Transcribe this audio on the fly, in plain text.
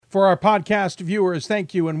For our podcast viewers,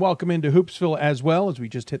 thank you and welcome into Hoopsville as well as we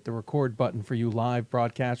just hit the record button for you live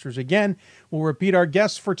broadcasters. Again, we'll repeat our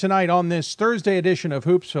guests for tonight on this Thursday edition of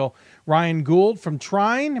Hoopsville. Ryan Gould from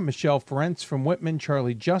Trine, Michelle Ferentz from Whitman,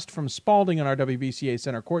 Charlie Just from Spalding in our WBCA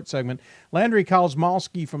Center Court segment, Landry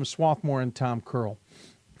Kosmalski from Swarthmore, and Tom Curl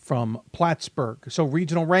from Plattsburgh. So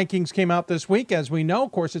regional rankings came out this week. As we know,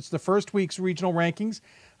 of course, it's the first week's regional rankings.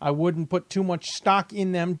 I wouldn't put too much stock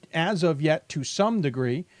in them as of yet to some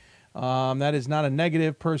degree. That is not a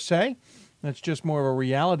negative per se. That's just more of a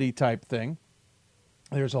reality type thing.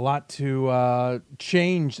 There's a lot to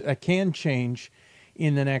change, can change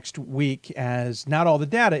in the next week as not all the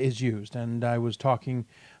data is used. And I was talking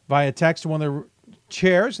via text to one of the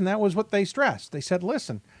chairs, and that was what they stressed. They said,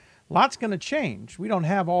 listen, lots going to change. We don't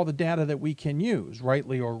have all the data that we can use,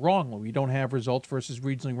 rightly or wrongly. We don't have results versus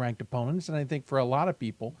regionally ranked opponents. And I think for a lot of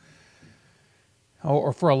people,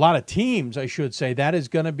 or for a lot of teams, I should say, that is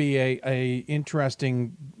going to be a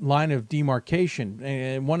interesting line of demarcation.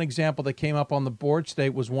 And one example that came up on the board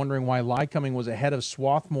today was wondering why Lycoming was ahead of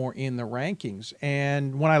Swarthmore in the rankings.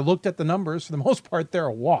 And when I looked at the numbers, for the most part, they're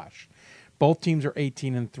a wash. Both teams are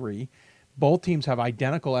 18-3. Both teams have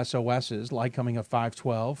identical SOSs, Lycoming at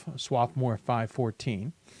 512, Swarthmore at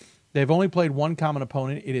 514. They've only played one common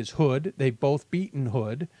opponent. It is Hood. They've both beaten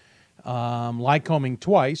Hood. Lycoming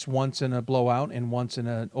twice, once in a blowout and once in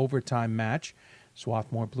an overtime match.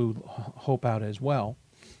 Swarthmore blew Hope out as well.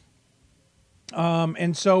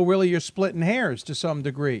 And so really you're splitting hairs to some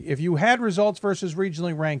degree. If you had results versus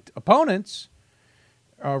regionally ranked opponents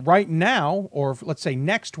right now, or let's say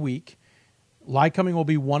next week, Lycoming will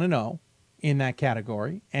be 1-0 in that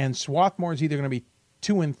category, and Swarthmore is either going to be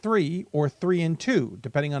 2-3 or 3-2,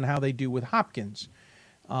 depending on how they do with Hopkins.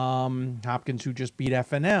 Hopkins, who just beat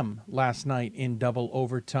F&M last night in double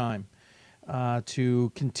overtime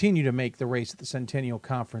to continue to make the race at the Centennial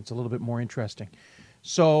Conference a little bit more interesting.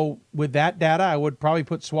 So with that data, I would probably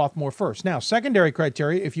put Swarthmore first. Now, secondary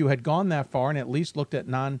criteria, if you had gone that far and at least looked at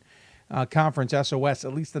non-conference SOS,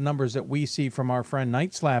 at least the numbers that we see from our friend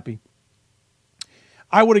Night Slappy,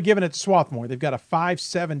 I would have given it to Swarthmore. They've got a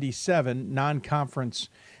 577 non-conference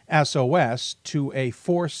SOS to a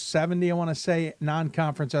 470, I want to say,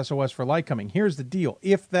 non-conference SOS for Lycoming. Here's the deal.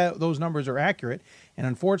 If those numbers are accurate, and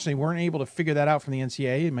unfortunately weren't able to figure that out from the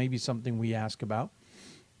NCAA, it may be something we ask about,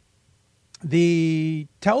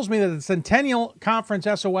 tells me that the Centennial Conference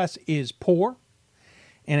SOS is poor,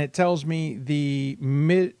 and it tells me the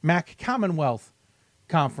MAC Commonwealth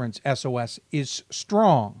Conference SOS is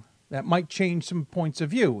strong. That might change some points of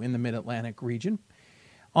view in the Mid-Atlantic region.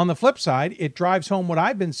 On the flip side, it drives home what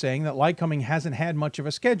I've been saying, that Lycoming hasn't had much of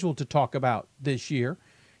a schedule to talk about this year.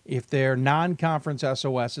 If their non-conference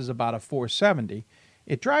SOS is about a 470,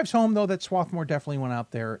 it drives home, though, that Swarthmore definitely went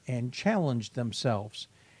out there and challenged themselves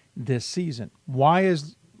this season. Why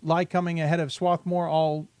is Lycoming ahead of Swarthmore,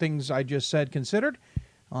 all things I just said considered?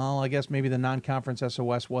 Well, I guess maybe the non-conference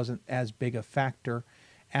SOS wasn't as big a factor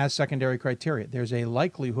as secondary criteria. There's a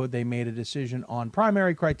likelihood they made a decision on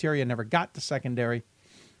primary criteria, never got to secondary.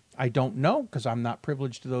 I don't know, because I'm not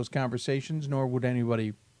privileged to those conversations, nor would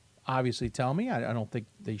anybody obviously tell me. I don't think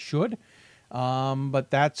they should. But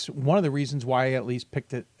that's one of the reasons why I at least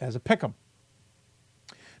picked it as a pick'em.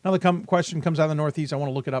 Another question comes out of the Northeast. I want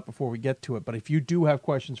to look it up before we get to it. But if you do have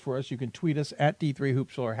questions for us, you can tweet us at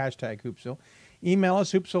D3Hoopsville or hashtag Hoopsville. Email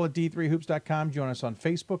us, hoopsville@d3hoops.com. Join us on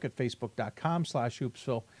Facebook at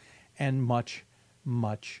facebook.com/hoopsville, and much,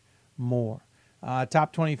 much more.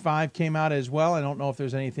 Top 25 came out as well. I don't know if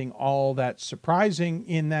there's anything all that surprising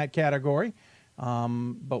in that category,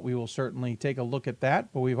 but we will certainly take a look at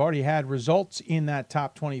that. But we've already had results in that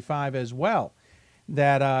top 25 as well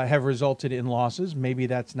that have resulted in losses. Maybe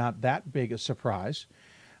that's not that big a surprise.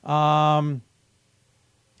 Let's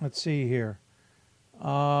see here.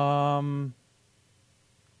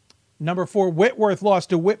 Number 4, Whitworth lost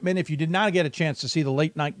to Whitman. If you did not get a chance to see the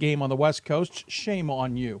late night game on the West Coast, shame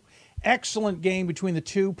on you. Excellent game between the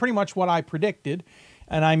two, pretty much what I predicted.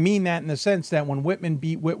 And I mean that in the sense that when Whitman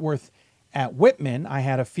beat Whitworth at Whitman, I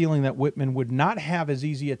had a feeling that Whitman would not have as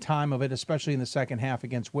easy a time of it, especially in the second half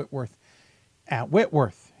against Whitworth at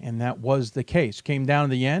Whitworth. And that was the case. Came down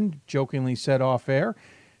to the end, jokingly said off air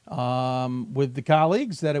with the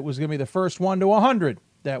colleagues that it was going to be the first 1 to 100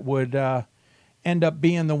 that would end up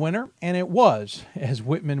being the winner. And it was, as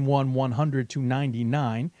Whitman won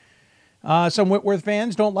 100-99. Some Whitworth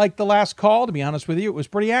fans don't like the last call. To be honest with you, it was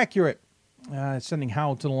pretty accurate. Sending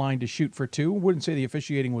Howell to the line to shoot for 2. Wouldn't say the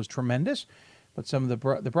officiating was tremendous, but some of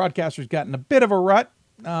the broadcasters got in a bit of a rut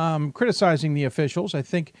criticizing the officials. I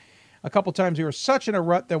think a couple times they were such in a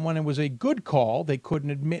rut that when it was a good call, they couldn't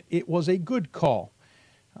admit it was a good call.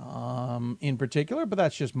 in particular, but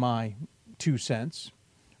that's just my 2 cents.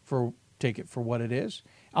 Take it for what it is.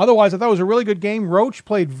 Otherwise, I thought it was a really good game. Roach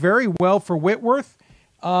played very well for Whitworth.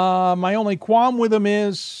 My only qualm with him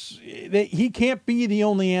is that he can't be the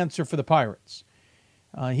only answer for the Pirates.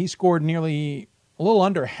 He scored nearly a little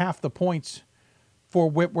under half the points for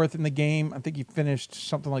Whitworth in the game. I think he finished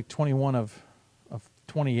something like 21 of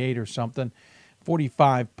 28 or something,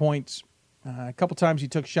 45 points. A couple times he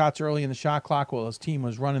took shots early in the shot clock while his team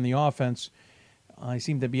was running the offense. He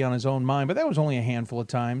seemed to be on his own mind, but that was only a handful of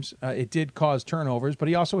times. It did cause turnovers, but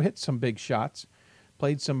he also hit some big shots,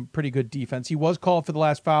 played some pretty good defense. He was called for the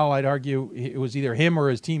last foul. I'd argue it was either him or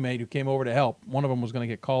his teammate who came over to help. One of them was going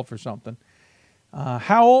to get called for something.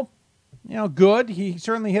 Howell, good. He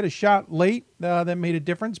certainly hit a shot late that made a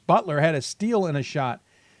difference. Butler had a steal and a shot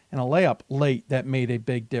and a layup late that made a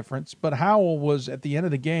big difference. But Howell was, at the end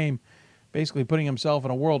of the game, basically putting himself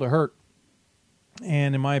in a world of hurt.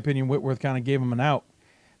 And in my opinion, Whitworth kind of gave him an out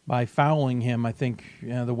by fouling him. I think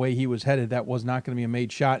the way he was headed, that was not going to be a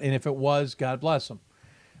made shot. And if it was, God bless him.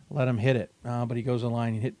 Let him hit it. But he goes on the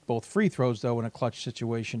line and hit both free throws, though, in a clutch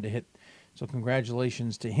situation to hit. So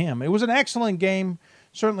congratulations to him. It was an excellent game,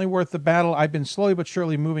 certainly worth the battle. I've been slowly but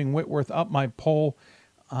surely moving Whitworth up my poll.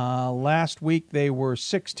 Last week they were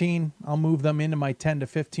 16. I'll move them into my 10 to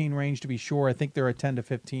 15 range to be sure. I think they're a 10 to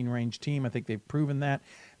 15 range team. I think they've proven that.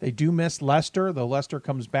 They do miss Leicester, though Leicester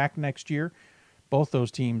comes back next year. Both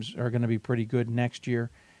those teams are going to be pretty good next year.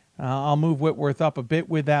 I'll move Whitworth up a bit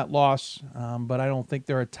with that loss, but I don't think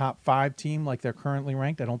they're a top 5 team like they're currently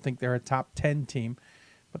ranked. I don't think they're a top 10 team,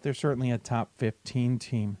 but they're certainly a top 15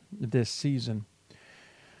 team this season.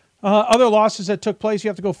 Other losses that took place, you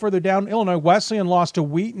have to go further down. Illinois Wesleyan lost to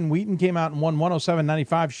Wheaton. Wheaton came out and won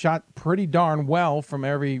 107-95, shot pretty darn well from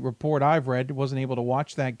every report I've read. Wasn't able to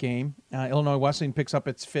watch that game. Illinois Wesleyan picks up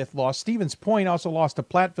its 5th loss. Stevens Point also lost to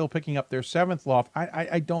Platteville, picking up their 7th loss.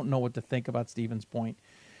 I don't know what to think about Stevens Point.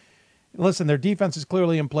 Listen, their defense is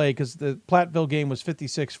clearly in play because the Platteville game was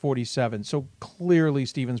 56-47, so clearly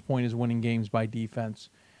Stevens Point is winning games by defense.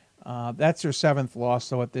 That's their 7th loss,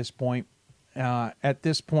 though, at this point. At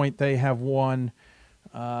this point, they have won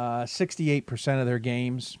 68% of their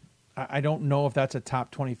games. I don't know if that's a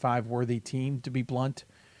top 25 worthy team, to be blunt.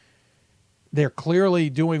 They're clearly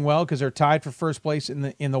doing well because they're tied for first place in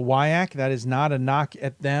the WIAC. That is not a knock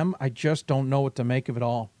at them. I just don't know what to make of it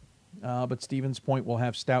all. But Stevens Point will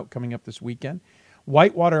have Stout coming up this weekend.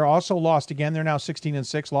 Whitewater also lost again. They're now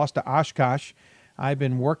 16-6, lost to Oshkosh. I've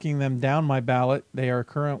been working them down my ballot. They are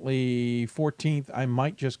currently 14th. I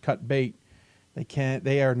might just cut bait.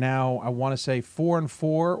 They are now, I want to say, 4-4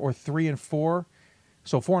 or 3-4.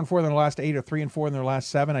 So 4-4 in their last 8 or 3-4 in their last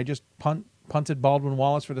 7. I just punted Baldwin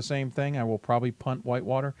Wallace for the same thing. I will probably punt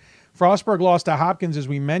Whitewater. Frostburg lost to Hopkins, as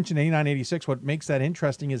we mentioned, 89-86. What makes that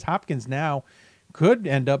interesting is Hopkins now could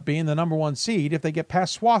end up being the number 1 seed if they get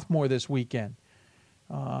past Swarthmore this weekend.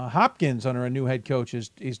 Hopkins, under a new head coach,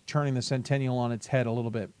 is turning the Centennial on its head a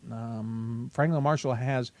little bit. Franklin Marshall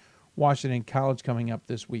has Washington College coming up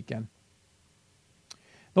this weekend.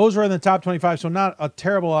 Those are in the top 25, so not a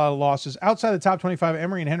terrible lot of losses. Outside the top 25,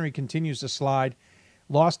 Emory and Henry continues to slide.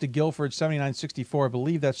 Lost to Guilford 79-64. I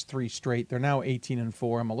believe that's 3 straight. They're now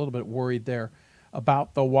 18-4. I'm a little bit worried there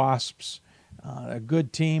about the Wasps. A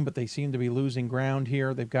good team, but they seem to be losing ground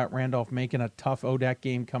here. They've got Randolph-Macon, a tough ODAC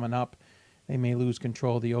game coming up. They may lose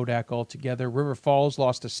control of the ODAC altogether. River Falls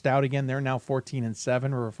lost to Stout again. They're now 14-7.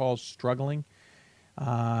 River Falls struggling.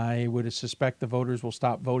 I would suspect the voters will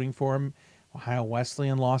stop voting for them. Ohio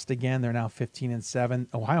Wesleyan lost again. They're now 15-7.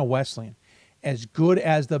 Ohio Wesleyan, as good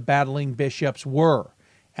as the Battling Bishops were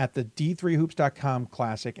at the D3Hoops.com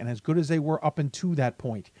Classic, and as good as they were up until that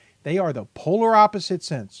point, they are the polar opposite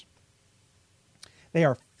since. They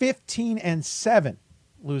are 15-7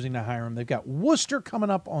 losing to Hiram. They've got Worcester coming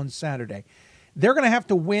up on Saturday. They're going to have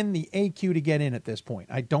to win the AQ to get in at this point.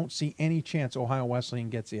 I don't see any chance Ohio Wesleyan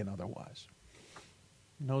gets in otherwise.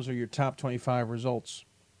 And those are your top 25 results.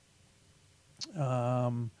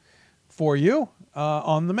 For you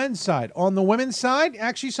on the men's side. On the women's side,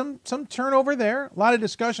 actually some turnover there. A lot of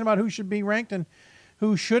discussion about who should be ranked and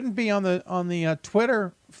who shouldn't be on the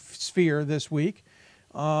Twitter sphere this week.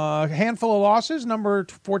 A handful of losses. Number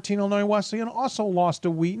 14 Illinois Wesleyan also lost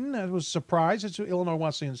to Wheaton. That was a surprise. It's Illinois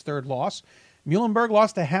Wesleyan's 3rd loss. Muhlenberg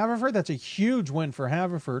lost to Haverford. That's a huge win for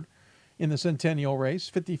Haverford in the Centennial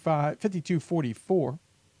race, 52-44.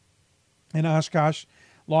 And Oshkosh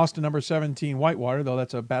lost to number 17 Whitewater, though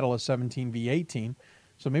that's a battle of 17 v. 18.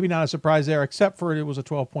 So maybe not a surprise there, except for it was a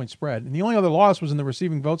 12-point spread. And the only other loss was in the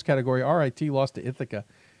receiving votes category. RIT lost to Ithaca,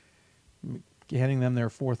 getting them their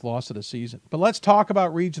 4th loss of the season. But let's talk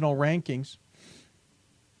about regional rankings.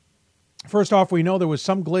 First off, we know there was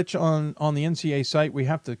some glitch on the NCAA site. We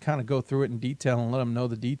have to kind of go through it in detail and let them know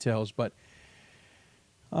the details. But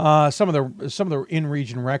some of the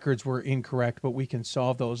in-region records were incorrect, but we can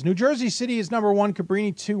solve those. New Jersey City is number 1,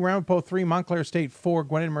 Cabrini 2, Ramapo 3, Montclair State 4,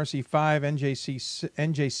 Gwinnett Mercy 5,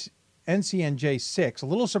 NCNJ 6. A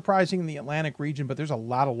little surprising in the Atlantic region, but there's a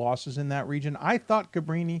lot of losses in that region. I thought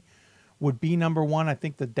Cabrini would be number 1. I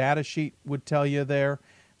think the data sheet would tell you there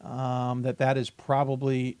that is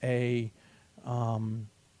probably an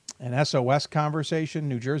SOS conversation.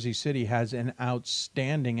 New Jersey City has an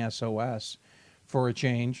outstanding SOS for a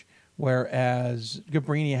change, whereas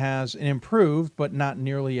Cabrini has an improved but not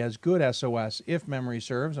nearly as good SOS, if memory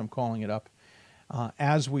serves. I'm calling it up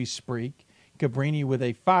as we speak. Cabrini with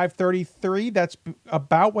a 533. That's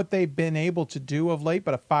about what they've been able to do of late,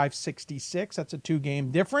 but a 566. That's a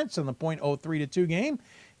 2-game difference, and the .03 to 2 game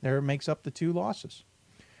there makes up the 2 losses.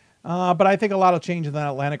 But I think a lot of change in that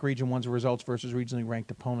Atlantic region once the results versus regionally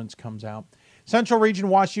ranked opponents comes out. Central region,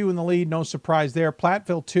 Wash U in the lead, no surprise there.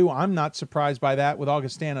 Platteville 2, I'm not surprised by that, with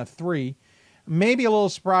Augustana 3. Maybe a little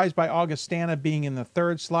surprised by Augustana being in the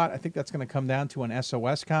 3rd slot. I think that's going to come down to an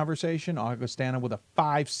SOS conversation. Augustana with a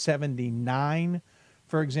 579,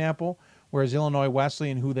 for example, whereas Illinois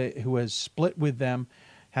Wesleyan, who has split with them,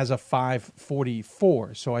 has a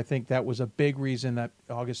 544. So I think that was a big reason that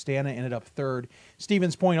Augustana ended up 3rd.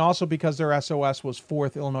 Stevens Point also because their SOS was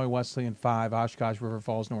 4th, Illinois Wesleyan 5, Oshkosh, River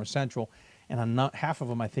Falls, North Central. And half of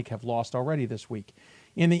them, I think, have lost already this week.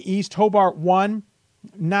 In the East, Hobart 1.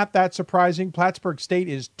 Not that surprising. Plattsburgh State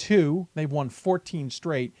is 2. They've won 14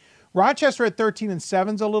 straight. Rochester at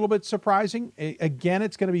 13-7 is a little bit surprising. Again,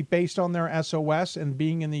 it's going to be based on their SOS, and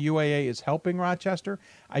being in the UAA is helping Rochester.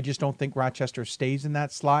 I just don't think Rochester stays in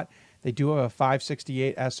that slot. They do have a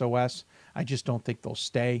 568 SOS. I just don't think they'll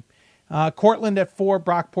stay. Cortland at 4,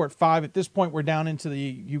 Brockport 5. At this point, we're down into the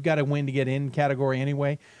you got to win to get in category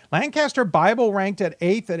anyway. Lancaster Bible ranked at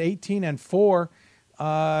 8th at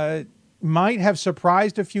 18-4. Might have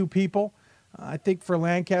surprised a few people. I think for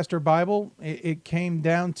Lancaster Bible, it came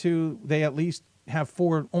down to they at least have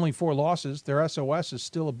only 4 losses. Their SOS is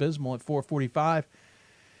still abysmal at 445.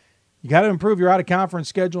 You got to improve your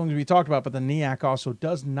out-of-conference scheduling, as we talked about, but the NEAC also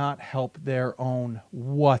does not help their own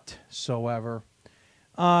whatsoever.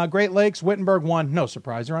 Great Lakes, Wittenberg 1. No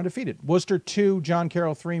surprise, they're undefeated. Worcester 2, John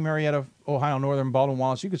Carroll 3, Marietta, Ohio Northern, Baldwin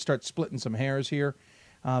Wallace. You could start splitting some hairs here.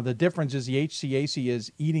 The difference is the HCAC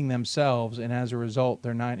is eating themselves, and as a result,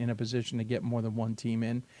 they're not in a position to get more than one team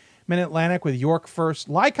in. Mid-Atlantic with York first.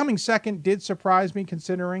 Lycoming second did surprise me,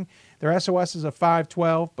 considering their SOS is a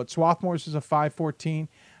 512, but Swarthmore's is a 514.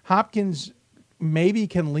 Hopkins maybe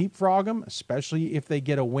can leapfrog them, especially if they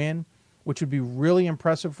get a win, which would be really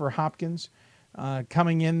impressive for Hopkins.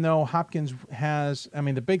 Coming in, though, Hopkins has,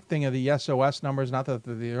 the big thing of the SOS numbers, not that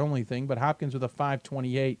they're the only thing, but Hopkins with a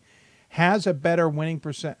 528 has a better winning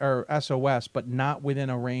percent or SOS, but not within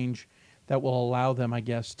a range that will allow them, I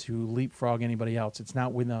guess, to leapfrog anybody else. It's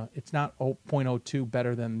not it's not .02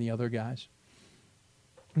 better than the other guys.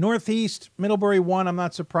 Northeast, Middlebury 1, I'm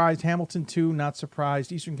not surprised. Hamilton 2, not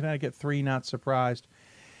surprised. Eastern Connecticut 3, not surprised.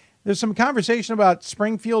 There's some conversation about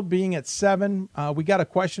Springfield being at 7. We got a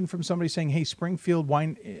question from somebody saying, hey, Springfield,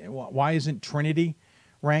 why isn't Trinity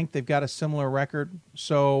ranked? They've got a similar record.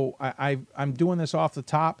 So I'm doing this off the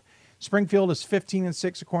top. Springfield is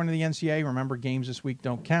 15-6 according to the NCAA. Remember, games this week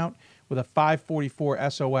don't count, with a 544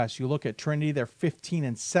 SOS. You look at Trinity, they're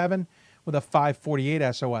 15-7 with a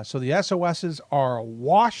 548 SOS. So the SOSs are a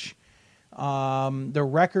wash. The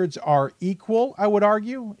records are equal, I would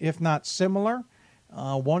argue, if not similar.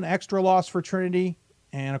 One extra loss for Trinity,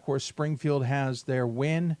 and of course Springfield has their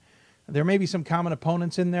win. There may be some common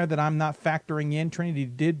opponents in there that I'm not factoring in. Trinity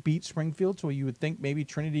did beat Springfield, so you would think maybe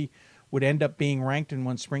Trinity would end up being ranked, and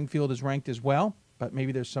when Springfield is ranked as well. But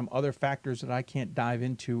maybe there's some other factors that I can't dive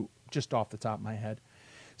into just off the top of my head.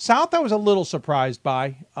 South, I was a little surprised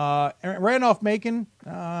by. Randolph-Macon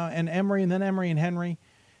and Emory, and then Emory and Henry.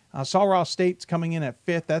 Sul Ross State's coming in at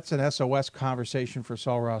 5th. That's an SOS conversation for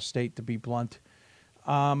Sul Ross State, to be blunt.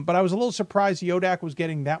 But I was a little surprised Yodak was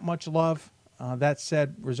getting that much love. That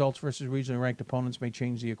said, results versus regionally ranked opponents may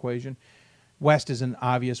change the equation. West is an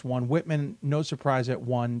obvious one. Whitman, no surprise, at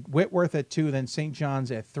 1. Whitworth at 2, then St.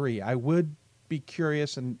 John's at 3. I would be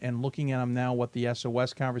curious, and looking at them now, what the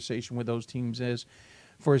SOS conversation with those teams is.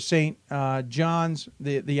 For St. John's,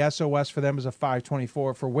 the SOS for them is a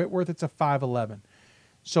 524. For Whitworth, it's a 511.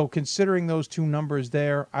 So considering those two numbers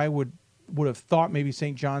there, I would have thought maybe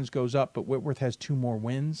St. John's goes up, but Whitworth has 2 more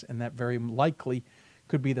wins, and that very likely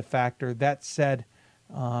could be the factor. That said,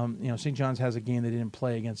 St. John's has a game they didn't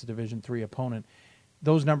play against a Division III opponent.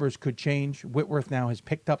 those numbers could change. Whitworth now has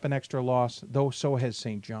picked up an extra loss, though so has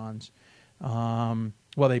St. John's.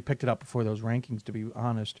 Well, they picked it up before those rankings, to be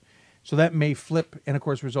honest. So that may flip. And, of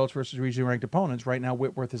course, results versus regionally ranked opponents. Right now,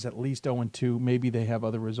 Whitworth is at least 0-2. Maybe they have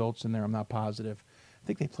other results in there. I'm not positive. I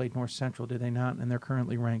think they played North Central, did they not? And they're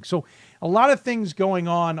currently ranked. So a lot of things going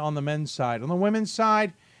on the men's side. On the women's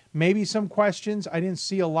side, maybe some questions. I didn't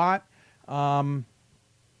see a lot.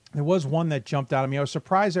 There was one that jumped out at me. I was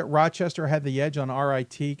surprised that Rochester had the edge on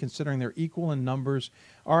RIT, considering they're equal in numbers.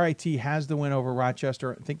 RIT has the win over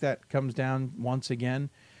Rochester. I think that comes down once again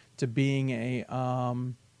to being a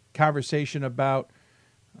conversation about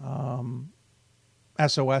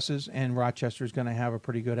SOSs, and Rochester's going to have a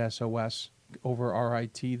pretty good SOS over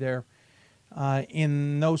RIT there.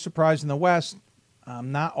 In no surprise in the West,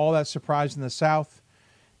 not all that surprised in the South.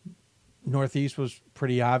 Northeast was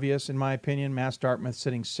pretty obvious, in my opinion. Mass Dartmouth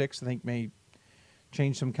sitting 6th, I think may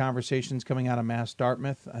change some conversations coming out of Mass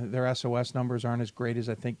Dartmouth. Their SOS numbers aren't as great as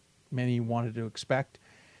I think many wanted to expect.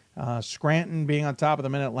 Scranton being on top of the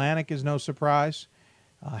Mid-Atlantic is no surprise.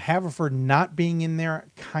 Haverford not being in there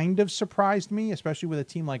kind of surprised me, especially with a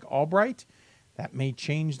team like Albright. That may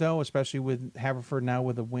change, though, especially with Haverford now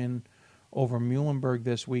with a win over Muhlenberg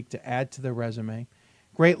this week to add to their resume.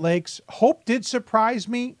 Great Lakes, Hope did surprise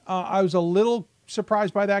me. I was a little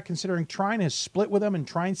surprised by that, considering Trine has split with them and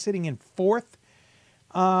Trine sitting in 4th.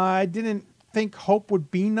 I didn't think Hope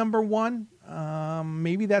would be number 1.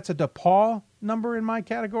 Maybe that's a DePaul number in my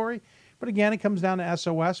category. But again, it comes down to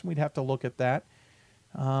SOS, and we'd have to look at that.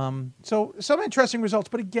 So some interesting results.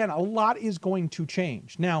 But again, a lot is going to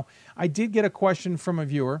change. Now, I did get a question from a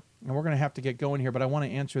viewer, and we're going to have to get going here, but I want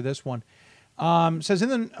to answer this one. Says, in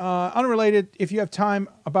the unrelated, if you have time,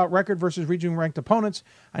 about record versus regionally ranked opponents,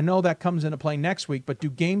 I know that comes into play next week, but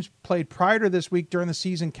do games played prior to this week during the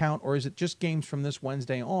season count, or is it just games from this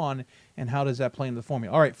Wednesday on, and how does that play into the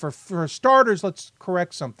formula? All right, for starters, let's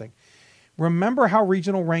correct something. Remember how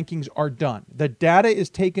regional rankings are done. The data is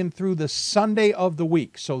taken through the Sunday of the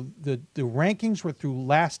week, so the rankings were through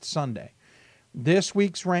last Sunday. This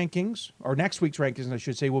week's rankings, or next week's rankings, I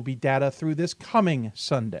should say, will be data through this coming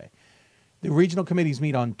Sunday. The regional committees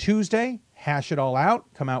meet on Tuesday, hash it all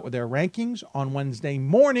out, come out with their rankings. On Wednesday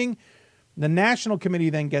morning, the national committee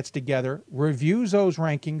then gets together, reviews those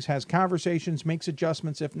rankings, has conversations, makes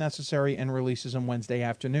adjustments if necessary, and releases them Wednesday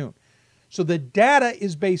afternoon. So the data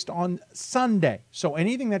is based on Sunday. So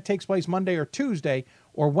anything that takes place Monday or Tuesday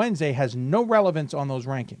or Wednesday has no relevance on those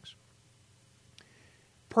rankings.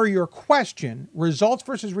 Per your question, results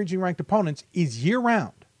versus regionally ranked opponents is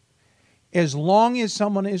year-round, as long as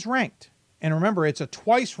someone is ranked. And remember, it's a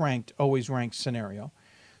twice ranked, always ranked scenario.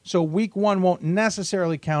 So week 1 won't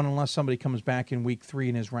necessarily count unless somebody comes back in week 3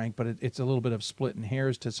 and is ranked, but it's a little bit of splitting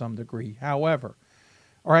hairs to some degree. However,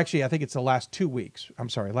 or actually, I think it's the last 2 weeks. I'm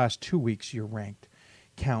sorry, last 2 weeks you're ranked.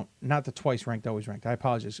 Count, not the twice ranked, always ranked. I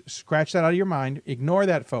apologize. Scratch that out of your mind. Ignore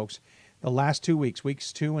that, folks. The last 2 weeks,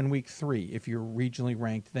 weeks 2 and week 3, if you're regionally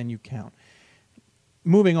ranked, then you count.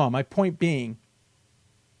 Moving on, my point being,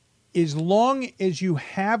 as long as you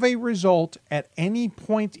have a result at any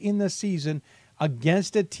point in the season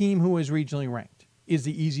against a team who is regionally ranked, is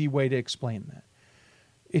the easy way to explain that.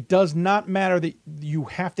 It does not matter that you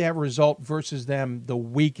have to have a result versus them the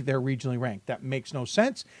week they're regionally ranked. That makes no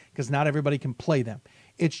sense because not everybody can play them.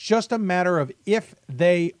 It's just a matter of if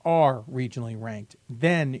they are regionally ranked,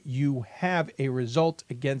 then you have a result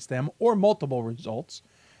against them or multiple results,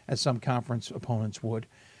 as some conference opponents would,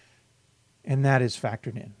 and that is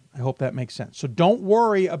factored in. I hope that makes sense. So don't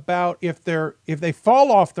worry about if they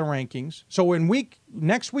fall off the rankings. So in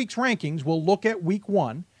next week's rankings, we'll look at week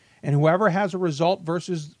 1, and whoever has a result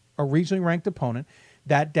versus a regionally ranked opponent,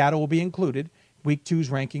 that data will be included. Week 2's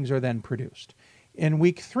rankings are then produced. In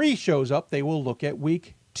week 3 shows up, they will look at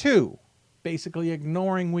week 2, basically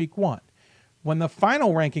ignoring week 1. When the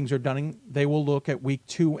final rankings are done, they will look at week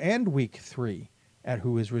 2 and week 3 at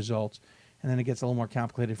who is results. And then it gets a little more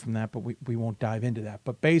complicated from that, but we won't dive into that.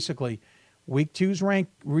 But basically, week 2's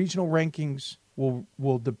regional rankings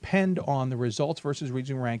will depend on the results versus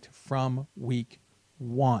regionally ranked from week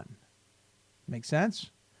 1. Make sense?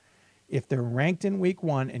 If they're ranked in week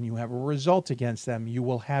 1 and you have a result against them, you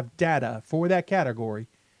will have data for that category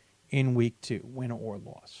in week 2, win or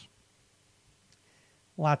loss.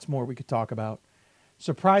 Lots more we could talk about.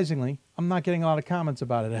 Surprisingly, I'm not getting a lot of comments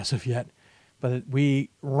about it as of yet. But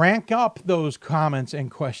we rank up those comments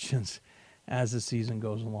and questions as the season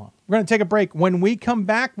goes along. We're going to take a break. When we come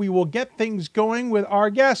back, we will get things going with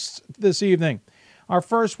our guests this evening. Our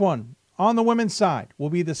first one on the women's side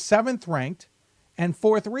will be the 7th ranked and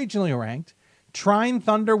 4th regionally ranked Trine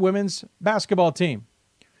Thunder women's basketball team.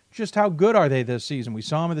 just how good are they this season. We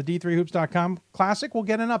saw them at the D3Hoops.com Classic. We'll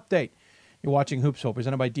get an update. You're watching Hoopsville,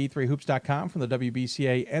 presented by D3Hoops.com from the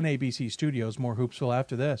WBCA and ABC studios. More Hoopsville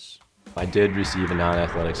after this. I did receive a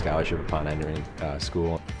non-athletic scholarship upon entering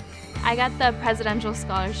school. I got the presidential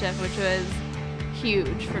scholarship, which was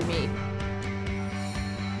huge for me.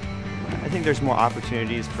 I think there's more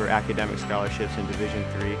opportunities for academic scholarships in Division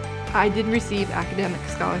III. I did receive academic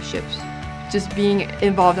scholarships. Just being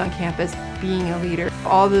involved on campus, being a leader,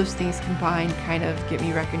 all those things combined kind of get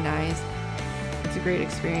me recognized. It's a great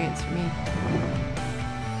experience for me.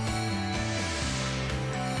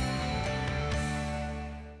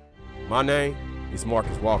 My name is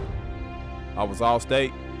Marcus Walker. I was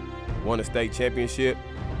All-State, won a state championship,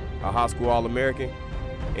 a high school All-American,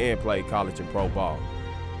 and played college and pro ball.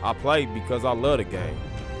 I played because I love the game.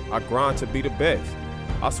 I grind to be the best.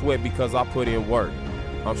 I sweat because I put in work.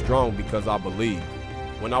 I'm strong because I believe.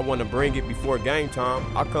 When I want to bring it before game time,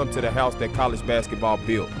 I come to the house that college basketball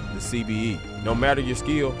built, the CBE. No matter your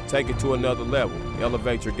skill, take it to another level.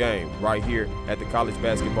 Elevate your game right here at the College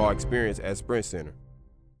Basketball Experience at Sprint Center.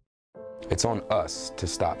 It's on us to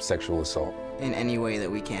stop sexual assault in any way that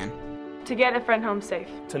we can. To get a friend home safe.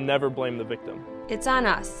 To never blame the victim. It's on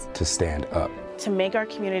us. To stand up. To make our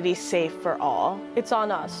community safe for all. It's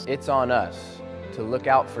on us. It's on us to look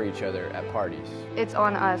out for each other at parties. It's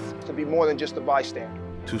on us. To be more than just a bystander.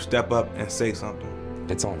 To step up and say something.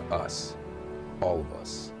 It's on us, all of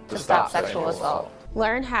us. To stop sexual assault.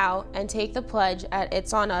 Learn how and take the pledge at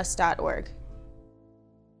itsonus.org.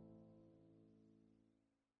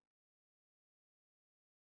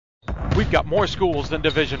 We've got more schools than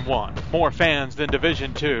Division I, more fans than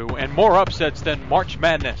Division II, and more upsets than March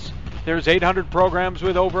Madness. There's 800 programs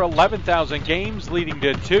with over 11,000 games leading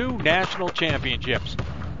to 2 national championships.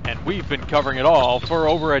 And we've been covering it all for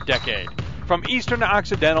over a decade. From Eastern to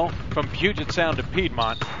Occidental, from Puget Sound to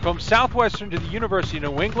Piedmont, from Southwestern to the University of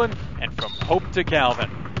New England, and from Hope to Calvin.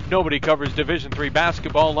 Nobody covers Division III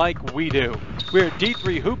basketball like we do. We're at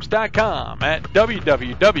D3Hoops.com at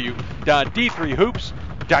www.d3hoops.com.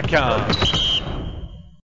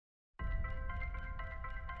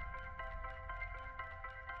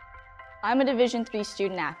 I'm a Division III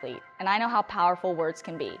student athlete, and I know how powerful words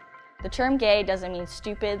can be. The term gay doesn't mean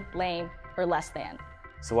stupid, lame, or less than.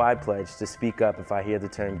 So I pledge to speak up if I hear the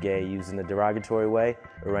term gay used in a derogatory way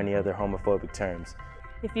or any other homophobic terms.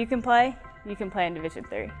 If you can play in Division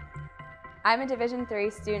III. I'm a Division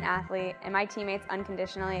III student athlete, and my teammates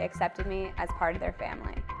unconditionally accepted me as part of their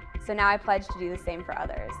family. So now I pledge to do the same for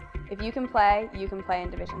others. If you can play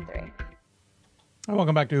in Division III.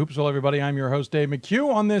 Welcome back to Hoopsville, everybody. I'm your host, Dave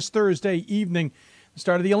McHugh, on this Thursday evening, the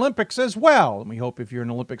start of the Olympics as well. And we hope if you're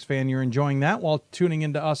an Olympics fan, you're enjoying that while tuning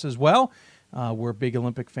into us as well. We're big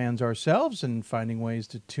Olympic fans ourselves and finding ways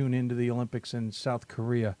to tune into the Olympics in South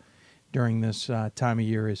Korea during this time of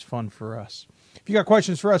year is fun for us. If you got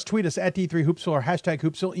questions for us, tweet us at D3Hoopsville or hashtag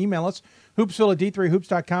Hoopsville. Email us, hoopsville at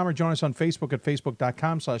D3Hoops.com, or join us on Facebook at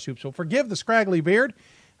Facebook.com/Hoopsville. Forgive the scraggly beard.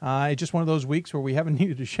 It's just one of those weeks where we haven't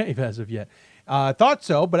needed to shave as of yet. Thought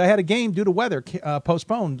so, but I had a game due to weather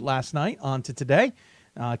postponed last night on to today.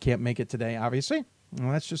 Can't make it today, obviously.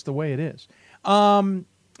 Well, that's just the way it is. And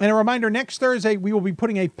a reminder, next Thursday, we will be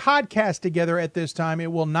putting a podcast together at this time.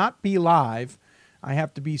 It will not be live. I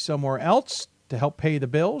have to be somewhere else to help pay the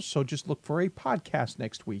bills, so just look for a podcast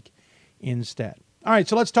next week instead. All right,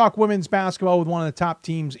 so let's talk women's basketball with one of the top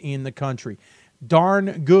teams in the country.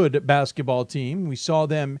 Darn good basketball team. We saw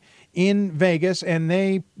them in Vegas, and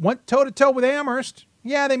they went toe-to-toe with Amherst.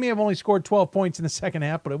 Yeah, they may have only scored 12 points in the second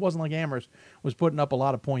half, but it wasn't like Amherst was putting up a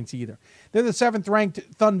lot of points either. They're the 7th-ranked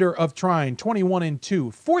Thunder of Trine,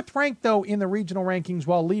 21-2. 4th-ranked, though, in the regional rankings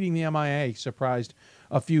while leading the MIA. Surprised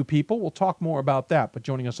a few people. We'll talk more about that. But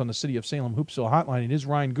joining us on the City of Salem Hoopsville hotline, it is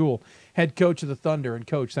Ryan Gould, head coach of the Thunder. And,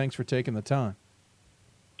 Coach, thanks for taking the time.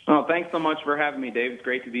 Oh, thanks so much for having me, Dave. It's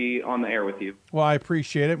great to be on the air with you. Well, I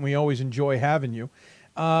appreciate it, and we always enjoy having you.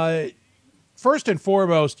 First and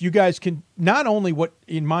foremost, you guys can not only what,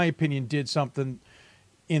 in my opinion, did something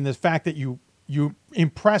in the fact that you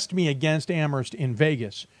impressed me against Amherst in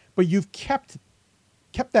Vegas, but you've kept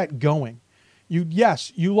that going. You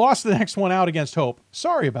lost the next one out against Hope.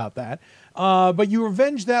 Sorry about that. But you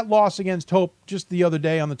revenged that loss against Hope just the other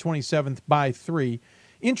day on the 27th by 3.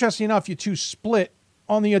 Interesting enough, you two split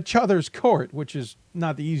on each other's court, which is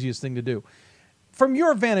not the easiest thing to do. From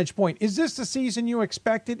your vantage point, is this the season you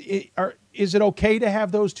expected? Is it okay to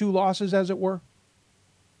have those two losses, as it were?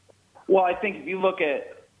 Well, I think if you look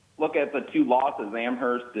at the two losses,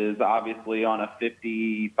 Amherst is obviously on a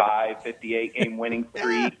 55, 58 game winning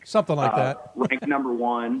streak. Something like that. Ranked number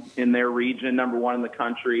 1 in their region, number 1 in the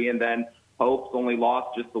country. And then Hope's only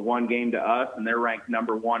lost just the one game to us, and they're ranked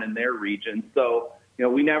number 1 in their region. So,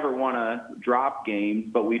 we never want to drop games,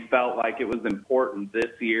 but we felt like it was important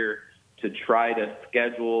this year to try to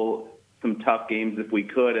schedule some tough games if we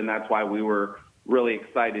could, and that's why we were really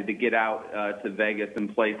excited to get out to Vegas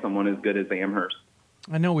and play someone as good as Amherst.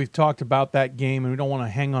 I know we've talked about that game, and we don't want to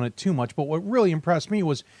hang on it too much, but what really impressed me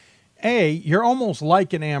was, you're almost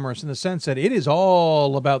like an Amherst in the sense that it is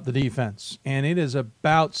all about the defense, and it is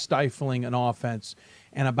about stifling an offense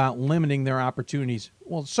and about limiting their opportunities.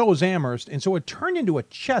 Well, so is Amherst, and so it turned into a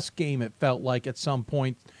chess game, it felt like, at some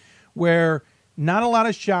point, where not a lot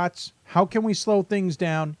of shots. How can we slow things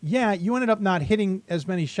down? Yeah, you ended up not hitting as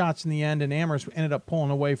many shots in the end, and Amherst ended up pulling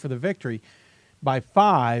away for the victory by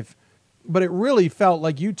 5. But it really felt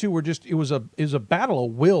like you two were it was a battle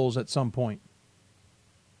of wills at some point.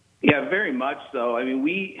 Yeah, very much so. I mean,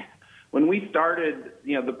 when we started,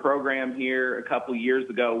 the program here a couple years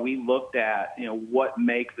ago, we looked at, what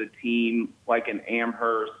makes a team like an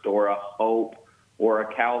Amherst or a Hope or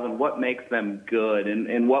a Calvin, what makes them good.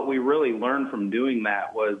 And what we really learned from doing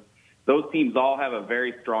that was those teams all have a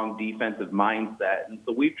very strong defensive mindset. And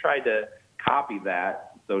so we've tried to copy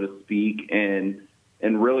that, so to speak, and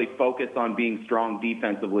really focus on being strong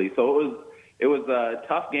defensively. So it was a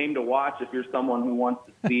tough game to watch if you're someone who wants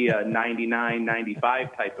to see a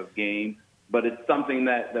 99-95 type of game, but it's something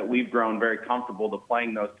that we've grown very comfortable to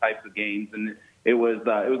playing those types of games, and it was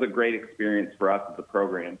a great experience for us as a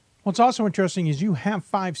program. What's also interesting is you have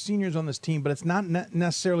 5 seniors on this team, but it's not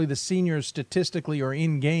necessarily the seniors statistically or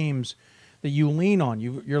in games that you lean on.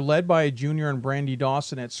 You're led by a junior in Brandy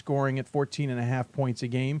Dawson at scoring at 14.5 points a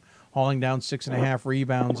game, hauling down 6.5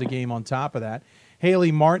 rebounds a game on top of that.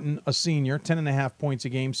 Haley Martin, a senior, 10.5 points a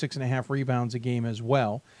game, 6.5 rebounds a game as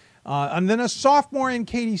well. And then a sophomore in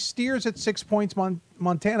Katie Steers at 6 points,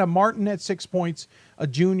 Montana Martin at 6 points, a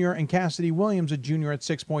junior, and Cassidy Williams, a junior, at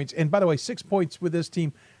 6 points. And by the way, 6 points with this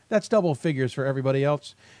team, that's double figures for everybody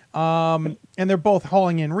else. And they're both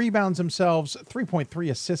hauling in rebounds themselves,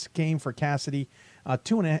 3.3 assists a game for Cassidy,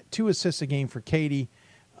 2 assists a game for Katie.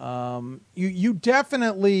 You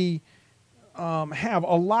definitely have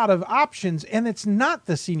a lot of options, and it's not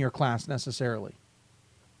the senior class necessarily.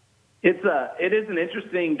 It is an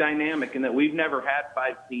interesting dynamic in that we've never had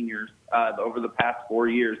 5 seniors over the past 4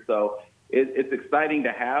 years. So it's exciting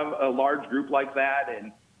to have a large group like that.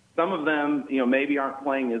 And some of them, maybe aren't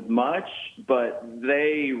playing as much, but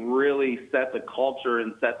they really set the culture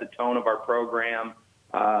and set the tone of our program.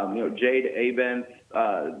 Jade Abens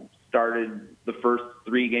started the first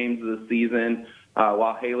 3 games of the season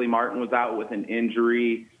while Haley Martin was out with an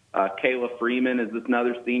injury. Kayla Freeman is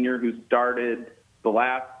another senior who started the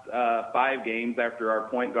last 5 games after our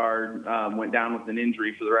point guard went down with an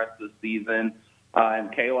injury for the rest of the season.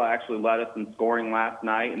 And Kayla actually led us in scoring last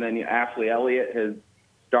night. And then Ashley Elliott has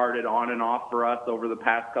started on and off for us over the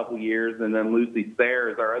past couple years. And then Lucy Sayre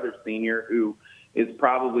is our other senior who is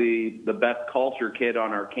probably the best culture kid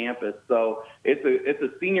on our campus. So it's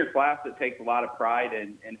a senior class that takes a lot of pride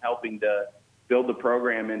in helping to build the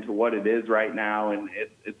program into what it is right now. And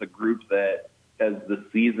it's a group that, as the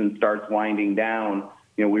season starts winding down,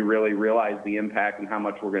 we really realize the impact and how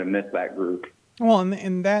much we're going to miss that group. Well,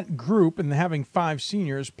 and that group and having 5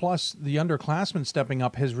 seniors plus the underclassmen stepping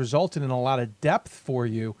up has resulted in a lot of depth for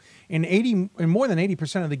you. In more than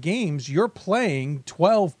 80% of the games, you're playing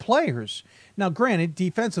 12 players. Now, granted,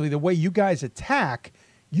 defensively, the way you guys attack,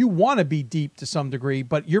 you want to be deep to some degree,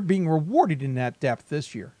 but you're being rewarded in that depth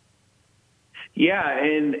this year. Yeah,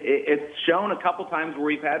 and it's shown a couple times where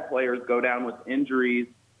we've had players go down with injuries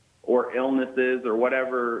or illnesses or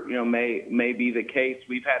whatever may be the case.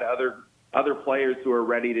 We've had other players who are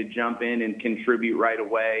ready to jump in and contribute right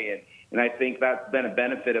away, and I think that's been a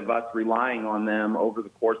benefit of us relying on them over the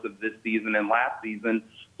course of this season and last season.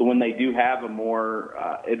 So when they do have a more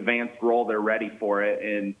advanced role, they're ready for it,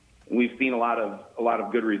 and we've seen a lot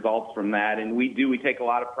of good results from that. And we take a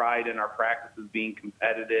lot of pride in our practices being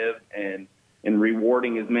competitive and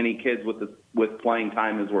rewarding as many kids with playing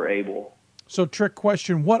time as we're able. So, trick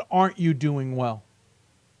question, what aren't you doing well?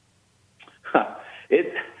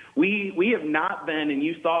 We have not been, and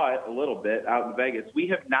you saw it a little bit out in Vegas, we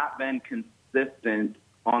have not been consistent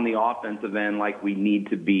on the offensive end like we need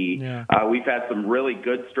to be. Yeah. We've had some really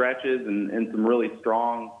good stretches and some really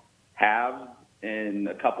strong halves and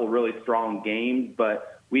a couple really strong games,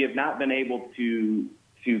 but we have not been able to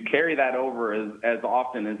carry that over as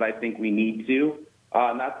often as I think we need to.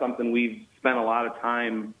 And that's something we've spent a lot of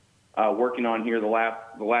time working on here the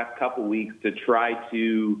last couple weeks to try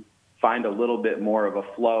to find a little bit more of a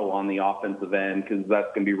flow on the offensive end, because that's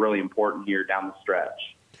going to be really important here down the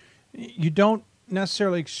stretch. You don't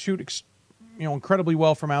necessarily shoot incredibly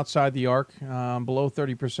well from outside the arc, below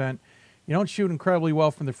 30%. You don't shoot incredibly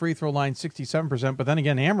well from the free throw line, 67%. But then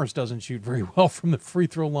again, Amherst doesn't shoot very well from the free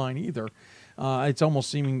throw line either. It's almost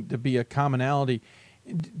seeming to be a commonality.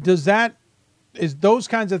 Is those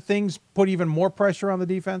kinds of things put even more pressure on the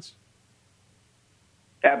defense?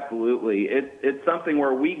 Absolutely. It's something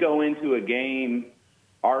where we go into a game,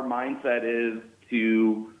 our mindset is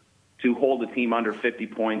to hold the team under 50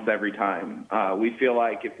 points every time. We feel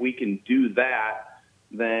like if we can do that,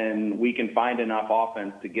 then we can find enough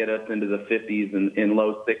offense to get us into the 50s and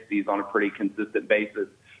low 60s on a pretty consistent basis.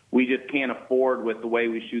 We just can't afford, with the way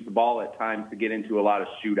we shoot the ball at times, to get into a lot of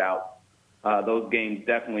shootouts. Those games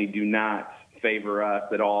definitely do not favor us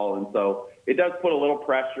at all. And so it does put a little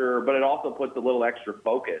pressure, but it also puts a little extra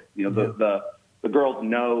focus. The girls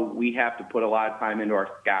know we have to put a lot of time into our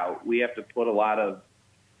scout. We have to put a lot of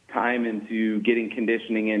time into getting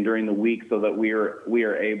conditioning in during the week so that we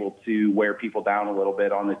are able to wear people down a little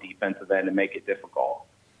bit on the defensive end and make it difficult.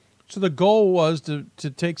 So the goal was to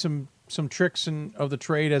take some tricks of the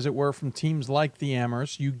trade, as it were, from teams like the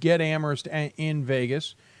Amherst. You get Amherst in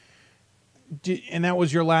Vegas, and that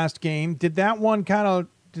was your last game. Did that one kind of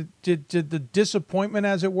did the disappointment,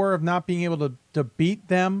 as it were, of not being able to beat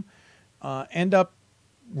them end up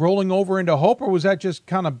rolling over into hope, or was that just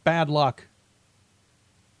kind of bad luck?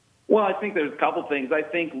 Well, I think there's a couple things. I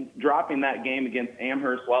think dropping that game against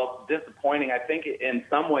Amherst, while it's disappointing, I think in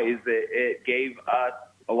some ways it gave us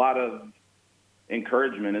a lot of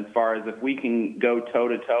encouragement as far as if we can go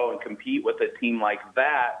toe-to-toe and compete with a team like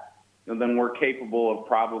that, then we're capable of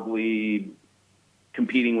probably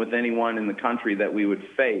competing with anyone in the country that we would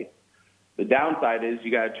face. The downside is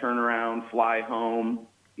you got to turn around, fly home.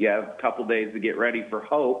 You have a couple days to get ready for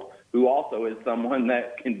Hope, who also is someone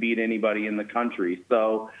that can beat anybody in the country.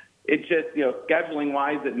 So it's just,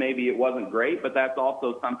 scheduling-wise, maybe it wasn't great, but that's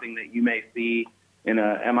also something that you may see in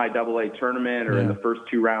a MIAA tournament or in the first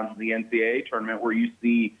two rounds of the NCAA tournament, where you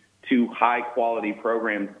see two high-quality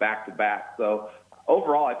programs back-to-back. So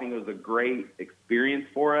overall, I think it was a great experience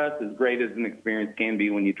for us, as great as an experience can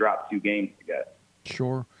be when you drop two games together.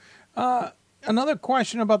 Sure. Another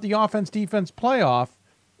question about the offense-defense playoff,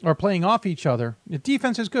 or playing off each other. The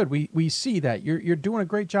defense is good. We see that. You're doing a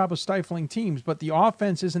great job of stifling teams, but the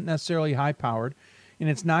offense isn't necessarily high-powered, and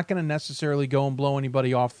it's not going to necessarily go and blow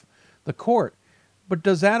anybody off the court. But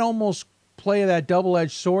does that almost play that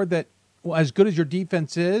double-edged sword that, as good as your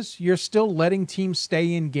defense is, you're still letting teams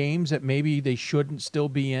stay in games that maybe they shouldn't still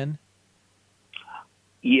be in?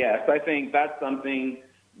 Yes, I think that's something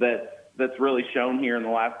that's really shown here in the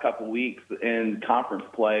last couple of weeks in conference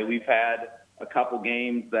play. We've had a couple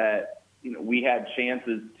games that we had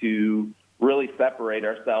chances to really separate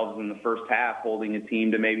ourselves in the first half, holding a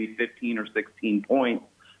team to maybe 15 or 16 points.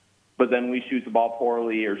 But then we shoot the ball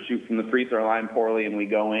poorly or shoot from the free throw line poorly, and we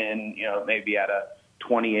go in, maybe at a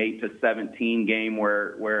 28-17 game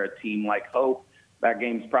where a team like Hope, that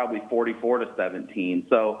game's probably 44-17.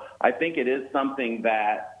 So I think it is something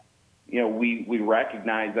that, we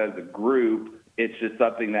recognize as a group. It's just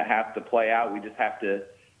something that has to play out. We just have to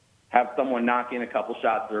have someone knock in a couple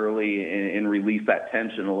shots early and release that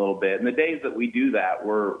tension a little bit. And the days that we do that,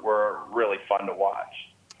 we're really fun to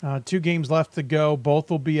watch. 2 games left to go. Both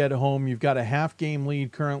will be at home. You've got a half-game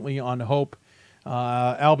lead currently on Hope.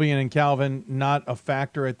 Albion and Calvin, not a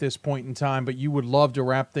factor at this point in time, but you would love to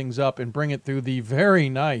wrap things up and bring it through the very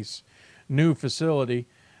nice new facility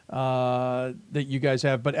that you guys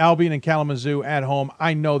have. But Albion and Kalamazoo at home,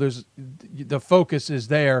 I know the focus is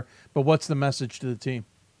there, but what's the message to the team?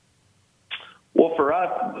 Well, for us,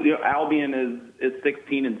 Albion is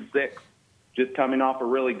 16-6, just coming off a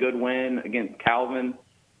really good win against Calvin.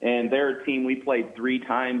 And they're a team we played 3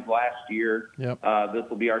 times last year. Yep. This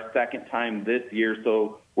will be our second time this year,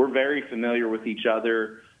 so we're very familiar with each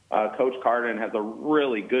other. Coach Carden has a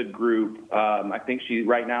really good group. I think she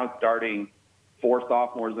right now is starting 4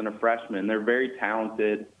 sophomores and a freshman. They're very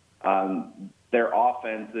talented. Their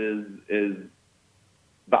offense is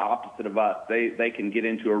the opposite of us. They can get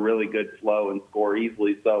into a really good flow and score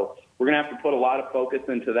easily. So we're going to have to put a lot of focus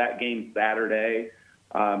into that game Saturday.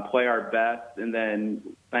 Play our best, and then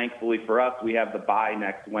thankfully for us, we have the bye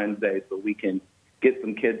next Wednesday, so we can get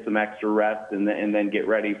some kids some extra rest and then get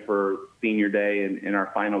ready for senior day and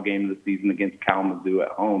our final game of the season against Kalamazoo at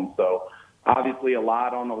home. So obviously a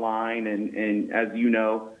lot on the line, and as you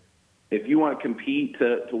know, if you want to compete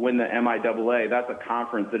to win the MIAA, that's a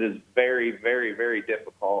conference that is very, very, very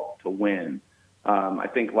difficult to win. I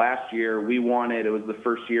think last year we won it. It was the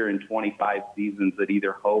first year in 25 seasons that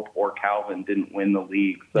either Hope or Calvin didn't win the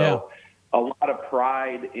league. So a lot of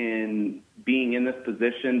pride in being in this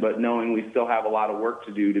position, but knowing we still have a lot of work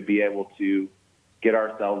to do to be able to get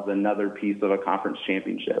ourselves another piece of a conference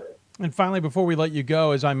championship. And finally, before we let you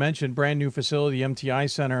go, as I mentioned, brand new facility, MTI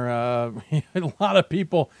Center. A lot of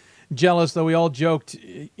people jealous, though we all joked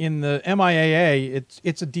in the MIAA.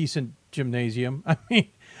 It's a decent gymnasium. I mean,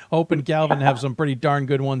 Hope and Calvin have some pretty darn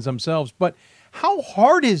good ones themselves. But how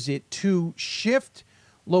hard is it to shift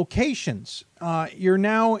locations? You're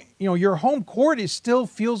now, your home court is still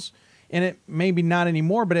feels, and it maybe not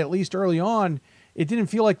anymore, but at least early on, it didn't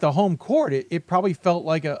feel like the home court. It probably felt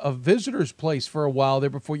like a visitor's place for a while there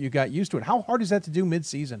before you got used to it. How hard is that to do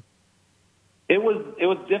mid-season? It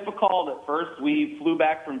was difficult at first. We flew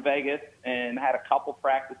back from Vegas and had a couple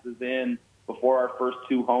practices in before our first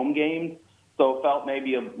 2 home games. So it felt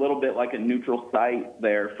maybe a little bit like a neutral site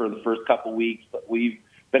there for the first couple weeks. But we've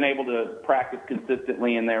been able to practice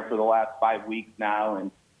consistently in there for the last 5 weeks now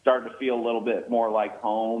and started to feel a little bit more like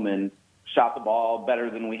home and shot the ball better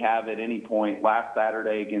than we have at any point last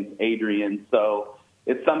Saturday against Adrian. So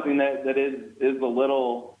it's something that is a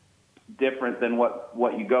little different than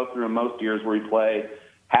what you go through in most years where you play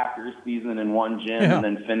half your season in one gym and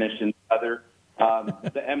then finish in the other.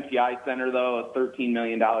 The MTI Center, though, a $13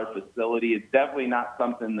 million facility, it's definitely not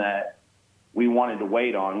something that we wanted to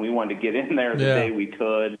wait on. We wanted to get in there the day we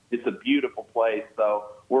could. It's a beautiful place. So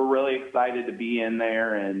we're really excited to be in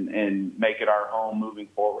there and make it our home moving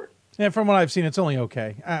forward. Yeah, from what I've seen, it's only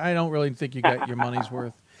okay. I don't really think you got your money's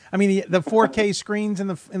worth. I mean, the 4K screens in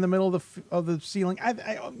the middle of the ceiling.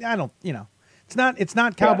 I don't. It's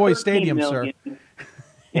not Cowboy Stadium, million, sir.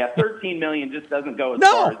 Yeah, 13 million just doesn't go as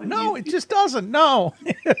far as it No, it just doesn't. No.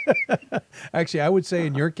 Actually, I would say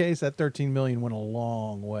in your case, that 13 million went a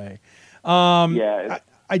long way.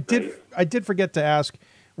 I did forget to ask.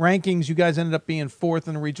 Rankings, you guys ended up being 4th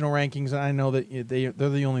in the regional rankings, and I know that they're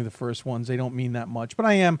the first ones. They don't mean that much. But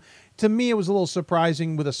to me, it was a little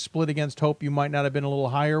surprising with a split against Hope. You might not have been a little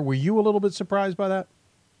higher. Were you a little bit surprised by that?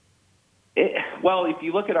 Well, if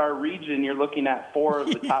you look at our region, you're looking at 4 of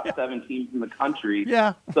the top 7 teams in the country.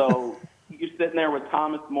 Yeah. So you're sitting there with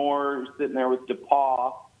Thomas More, you're sitting there with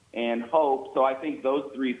DePaul and Hope. So I think those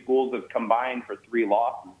 3 schools have combined for 3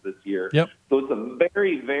 losses this year. Yep. So it's a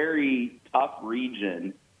very, very tough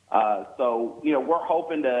region. So we're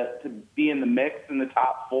hoping to be in the mix in the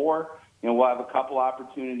top 4. We'll have a couple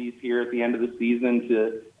opportunities here at the end of the season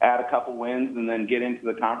to add a couple wins and then get into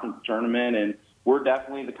the conference tournament. And we're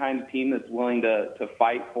definitely the kind of team that's willing to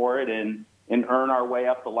fight for it and earn our way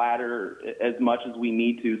up the ladder as much as we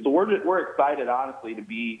need to. So we're excited, honestly, to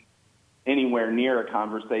be anywhere near a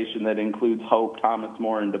conversation that includes Hope, Thomas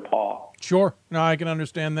More, and DePaul. Sure. No, I can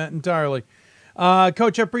understand that entirely.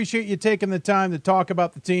 Coach, I appreciate you taking the time to talk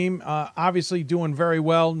about the team. Obviously doing very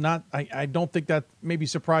well. I don't think that maybe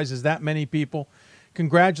surprises that many people.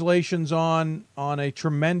 Congratulations on a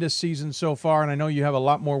tremendous season so far, and I know you have a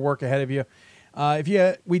lot more work ahead of you.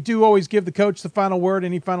 We do always give the coach the final word.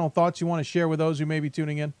 Any final thoughts you want to share with those who may be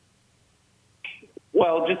tuning in?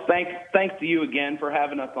 Well, just thanks to you again for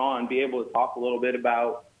having us on, be able to talk a little bit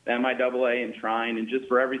about the MIAA and Trine, and just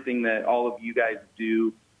for everything that all of you guys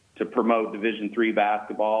do to promote Division III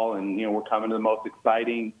basketball. And, we're coming to the most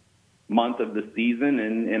exciting month of the season,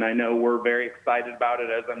 and I know we're very excited about it,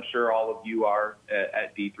 as I'm sure all of you are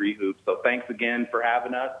at D3 Hoops. So thanks again for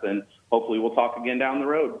having us, and hopefully we'll talk again down the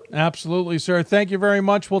road. Absolutely, sir. Thank you very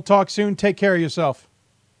much. We'll talk soon. Take care of yourself.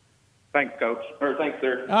 Thanks, Coach. Or thanks,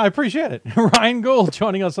 sir. I appreciate it. Ryan Gould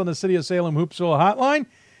joining us on the City of Salem Hoopsville Hotline.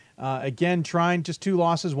 Again, Trine, just 2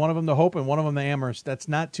 losses, one of them to Hope and one of them to Amherst. That's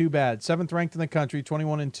not too bad. 7th ranked in the country,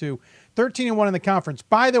 21-2, 13-1 in the conference.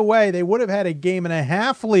 By the way, they would have had a 1.5 game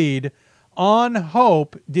lead on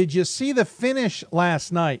Hope. Did you see the finish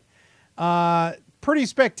last night? Pretty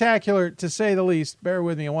spectacular, to say the least. Bear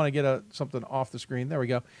with me. I want to get something off the screen. There we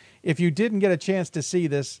go. If you didn't get a chance to see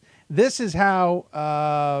this, this is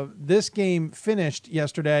how this game finished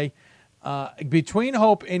yesterday between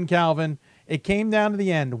Hope and Calvin. It came down to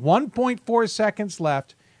the end. 1.4 seconds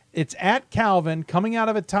left. It's at Calvin coming out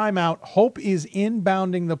of a timeout. Hope is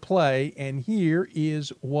inbounding the play, and here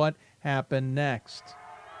is what happened next.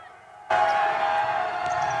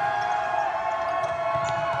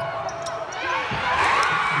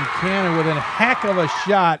 Buchanan with a heck of a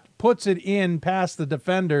shot puts it in past the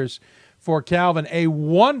defenders for Calvin. A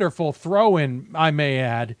wonderful throw-in, I may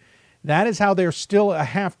add. That is how they're still a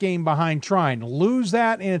half game behind Trine. Lose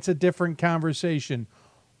that, and it's a different conversation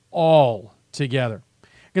altogether.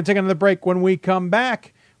 Going to take another break. When we come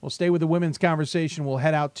back, we'll stay with the women's conversation. We'll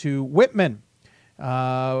head out to Whitman.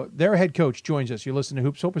 Their head coach joins us. You're listening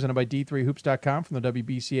to Hoopsville, presented by D3Hoops.com from the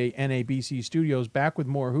WBCA NABC studios. Back with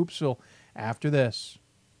more Hoopsville after this.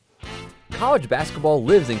 College basketball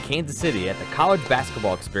lives in Kansas City at the College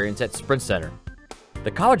Basketball Experience at Sprint Center.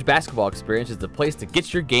 The College Basketball Experience is the place to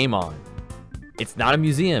get your game on. It's not a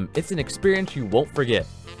museum, it's an experience you won't forget.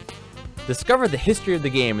 Discover the history of the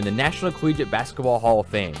game in the National Collegiate Basketball Hall of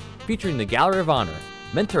Fame, featuring the Gallery of Honor,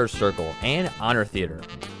 Mentor's Circle, and Honor Theater.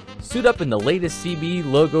 Suit up in the latest CBE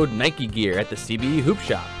logoed Nike gear at the CBE Hoop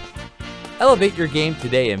Shop. Elevate your game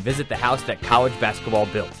today and visit the house that college basketball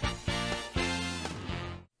built.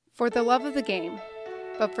 For the love of the game.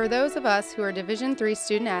 But for those of us who are Division III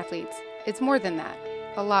student athletes, it's more than that,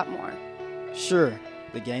 a lot more. Sure,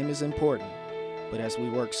 the game is important, but as we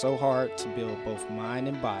work so hard to build both mind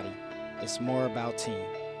and body, it's more about team.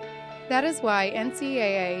 That is why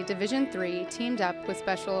NCAA Division III teamed up with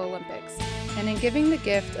Special Olympics, and in giving the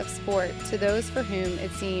gift of sport to those for whom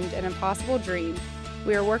it seemed an impossible dream,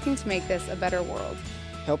 we are working to make this a better world.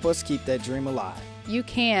 Help us keep that dream alive. You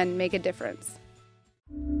can make a difference.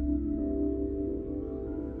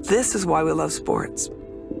 This is why we love sports.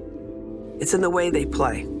 It's in the way they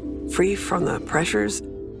play, free from the pressures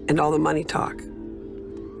and all the money talk.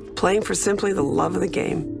 Playing for simply the love of the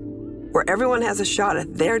game, where everyone has a shot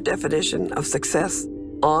at their definition of success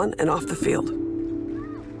on and off the field.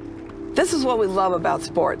 This is what we love about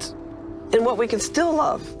sports, and what we can still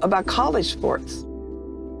love about college sports.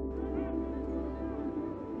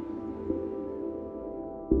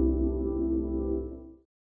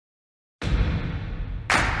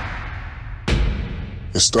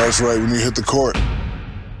 It starts right when you hit the court.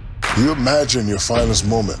 You imagine your finest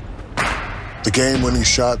moment. The game-winning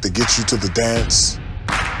shot that gets you to the dance,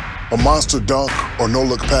 a monster dunk or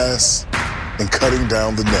no-look pass, and cutting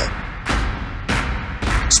down the net.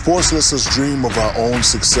 Sports lets us dream of our own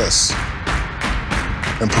success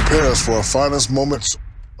and prepare us for our finest moments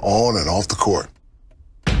on and off the court.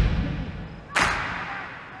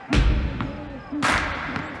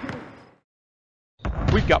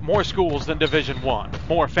 We've got more schools than Division I,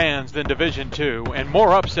 more fans than Division II, and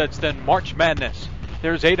more upsets than March Madness.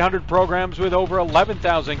 There's 800 programs with over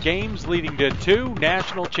 11,000 games leading to 2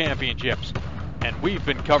 national championships. And we've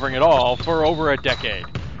been covering it all for over a decade.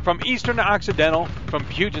 From Eastern to Occidental, from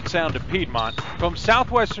Puget Sound to Piedmont, from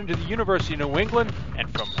Southwestern to the University of New England,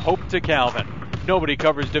 and from Hope to Calvin. Nobody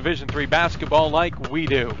covers Division III basketball like we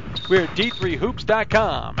do. We're at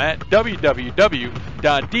D3Hoops.com at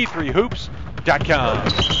www.d3hoops.com.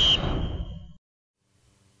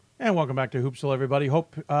 And welcome back to Hoopsville, everybody.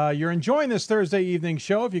 Hope you're enjoying this Thursday evening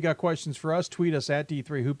show. If you got questions for us, tweet us at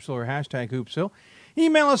D3Hoopsville or hashtag Hoopsville.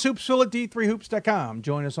 Email us hoopsville at d3hoops.com.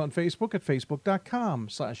 Join us on Facebook at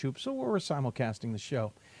facebook.com/hoopsville, where we're simulcasting the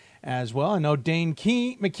show as well. I know Dane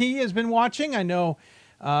McKee has been watching. I know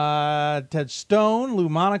Ted Stone, Lou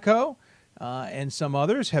Monaco, and some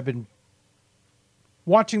others have been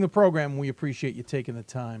watching the program. We appreciate you taking the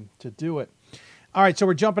time to do it. All right, so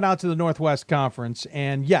we're jumping out to the Northwest Conference.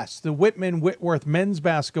 And yes, the Whitman-Whitworth men's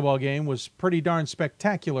basketball game was pretty darn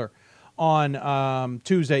spectacular on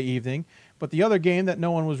Tuesday evening. But the other game that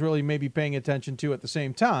no one was really maybe paying attention to at the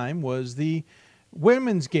same time was the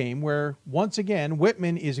women's game, where, once again,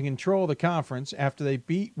 Whitman is in control of the conference after they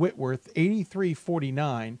beat Whitworth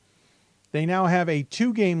 83-49. They now have a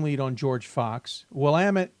 2-game lead on George Fox.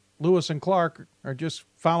 Willamette, Lewis, and Clark are just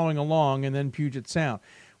following along, and then Puget Sound.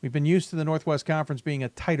 We've been used to the Northwest Conference being a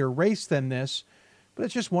tighter race than this, but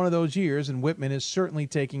it's just one of those years, and Whitman is certainly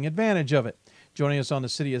taking advantage of it. Joining us on the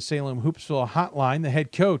City of Salem Hoopsville hotline, the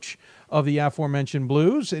head coach of the aforementioned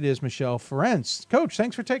Blues, it is Michelle Ferencz. Coach,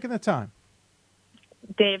 thanks for taking the time.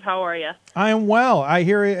 Dave, how are you? I am well. I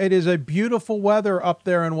hear it is a beautiful weather up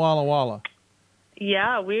there in Walla Walla.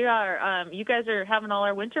 Yeah, we are. You guys are having all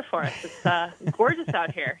our winter for us. It's gorgeous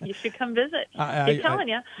out here. You should come visit. I'm telling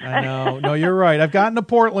you. I know. No, you're right. I've gotten to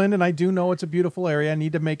Portland, and I do know it's a beautiful area. I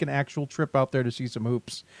need to make an actual trip out there to see some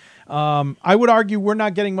hoops. I would argue we're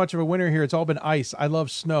not getting much of a winter here. It's all been ice. I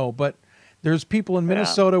love snow, but there's people in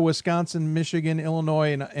Minnesota, Wisconsin, Michigan,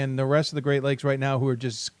 Illinois, and the rest of the Great Lakes right now who are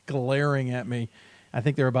just glaring at me. I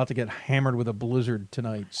think they're about to get hammered with a blizzard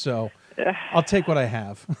tonight. So I'll take what I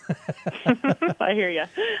have. I hear you.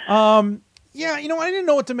 Yeah, you know, I didn't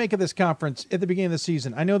know what to make of this conference at the beginning of the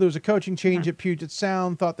season. I know there was a coaching change at Puget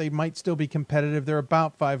Sound, thought they might still be competitive. They're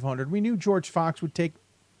about 500. We knew George Fox would take,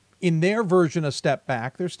 in their version, a step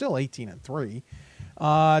back. They're still 18-3.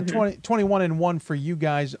 21-1 for you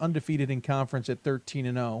guys, undefeated in conference at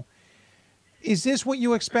 13-0. Is this what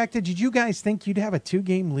you expected? Did you guys think you'd have a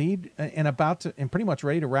 2-game lead and pretty much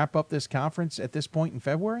ready to wrap up this conference at this point in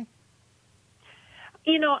February?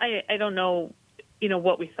 You know, I don't know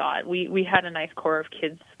what we thought. We had a nice core of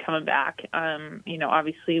kids coming back.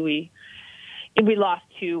 Obviously we lost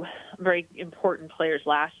 2 very important players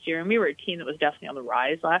last year, and we were a team that was definitely on the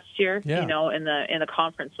rise last year. Yeah. And the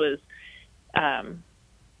conference was, it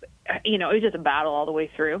was just a battle all the way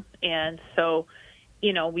through. And so,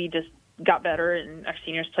 we just got better, and our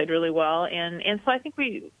seniors played really well. And so I think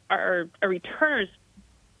our returners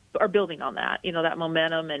are building on that, that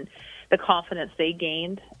momentum and the confidence they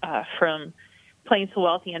gained from playing so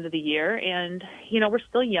well at the end of the year. And, we're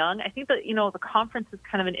still young. I think that, the conference is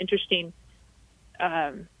kind of an interesting,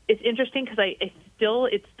 it's interesting because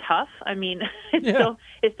it's tough. I mean,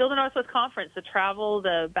 it's still the Northwest Conference, the travel,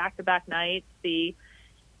 the back-to-back nights, the,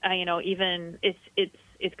 even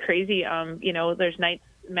it's crazy. There's nights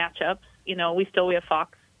matchups, we have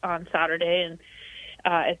Fox on Saturday and,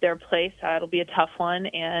 at their place, it'll be a tough one.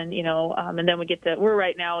 And, and then we're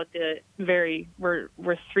right now at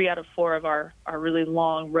we're 3 out of 4 of our really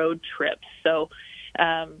long road trips. So,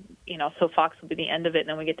 so Fox will be the end of it, and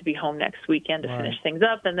then we get to be home next weekend to finish things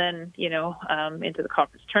up, and then, into the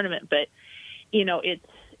conference tournament. But, I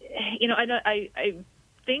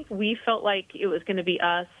think we felt like it was going to be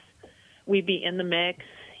us. We'd be in the mix,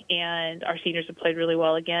 and our seniors have played really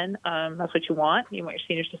well again. That's what you want. You want your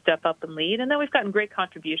seniors to step up and lead. And then we've gotten great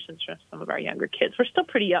contributions from some of our younger kids. We're still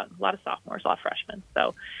pretty young, a lot of sophomores, a lot of freshmen,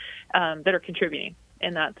 so that are contributing,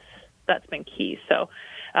 and that's been key. So,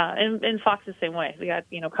 and Fox the same way. We got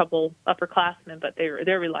a couple upperclassmen, but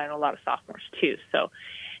they're relying on a lot of sophomores too. So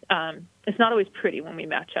it's not always pretty when we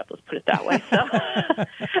match up. Let's put it that way. So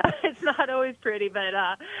it's not always pretty, but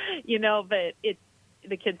but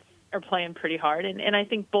the kids are playing pretty hard, and I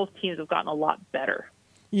think both teams have gotten a lot better.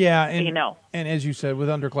 Yeah, and and as you said, with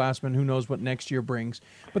underclassmen, who knows what next year brings.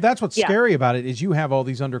 But that's what's scary about it, is you have all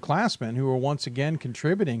these underclassmen who are once again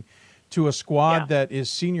contributing to a squad that is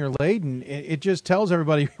senior laden. It just tells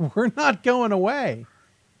everybody we're not going away.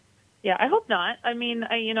 Yeah, I hope not. I mean,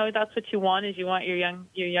 that's what you want, is you want your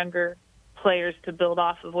younger players to build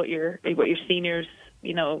off of what your seniors,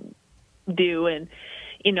 do. And,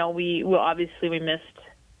 we missed,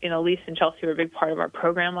 Lisa and Chelsea were a big part of our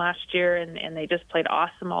program last year, and they just played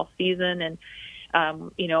awesome all season. And,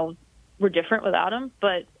 we're different without them,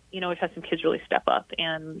 but, we've had some kids really step up.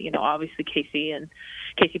 And, obviously Casey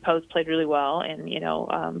Post played really well. And,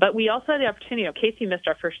 but we also had the opportunity, Casey missed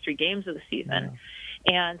our first 3 games of the season. Yeah.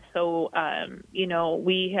 And so,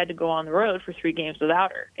 we had to go on the road for 3 games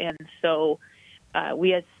without her. And so, we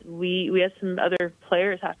had some other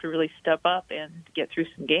players have to really step up and get through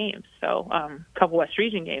some games. So a couple West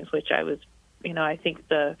Region games, which I was, I think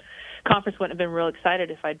the conference wouldn't have been real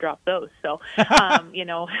excited if I dropped those. So,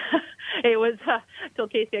 it was till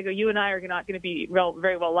Casey, I go, you and I are not going to be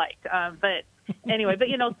very well liked. But anyway,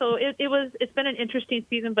 so it's been an interesting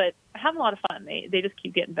season, but having a lot of fun. They just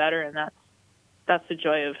keep getting better, and that's the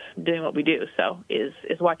joy of doing what we do. So is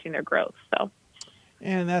watching their growth. So.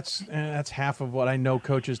 And that's half of what I know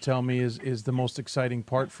coaches tell me is the most exciting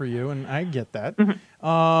part for you, and I get that.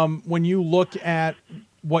 Mm-hmm. When you look at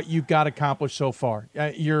what you've got accomplished so far,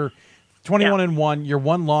 you're 21-1. Your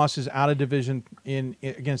one loss is out of division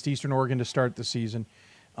against Eastern Oregon to start the season.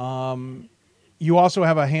 You also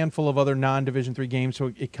have a handful of other non-Division III games,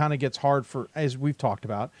 so it kind of gets hard as we've talked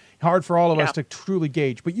about, hard for all of us to truly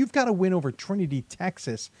gauge. But you've got a win over Trinity,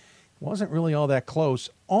 Texas. Wasn't really all that close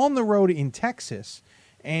on the road in Texas.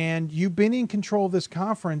 And you've been in control of this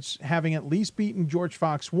conference, having at least beaten George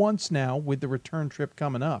Fox once now with the return trip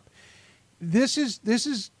coming up. This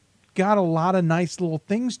is got a lot of nice little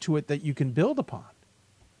things to it that you can build upon.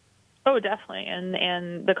 Oh, definitely.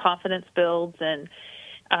 And the confidence builds. And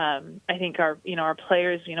I think our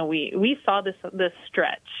players, we saw this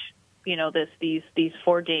stretch, these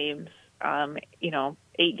 4 games, 8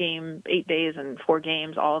 days and 4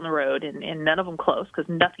 games all on the road, and none of them close, because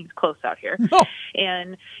nothing's close out here. No.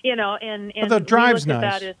 And but the drive's nice.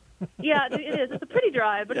 That is, yeah, it is. It's a pretty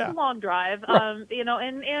drive, but it's a long drive. Right. We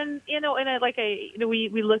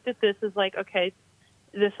looked at this as like, okay,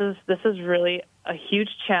 this is really a huge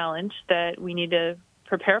challenge that we need to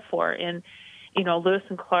prepare for. And Lewis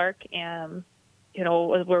and Clark, was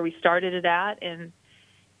where we started it at, and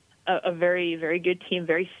a very, very good team,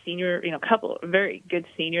 very senior, couple of very good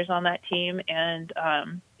seniors on that team. And,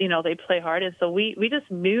 they play hard. And so we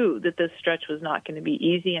just knew that this stretch was not going to be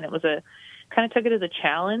easy. And it was kind of took it as a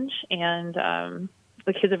challenge. And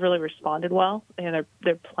the kids have really responded well, and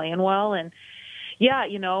they're playing well. And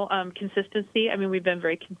consistency. I mean, we've been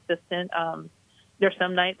very consistent. There's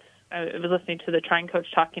some nights, I was listening to the Trine coach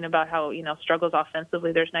talking about how, struggles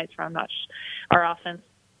offensively. There's nights where our offense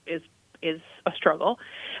is a struggle,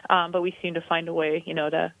 but we seem to find a way,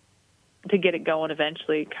 to get it going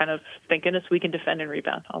eventually. Kind of thank goodness we can defend and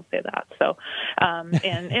rebound. I'll say that. So,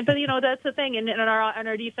 and but that's the thing. And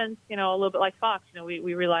our defense, a little bit like Fox,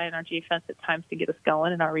 we rely on our defense at times to get us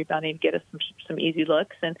going, and our rebounding to get us some easy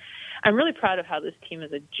looks. And I'm really proud of how this team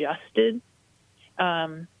has adjusted.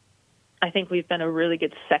 I think we've been a really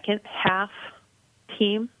good second half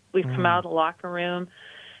team. We've come out of the locker room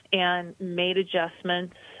and made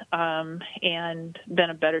adjustments and been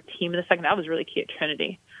a better team in the second. That was really key at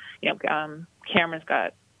Trinity. Cameron's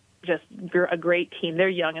got just a great team. They're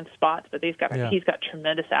young in spots, but he's got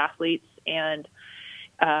tremendous athletes. And,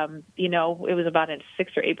 it was about a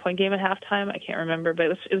 6 or 8 point game at halftime. I can't remember, but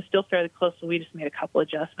it was still fairly close. So we just made a couple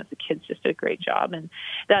adjustments. The kids just did a great job. And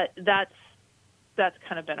that's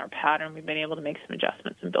kind of been our pattern. We've been able to make some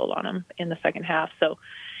adjustments and build on them in the second half. So,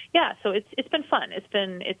 yeah, so it's been fun. It's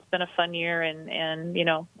been a fun year, and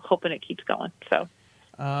hoping it keeps going. So,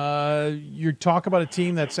 you talk about a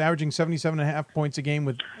team that's averaging 77.5 points a game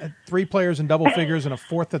with 3 players in double figures and a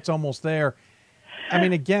fourth that's almost there. I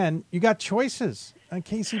mean, again, you got choices.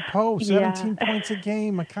 Casey Poe, 17 points a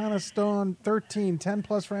game. Makana Stone, 13, 10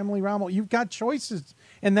 plus for Emily Rommel. You've got choices,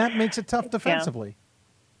 and that makes it tough defensively.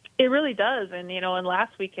 It really does. And, and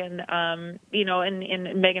last weekend, and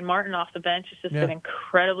Megan Martin off the bench has just been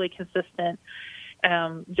incredibly consistent.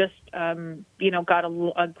 Got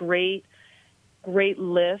a great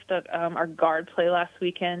lift of our guard play last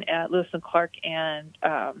weekend at Lewis and Clark and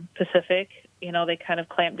Pacific. They kind of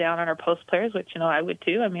clamped down on our post players, which, I would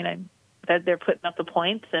too. I mean, they're putting up the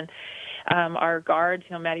points. And our guards,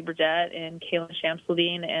 Maddie Burdett and Kaylin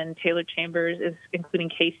Shamsuddin and Taylor Chambers, including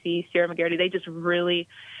Casey, Sierra McGarity, they just really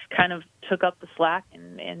kind of took up the slack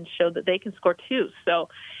and showed that they can score too. So,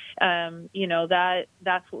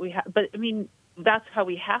 that's what we have. But I mean, that's how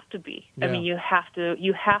we have to be. Yeah. I mean, you have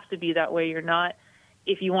to be that way. You're not,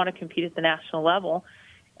 if you want to compete at the national level,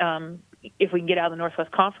 if we can get out of the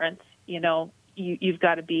Northwest Conference, you've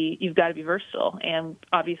got to be versatile. And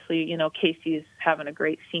obviously, Casey's having a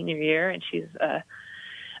great senior year, and she's a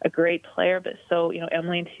great player. But so,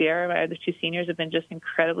 Emily and Sierra, my other 2 seniors, have been just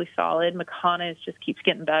incredibly solid. Makana just keeps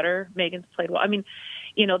getting better. Megan's played well. I mean,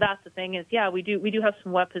 that's the thing is, we do have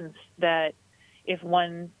some weapons that if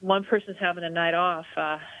one person's having a night off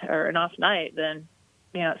or an off night, then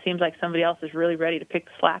it seems like somebody else is really ready to pick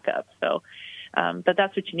the slack up. So, but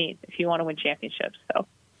that's what you need if you want to win championships. So.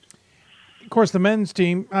 Of course, the men's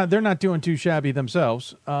team, they're not doing too shabby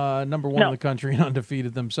themselves. Number 1 in the country and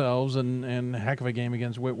undefeated themselves, and a heck of a game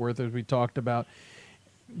against Whitworth, as we talked about.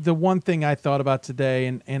 The one thing I thought about today,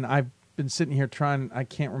 and I've been sitting here trying, I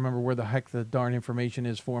can't remember where the heck the darn information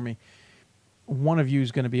is for me. One of you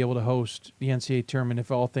is going to be able to host the NCAA tournament if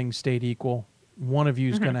all things stayed equal. One of you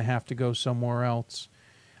is going to have to go somewhere else.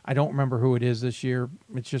 I don't remember who it is this year.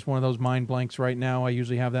 It's just one of those mind blanks right now. I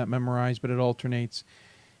usually have that memorized, but it alternates.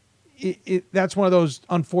 That's one of those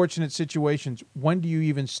unfortunate situations. When do you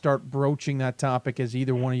even start broaching that topic as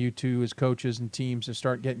either one of you two as coaches and teams to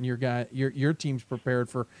start getting your teams prepared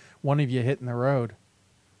for one of you hitting the road?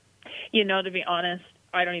 To be honest,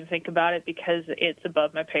 I don't even think about it because it's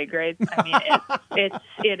above my pay grade. I mean,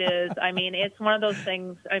 it is. I mean, it's one of those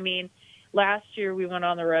things. I mean, last year we went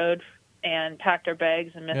on the road and packed our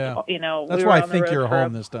bags and missed. That's why I think you're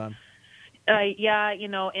home this time. We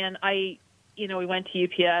went to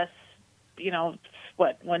UPS.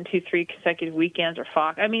 1, 2, 3 consecutive weekends or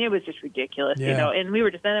Fox. I mean, it was just ridiculous, and we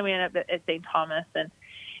ended up at St. Thomas, and,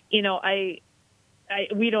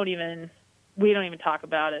 we don't even talk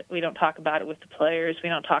about it. We don't talk about it with the players. We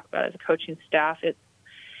don't talk about it as a coaching staff. At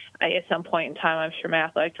some point in time, I'm sure my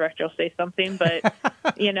athletic director will say something, but,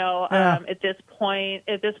 at this point,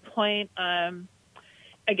 I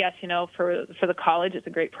guess, for the college, it's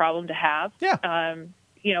a great problem to have. Yeah.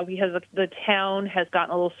 Because the town has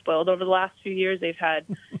gotten a little spoiled over the last few years. They've had,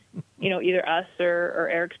 either us or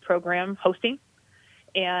Eric's program hosting,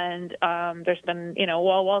 and there's been,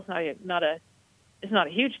 Wall's it's not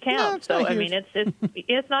a huge town, so I mean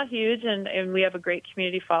it's not huge, and we have a great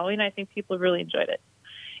community following. I think people have really enjoyed it.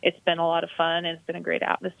 It's been a lot of fun, and it's been a great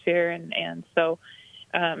atmosphere, and so,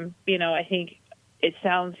 I think it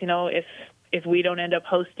sounds, if we don't end up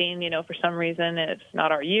hosting, for some reason, and it's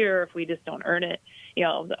not our year, if we just don't earn it,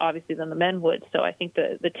 obviously then the men would. So I think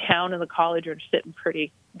the town and the college are sitting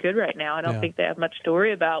pretty good right now. I don't think they have much to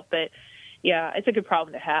worry about, but yeah, it's a good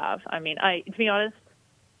problem to have. I mean, to be honest,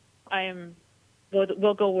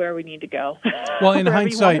 we'll go where we need to go. Well, in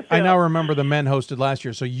hindsight, I now remember the men hosted last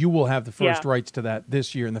year, so you will have the first rights to that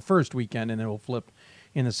this year in the first weekend, and it will flip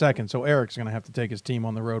in the second. So Eric's going to have to take his team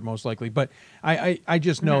on the road most likely. But I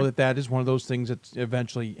just know that is one of those things that's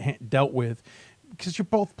eventually dealt with. because you're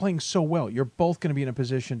both playing so well, you're both going to be in a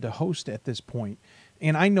position to host at this point.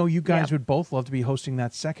 And I know you guys would both love to be hosting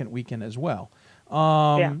that second weekend as well.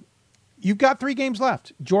 You've got 3 games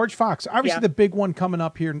left. George Fox, obviously the big one coming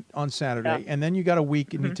up here on Saturday, and then you got a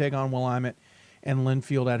week and you take on Willamette and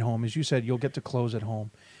Linfield at home. As you said, you'll get to close at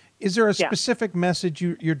home. Is there a specific message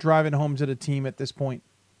you're driving home to the team at this point?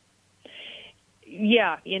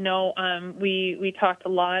 Yeah, we talked a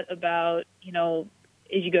lot about, as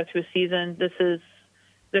you go through a season,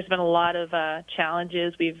 there's been a lot of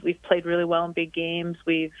challenges. We've played really well in big games.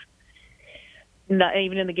 We've not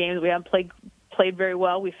even in the games we haven't played very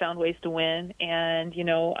well. We found ways to win, and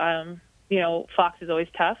Fox is always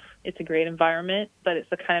tough. It's a great environment, but it's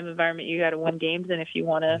the kind of environment you got to win games in if you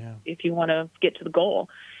want to get to the goal.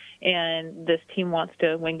 And this team wants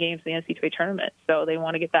to win games in the NCAA tournament, so they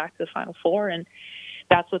want to get back to the Final Four, and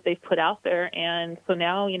that's what they've put out there. And so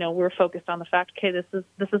now, we're focused on the fact, okay, this is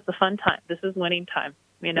the fun time. This is winning time.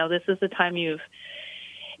 This is the time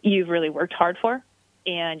you've really worked hard for,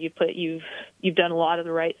 and you've done a lot of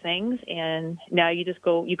the right things, and now you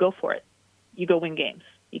go for it. You go win games.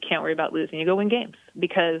 You can't worry about losing. You go win games,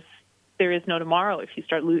 because there is no tomorrow if you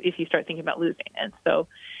start thinking about losing. And so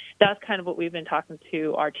that's kind of what we've been talking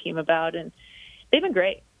to our team about, and they've been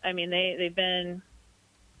great. I mean, they've been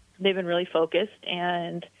really focused,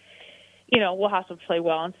 and we'll have to play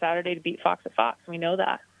well on Saturday to beat Fox at Fox. We know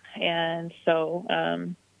that, and so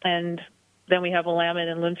and then we have Willamette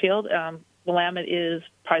and Linfield. Willamette is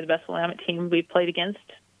probably the best Willamette team we've played against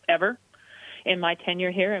ever in my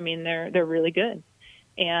tenure here. I mean, they're really good,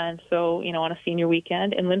 and so on a senior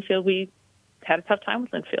weekend in Linfield, we had a tough time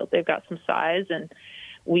with Linfield. They've got some size, and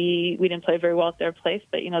we didn't play very well at their place,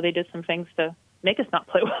 but they did some things to make us not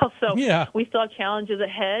play well. So we still have challenges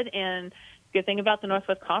ahead. And the good thing about the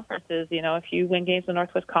Northwest Conference is, if you win games in the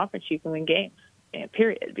Northwest Conference, you can win games,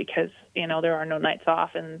 period, because, there are no nights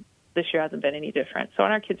off, and this year hasn't been any different. So,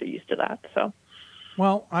 and our kids are used to that. So,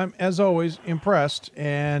 well, I'm, as always, impressed,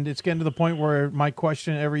 and it's getting to the point where my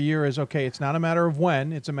question every year is, okay, it's not a matter of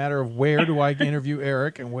when, it's a matter of where do I interview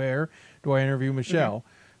Eric and where do I interview Michelle.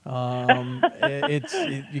 You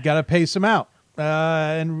got to pace them out,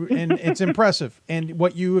 and it's impressive. And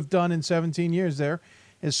what you have done in 17 years there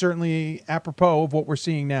is certainly apropos of what we're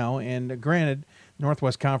seeing now. And granted,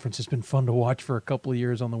 Northwest Conference has been fun to watch for a couple of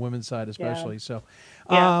years on the women's side, especially. So,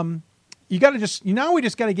 you got to we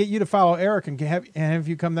just got to get you to follow Eric and have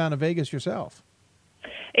you come down to Vegas yourself.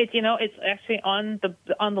 It's it's actually on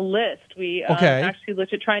the list. We actually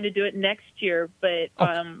looked at trying to do it next year, but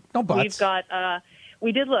no buts. We've got.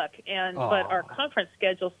 We did look, but our conference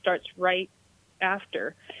schedule starts right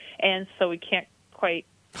after, and so we can't quite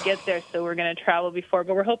get there. So we're going to travel before,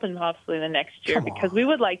 but we're hoping possibly the next year because we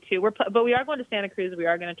would like to. But we are going to Santa Cruz. We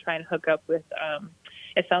are going to try and hook up with.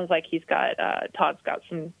 It sounds like Todd's got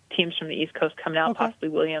some teams from the East Coast coming out, possibly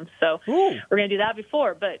Williams. So we're going to do that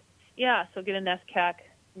before. But so get a NESCAC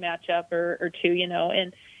matchup or two,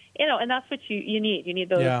 and that's what you need. You need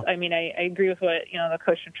those. Yeah. I mean, I agree with what the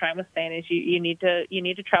coach from Trine was saying. Is you need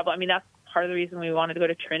to travel. I mean, that's part of the reason we wanted to go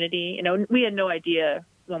to Trinity. We had no idea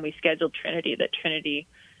when we scheduled Trinity that Trinity,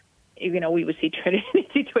 we would see Trinity in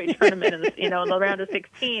the NCAA tournament in the round of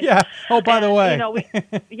 16. Yeah. Oh, by the way.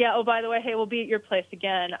 Oh, by the way. Hey, we'll be at your place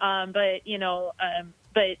again. But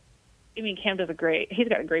I mean, Cam he's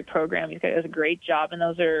got a great program. Does a great job, and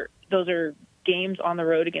those are games on the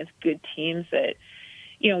road against good teams that.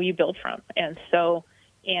 You build from. And so,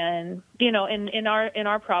 in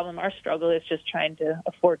our problem, our struggle is just trying to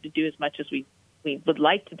afford to do as much as we would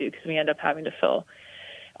like to do because we end up having to fill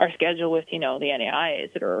our schedule with, the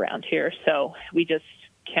NAIAs that are around here. So we just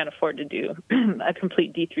can't afford to do a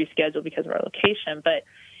complete D3 schedule because of our location. But,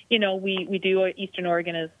 we do Eastern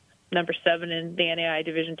Oregon is number 7 in the NAIA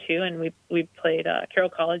Division II, and we played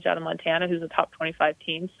Carroll College out of Montana, who's a top 25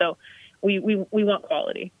 team. So we want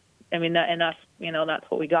quality. I mean, that's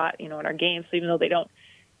what we got, in our games. So even though they don't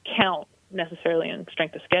count necessarily in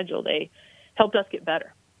strength of schedule, they helped us get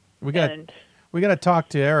better. We got to talk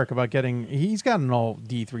to Eric about he's got an all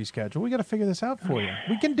D3 schedule. We got to figure this out for you.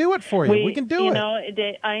 We can do it for you. We can do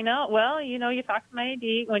it. I know. Well, you talk to my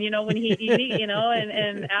AD when he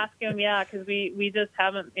and ask him, because we just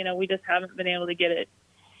haven't been able to get it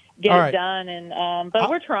done, and but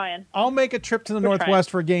we're trying. I'll make a trip to the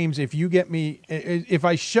Northwest for games if you get me. If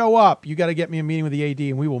I show up, you got to get me a meeting with the AD,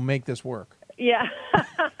 and we will make this work. Yeah,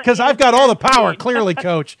 because I've got all the power. Clearly,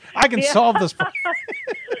 Coach, I can solve this.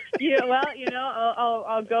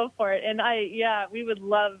 I'll go for it, and we would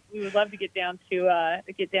love to get down to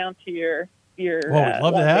your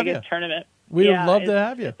love to have Vegas you. tournament. We'd love to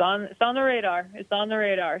have you. It's on the radar. It's on the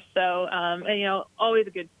radar. So, and, it's always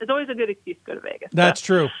a good excuse to go to Vegas. That's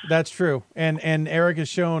true. That's true. And Eric has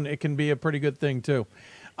shown it can be a pretty good thing too.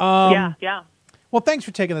 Yeah. Well, thanks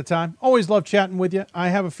for taking the time. Always love chatting with you. I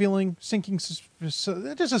have a feeling, just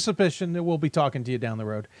a suspicion that we'll be talking to you down the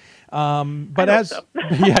road. Yeah,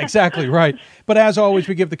 exactly right. But as always,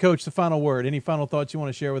 we give the coach the final word. Any final thoughts you want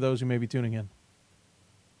to share with those who may be tuning in?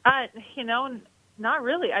 Not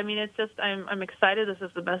really. I mean, it's just I'm excited. This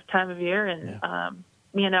is the best time of year, and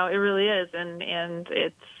it really is. And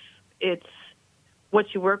it's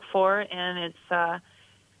what you work for, and it's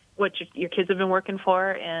what your kids have been working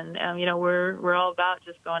for, and we're all about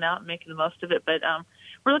just going out and making the most of it. But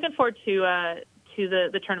we're looking forward to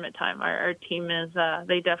the tournament time. Our team is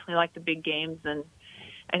they definitely like the big games, and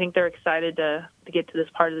I think they're excited to get to this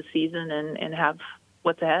part of the season and have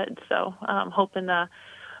what's ahead. So hoping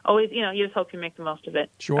always, you just hope you make the most of it.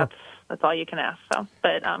 Sure. That's all you can ask. So,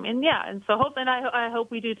 but I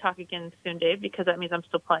hope we do talk again soon, Dave, because that means I'm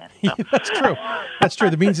still playing. So. That's true. That's true.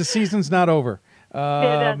 That means the season's not over.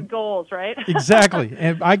 That's goals, right? Exactly.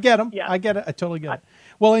 And I get them. Yeah. I get it. I totally get it.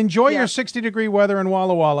 Well, enjoy your 60-degree weather in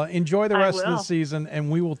Walla Walla. Enjoy the rest of the season,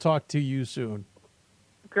 and we will talk to you soon.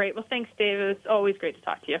 Great. Well, thanks, Dave. It's always great to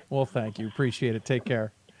talk to you. Well, thank you. Appreciate it. Take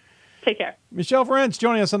care. Take care. Michelle Ferencz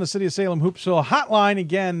joining us on the City of Salem Hoopsville Hotline.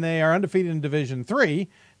 Again, they are undefeated in Division III,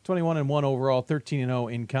 21-1 overall,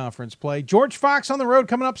 13-0 in conference play. George Fox on the road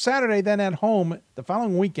coming up Saturday, then at home the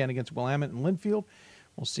following weekend against Willamette and Linfield.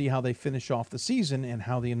 We'll see how they finish off the season and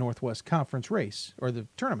how the Northwest Conference race, or the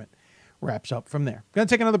tournament, wraps up from there. Going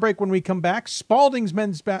to take another break. When we come back, Spalding's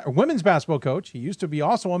women's basketball coach, he used to be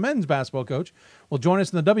also a men's basketball coach, will join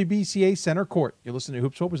us in the WBCA Center Court. You're listening to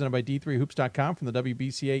Hoopsville, presented by D3Hoops.com from the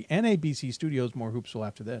WBCA and ABC studios. More Hoopsville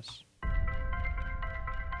after this.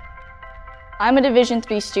 I'm a Division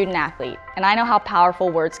III student athlete, and I know how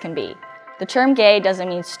powerful words can be. The term gay doesn't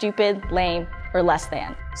mean stupid, lame, or less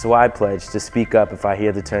than. So I pledge to speak up if I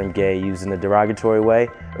hear the term gay used in a derogatory way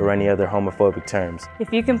or any other homophobic terms.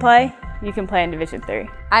 If you can play in Division III.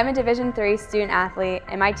 I'm a Division III student athlete,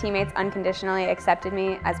 and my teammates unconditionally accepted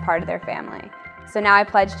me as part of their family. So now I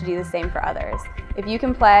pledge to do the same for others. If you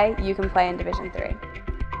can play in Division III.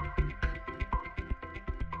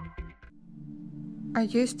 I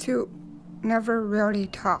used to never really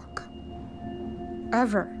talk.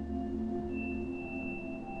 Ever.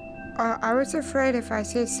 I was afraid if I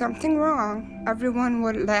said something wrong, everyone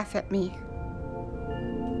would laugh at me.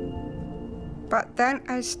 But then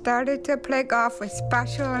I started to play golf with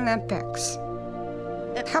Special Olympics.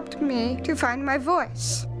 It helped me to find my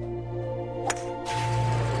voice.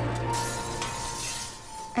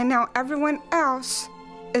 And now everyone else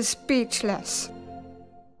is speechless.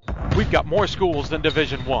 We've got more schools than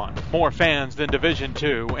Division I, more fans than Division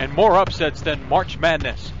II, and more upsets than March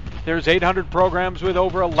Madness. There's 800 programs with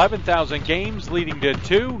over 11,000 games leading to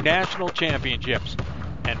 2 national championships.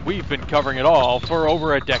 And we've been covering it all for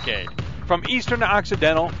over a decade. From Eastern to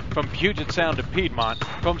Occidental, from Puget Sound to Piedmont,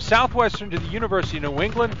 from Southwestern to the University of New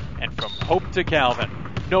England, and from Hope to Calvin.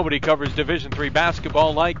 Nobody covers Division III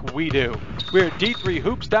basketball like we do. We're at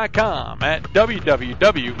D3Hoops.com at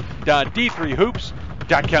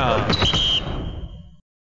www.D3Hoops.com.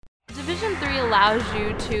 Division III allows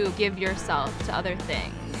you to give yourself to other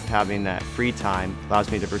things. Having that free time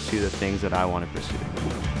allows me to pursue the things that I want to pursue.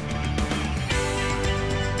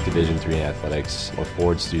 Division III athletics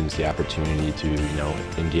affords students the opportunity to,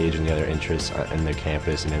 engage in the other interests in their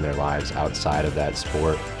campus and in their lives outside of that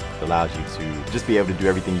sport. It allows you to just be able to do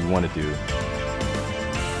everything you want to do.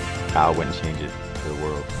 I wouldn't change it for the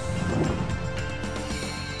world.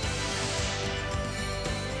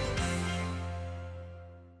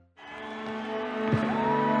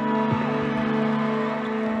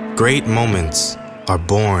 Great moments are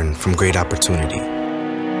born from great opportunity.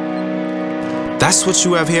 That's what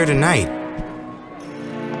you have here tonight.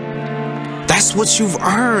 That's what you've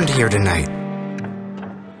earned here tonight.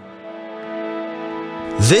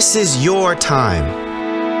 This is your time.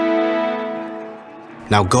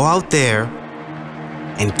 Now go out there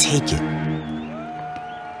and take it.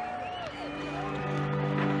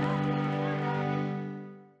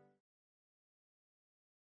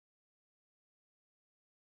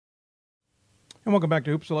 And welcome back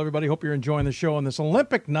to Hoopsville, everybody. Hope you're enjoying the show on this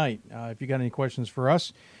Olympic night. If you got any questions for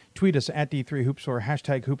us, tweet us at D3Hoops or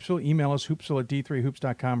hashtag Hoopsville. Email us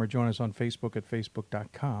hoopsville@D3Hoops.com or join us on Facebook at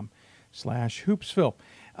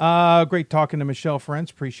Facebook.com/Hoopsville. Great talking to Michelle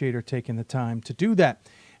Ferencz. Appreciate her taking the time to do that.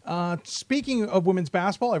 Speaking of women's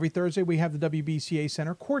basketball, every Thursday we have the WBCA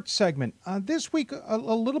Center Court segment. This week, a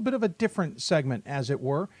little bit of a different segment, as it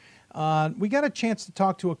were. We got a chance to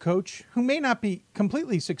talk to a coach who may not be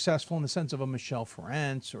completely successful in the sense of a Michelle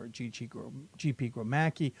Ferentz or a GP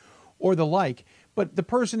Gromacki or the like, but the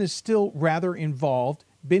person is still rather involved,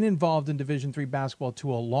 been involved in Division III basketball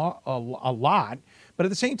to a lot, but at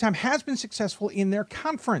the same time has been successful in their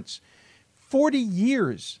conference. 40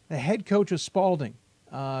 years, the head coach of Spalding,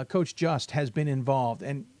 Coach Just, has been involved,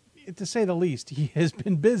 and to say the least, he has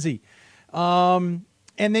been busy. And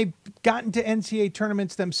they've gotten to NCAA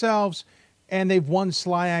tournaments themselves, and they've won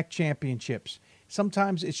SLIAC championships.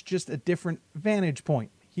 Sometimes it's just a different vantage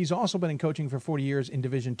point. He's also been in coaching for 40 years in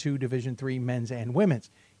Division II, Division III, men's and women's.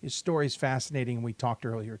 His story is fascinating, and we talked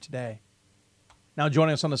earlier today. Now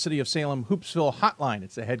joining us on the City of Salem Hoopsville Hotline,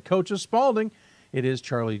 it's the head coach of Spalding. It is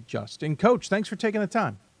Charlie Just. And, Coach, thanks for taking the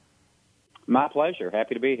time. My pleasure.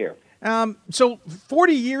 Happy to be here. So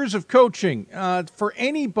 40 years of coaching, for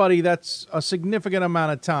anybody, that's a significant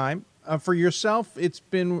amount of time. For yourself, it's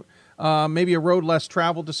been maybe a road less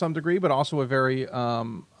traveled to some degree, but also a very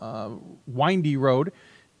windy road.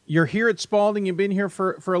 You're here at Spalding. You've been here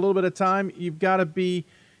for a little bit of time. You've got to be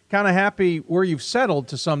kind of happy where you've settled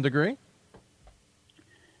to some degree.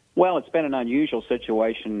 Well, it's been an unusual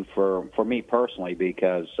situation for me personally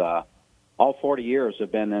because all 40 years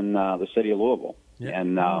have been in the city of Louisville. Yeah.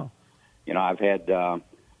 And, I've had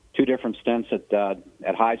two different stints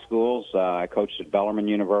at high schools. I coached at Bellarmine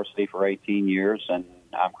University for 18 years, and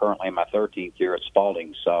I'm currently in my 13th year at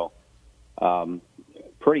Spalding. So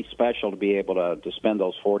pretty special to be able to spend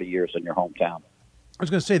those 40 years in your hometown. I was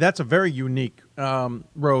going to say, that's a very unique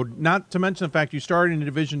road, not to mention the fact you started in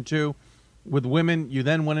Division II with women, you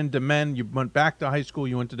then went into men, you went back to high school,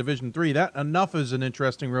 you went to Division III. That enough is an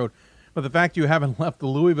interesting road. But the fact you haven't left the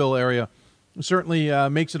Louisville area certainly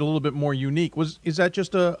makes it a little bit more unique. Is that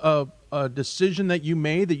just a decision that you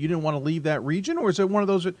made that you didn't want to leave that region, or is it one of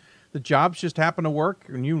those that the jobs just happened to work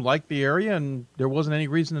and you liked the area and there wasn't any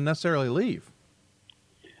reason to necessarily leave?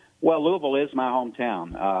 Well, Louisville is my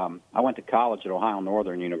hometown. I went to college at Ohio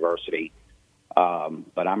Northern University,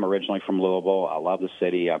 but I'm originally from Louisville. I love the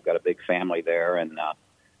city. I've got a big family there, and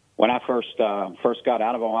when I first got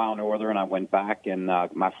out of Ohio Northern, I went back, and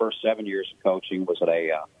my first 7 years of coaching was at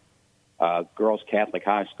a girls' Catholic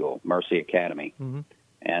high school, Mercy Academy. Mm-hmm.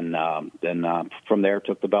 And then from there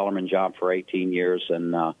took the Bellarmine job for 18 years.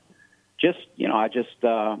 And I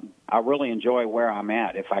really enjoy where I'm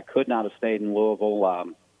at. If I could not have stayed in Louisville,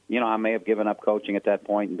 I may have given up coaching at that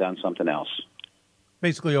point and done something else.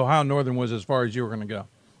 Basically, Ohio Northern was as far as you were going to go.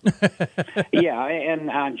 Yeah,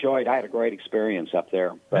 and I had a great experience up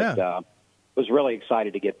there. But was really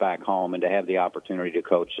excited to get back home and to have the opportunity to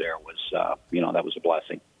coach there was, that was a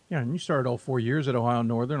blessing. Yeah, and you started all 4 years at Ohio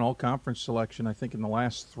Northern, all-conference selection, I think, in the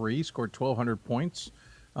last three, scored 1,200 points.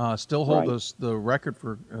 Still hold the record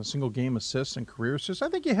for single-game assists and career assists. I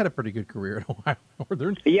think you had a pretty good career at Ohio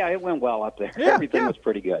Northern. Yeah, it went well up there. Yeah, Everything was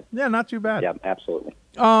pretty good. Yeah, not too bad. Yeah, absolutely.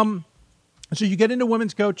 So you get into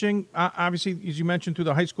women's coaching, obviously, as you mentioned, through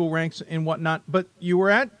the high school ranks and whatnot, but you were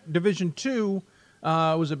at Division II,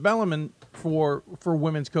 was at Bellarmine for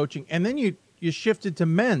women's coaching, and then you shifted to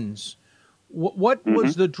men's. What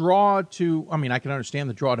was the draw to, I mean, I can understand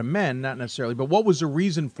the draw to men, not necessarily, but what was the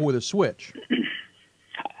reason for the switch?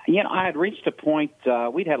 I had reached a point,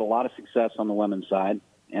 we'd had a lot of success on the women's side,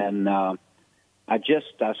 and I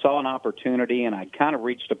saw an opportunity, and I kind of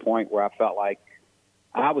reached a point where I felt like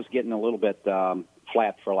I was getting a little bit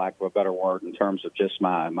flat, for lack of a better word, in terms of just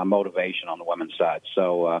my motivation on the women's side.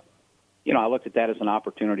 So, I looked at that as an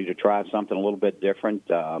opportunity to try something a little bit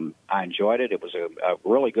different. I enjoyed it. It was a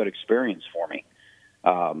really good experience for me.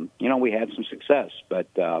 We had some success,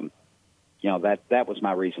 but, that was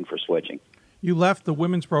my reason for switching. You left the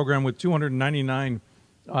women's program with 299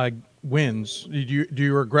 wins. Do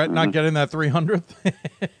you regret not getting that 300th?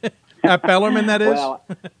 At Bellarmine, that is? Well,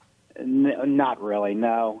 not really,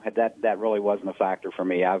 no. That really wasn't a factor for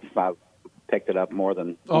me. I've picked it up more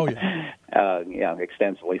than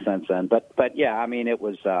extensively since then. But yeah, I mean, it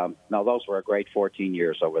was those were a great 14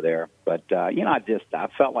 years over there. But I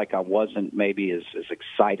felt like I wasn't maybe as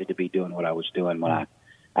excited to be doing what I was doing when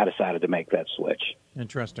I decided to make that switch.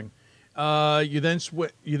 Interesting. You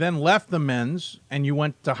then left the men's and you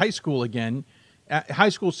went to high school again. High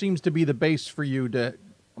school seems to be the base for you to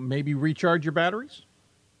maybe recharge your batteries.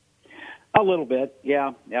 A little bit,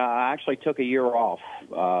 yeah. I actually took a year off,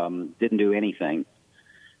 didn't do anything,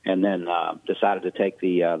 and then decided to take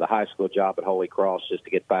the high school job at Holy Cross just to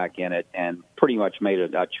get back in it, and pretty much made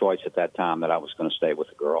a choice at that time that I was going to stay with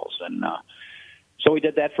the girls. And so we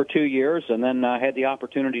did that for 2 years, and then had the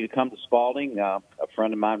opportunity to come to Spalding. A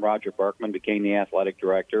friend of mine, Roger Berkman, became the athletic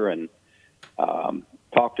director, and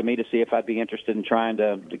talked to me to see if I'd be interested in trying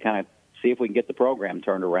to kind of see if we can get the program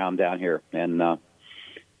turned around down here. And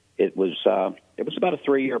it was about a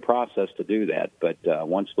 3-year process to do that. But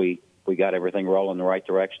once we got everything rolling in the right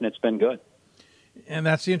direction, it's been good. And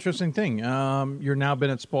that's the interesting thing. You're now been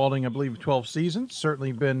at Spalding, I believe, 12 seasons.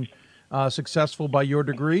 Certainly been successful by your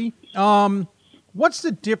degree. What's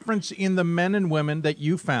the difference in the men and women that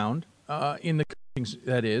you found in the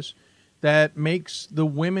coaching, that makes the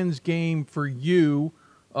women's game for you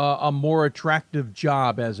a more attractive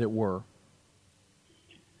job, as it were?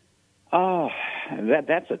 Oh,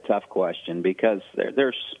 that's a tough question, because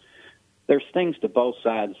there's things to both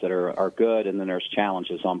sides that are good, and then there's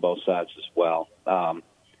challenges on both sides as well.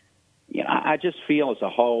 I just feel as a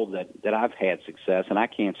whole that I've had success, and I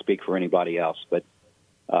can't speak for anybody else, but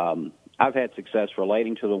I've had success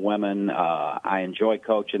relating to the women. I enjoy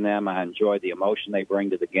coaching them. I enjoy the emotion they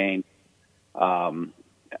bring to the game.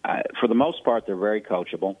 For the most part, they're very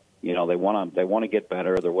coachable. They want to get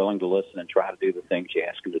better. They're willing to listen and try to do the things you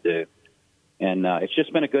ask them to do. And it's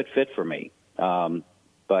just been a good fit for me.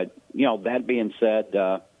 But that being said,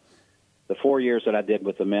 the 4 years that I did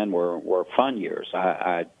with the men were fun years.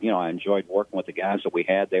 I enjoyed working with the guys that we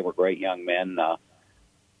had. They were great young men.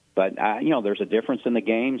 But there's a difference in the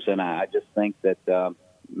games, and I just think that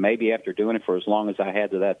maybe after doing it for as long as I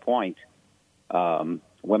had to that point,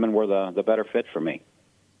 women were the better fit for me.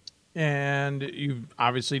 And you've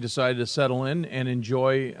obviously decided to settle in and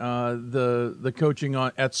enjoy the coaching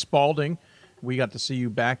at Spalding. We got to see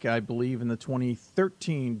you back, I believe, in the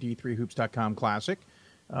 2013 D3Hoops.com Classic.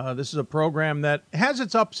 This is a program that has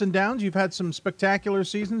its ups and downs. You've had some spectacular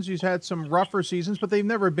seasons. You've had some rougher seasons, but they've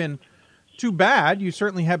never been too bad. You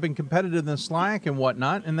certainly have been competitive in the SLAC and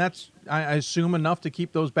whatnot, and that's, I assume, enough to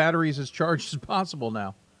keep those batteries as charged as possible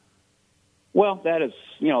now. Well, that is,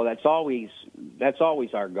 that's always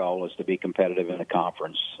our goal, is to be competitive in the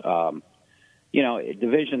conference.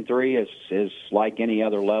 Division III is like any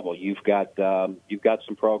other level. You've got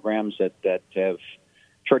some programs that have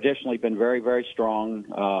traditionally been very, very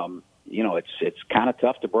strong. It's kind of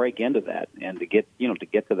tough to break into that and to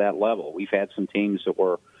get to that level. We've had some teams that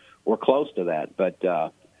were close to that, but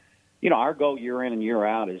our goal year in and year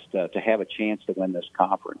out is to have a chance to win this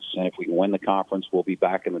conference. And if we win the conference, we'll be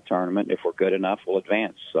back in the tournament. If we're good enough, we'll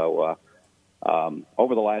advance. So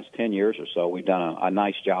over the last 10 years or so, we've done a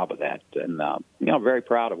nice job of that. And, very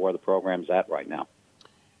proud of where the program's at right now.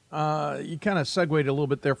 You kind of segued a little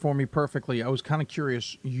bit there for me perfectly. I was kind of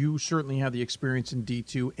curious. You certainly have the experience in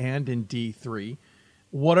D2 and in D3.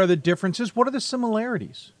 What are the differences? What are the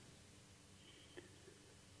similarities?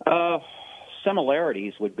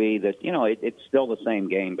 Similarities would be that, it's still the same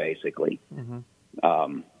game, basically.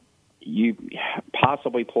 Mm-hmm. You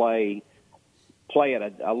possibly play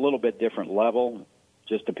at a little bit different level,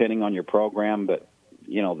 just depending on your program. But,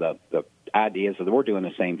 the idea is that we're doing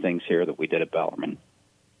the same things here that we did at Bellarmine.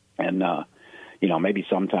 And, maybe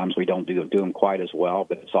sometimes we don't do them quite as well,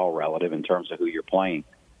 but it's all relative in terms of who you're playing.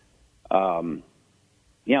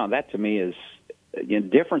 That to me is,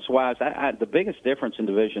 difference-wise, the biggest difference in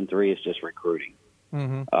Division III is just recruiting.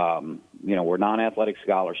 Mm-hmm. We're non-athletic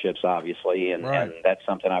scholarships, obviously, and that's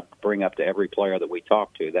something I bring up to every player that we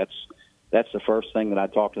talk to. That's the first thing that I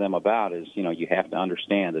talk to them about is, you have to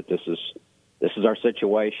understand that this is our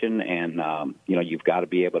situation, and, you've got to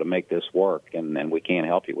be able to make this work, and we can't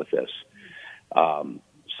help you with this.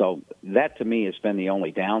 So that, to me, has been the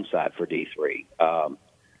only downside for D3.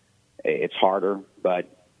 It's harder,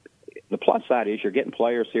 but the plus side is you're getting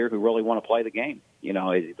players here who really want to play the game.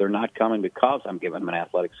 They're not coming because I'm giving them an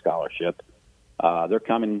athletic scholarship. They're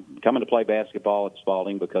coming to play basketball at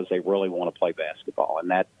Spalding because they really want to play basketball, and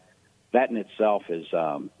that in itself is,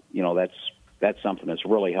 that's something that's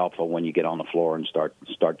really helpful when you get on the floor and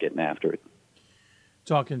start getting after it.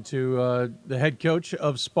 Talking to the head coach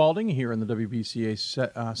of Spalding here in the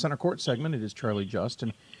WBCA Center Court segment, it is Charlie Just,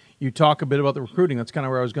 and you talk a bit about the recruiting. That's kind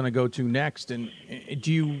of where I was going to go to next. And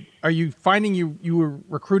are you finding you were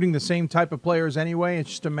recruiting the same type of players anyway?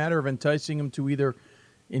 It's just a matter of enticing them to either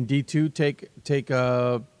in D2 take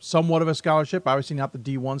somewhat of a scholarship, obviously not the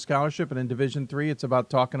D1 scholarship, and in Division III, it's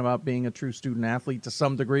about talking about being a true student athlete to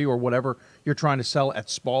some degree, or whatever you're trying to sell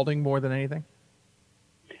at Spalding more than anything.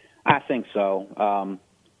 I think so.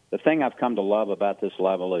 The thing I've come to love about this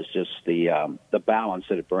level is just the balance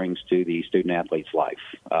that it brings to the student athlete's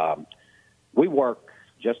life. We work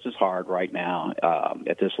just as hard right now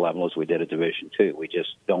at this level as we did at Division II. We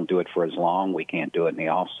just don't do it for as long. We can't do it in the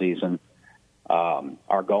off season.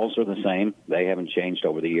 Our goals are the same. They haven't changed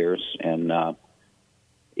over the years. But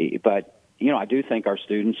I do think our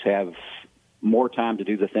students have more time to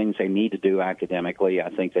do the things they need to do academically. I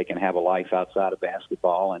think they can have a life outside of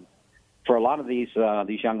basketball, and for a lot of these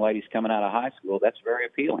young ladies coming out of high school, that's very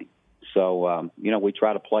appealing. So, we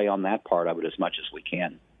try to play on that part of it as much as we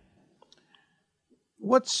can.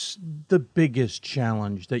 What's the biggest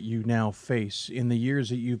challenge that you now face in the years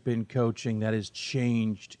that you've been coaching that has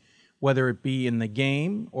changed, whether it be in the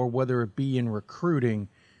game or whether it be in recruiting,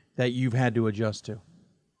 that you've had to adjust to?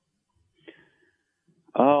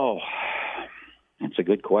 Oh, that's a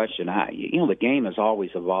good question. The game is always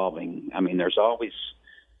evolving. I mean, there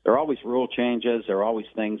are always rule changes. There are always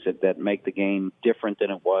things that make the game different than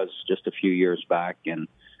it was just a few years back. And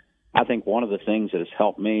I think one of the things that has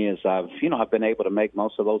helped me is I've been able to make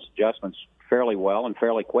most of those adjustments fairly well and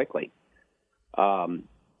fairly quickly.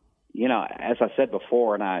 As I said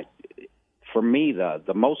before, for me,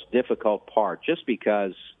 the most difficult part, just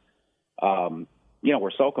because,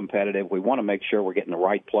 we're so competitive, we want to make sure we're getting the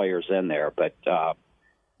right players in there. But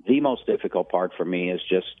the most difficult part for me is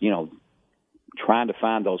just, trying to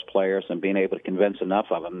find those players and being able to convince enough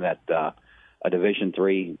of them that a Division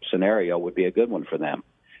III scenario would be a good one for them.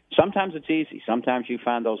 Sometimes it's easy. Sometimes you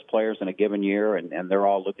find those players in a given year, and they're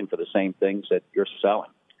all looking for the same things that you're selling.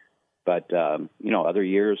 But, other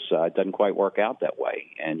years it doesn't quite work out that way,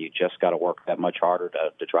 and you just got to work that much harder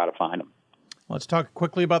to try to find them. Let's talk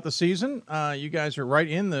quickly about the season. You guys are right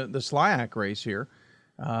in the SLIAC race here.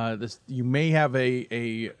 You may have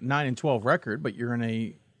a 9-12 record, but you're in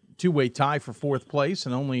a two-way tie for fourth place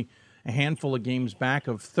and only a handful of games back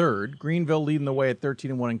of third. Greenville leading the way at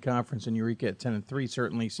 13-1 in conference, and Eureka at 10-3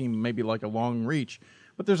 certainly seem maybe like a long reach,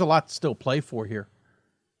 but there's a lot to still play for here.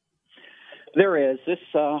 There is. This,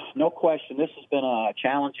 no question, this has been a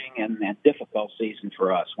challenging and difficult season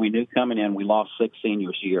for us. We knew coming in we lost 6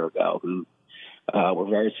 seniors a year ago who were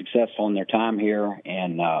very successful in their time here,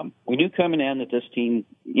 and we knew coming in that this team,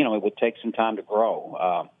 it would take some time to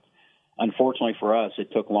grow. Unfortunately for us,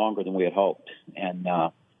 it took longer than we had hoped, and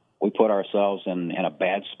we put ourselves in a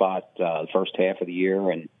bad spot the first half of the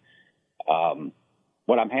year. And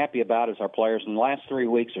what I'm happy about is our players in the last 3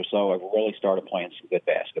 weeks or so have really started playing some good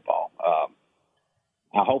basketball.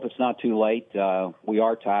 I hope it's not too late. We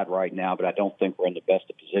are tied right now, but I don't think we're in the best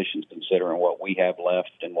of positions considering what we have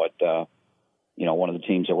left and what one of the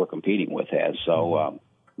teams that we're competing with has. So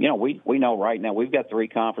we know right now we've got 3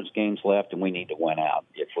 conference games left, and we need to win out.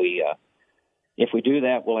 If we do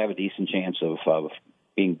that, we'll have a decent chance of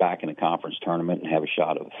being back in a conference tournament and have a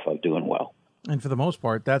shot of doing well. And for the most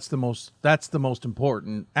part, that's the most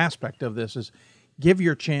important aspect of this is give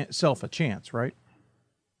yourself a chance, right?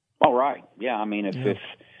 All right. Yeah. I mean, if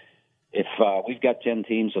we've got 10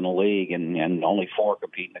 teams in the league and only 4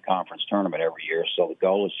 compete in the conference tournament every year, so the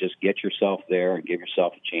goal is just get yourself there and give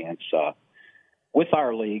yourself a chance. With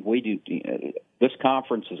our league, we do. This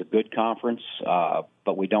conference is a good conference,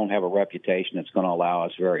 but we don't have a reputation that's going to allow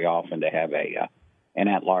us very often to have an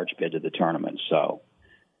at-large bid to the tournament. So,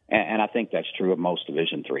 and I think that's true of most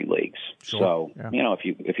Division III leagues. Sure. So, yeah.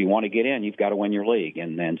 if you want to get in, you've got to win your league,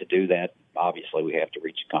 and then to do that, obviously, we have to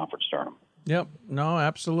reach a conference tournament. Yep. No,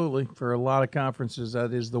 absolutely. For a lot of conferences,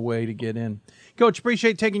 that is the way to get in. Coach,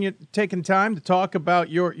 appreciate taking time to talk about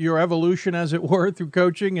your evolution, as it were, through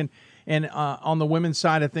coaching and on the women's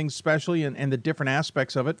side of things especially, and the different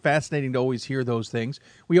aspects of it. Fascinating to always hear those things.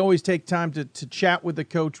 We always take time to chat with the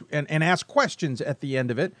coach and ask questions at the end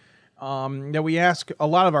of it that we ask a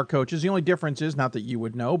lot of our coaches. The only difference is, not that you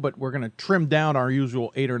would know, but we're going to trim down our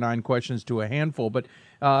usual 8 or 9 questions to a handful. But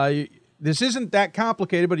this isn't that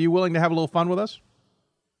complicated, but are you willing to have a little fun with us?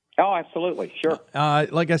 Oh, absolutely. Sure.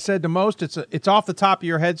 Like I said to most, it's off the top of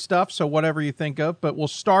your head stuff, so whatever you think of. But we'll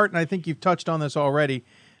start, and I think you've touched on this already.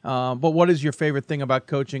 But what is your favorite thing about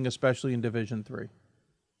coaching, especially in Division III?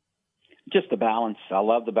 Just the balance. I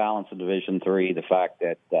love the balance of Division III, the fact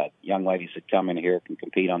that young ladies that come in here can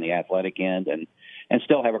compete on the athletic end and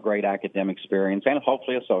still have a great academic experience and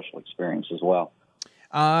hopefully a social experience as well.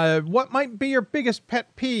 What might be your biggest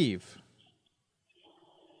pet peeve?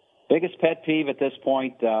 Biggest pet peeve at this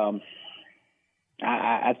point,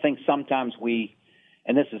 I think sometimes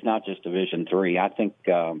and this is not just Division III, I think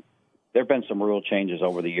there have been some rule changes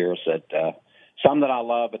over the years that some that I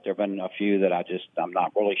love, but there have been a few that I'm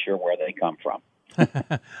not really sure where they come from.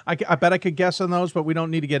 I bet I could guess on those, but we don't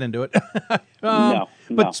need to get into it. No.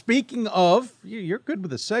 But speaking of, you're good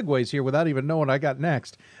with the segues here without even knowing what I got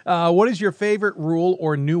next. What is your favorite rule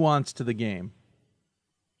or nuance to the game?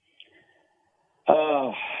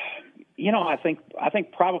 I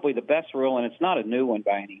think probably the best rule, and it's not a new one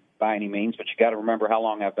by any means, but you got to remember how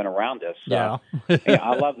long I've been around this. Yeah.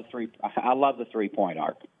 I love the 3-point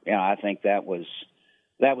arc. I think that was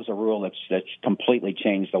that was a rule that's completely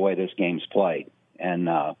changed the way this game's played. And,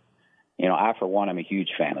 I, for one, I'm a huge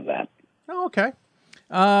fan of that. Oh, okay.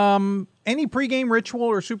 Any pregame ritual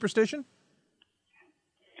or superstition?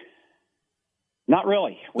 Not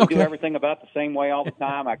really. We do everything about the same way all the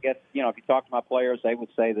time. I guess, if you talk to my players, they would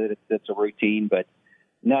say that it's a routine, but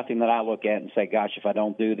nothing that I look at and say, gosh, if I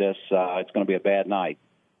don't do this, it's going to be a bad night.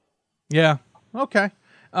 Yeah. Okay.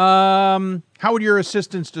 How would your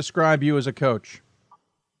assistants describe you as a coach?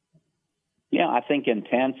 Yeah, I think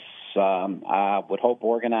intense. I would hope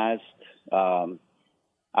organized. I'd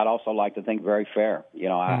also like to think very fair.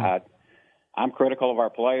 I'm critical of our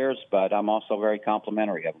players, but I'm also very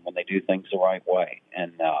complimentary of them when they do things the right way.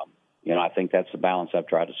 And, I think that's the balance I've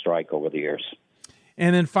tried to strike over the years.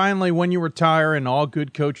 And then finally, when you retire, and all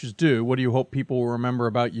good coaches do, what do you hope people will remember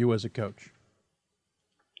about you as a coach?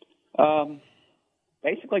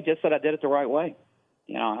 Basically just that I did it the right way.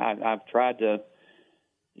 I've tried to,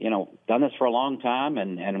 done this for a long time,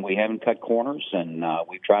 and we haven't cut corners, and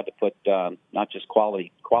we've tried to put not just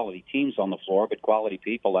quality teams on the floor, but quality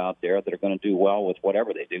people out there that are going to do well with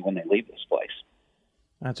whatever they do when they leave this place.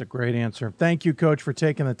 That's a great answer. Thank you, Coach, for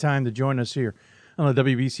taking the time to join us here on the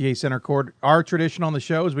WBCA Center Court. Our tradition on the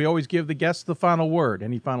show is we always give the guests the final word.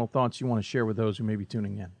 Any final thoughts you want to share with those who may be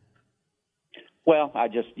tuning in? Well, I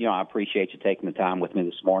just, I appreciate you taking the time with me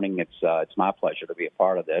this morning. It's my pleasure to be a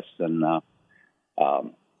part of this, and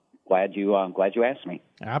glad you asked me.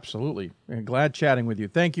 Absolutely. Glad chatting with you.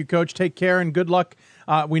 Thank you, Coach. Take care and good luck.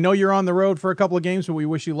 We know you're on the road for a couple of games, but we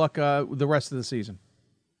wish you luck the rest of the season.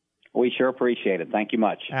 We sure appreciate it. Thank you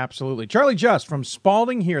much. Absolutely. Charlie Just from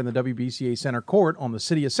Spalding here in the WBCA Center Court on the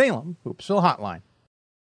City of Salem Hoopsville Hotline.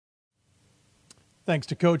 Thanks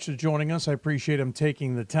to Coach for joining us. I appreciate him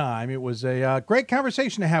taking the time. It was a great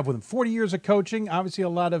conversation to have with him. 40 years of coaching, obviously a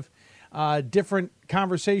lot of different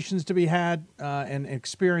conversations to be had and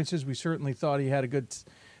experiences. We certainly thought he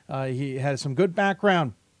had some good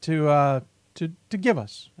background to give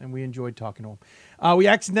us, and we enjoyed talking to him. We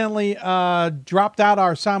accidentally dropped out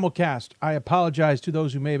our simulcast. I apologize to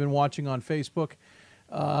those who may have been watching on Facebook.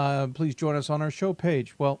 Please join us on our show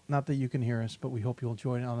page. Well, not that you can hear us, but we hope you'll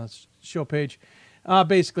join on the show page.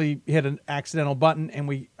 Basically, hit an accidental button, and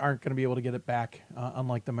we aren't going to be able to get it back,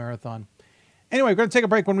 unlike the marathon. Anyway, we're going to take a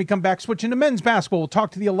break. When we come back, switch into men's basketball. We'll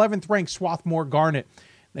talk to the 11th-ranked Swarthmore Garnet.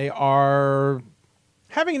 They are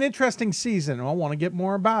having an interesting season, and I want to get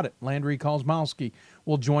more about it. Landry Kozmowski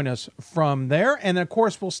will join us from there. And, of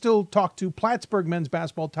course, we'll still talk to Plattsburgh men's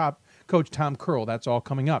basketball top coach Tom Curl. That's all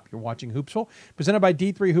coming up. You're watching Hoopsville, presented by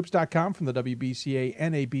D3Hoops.com from the WBCA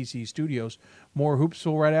and ABC studios. More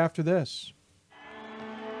Hoopsville right after this.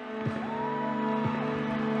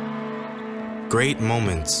 Great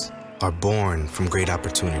moments are born from great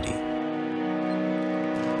opportunity.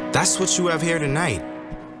 That's what you have here tonight.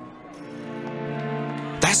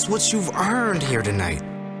 That's what you've earned here tonight.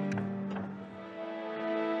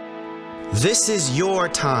 This is your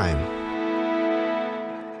time.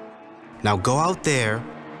 Now go out there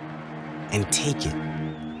and take it.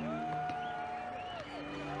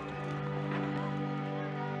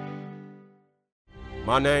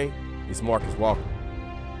 My name is Marcus Walker.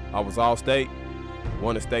 I was All-State,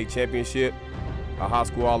 won a state championship, a high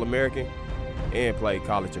school All-American, and played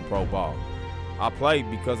college and pro ball. I played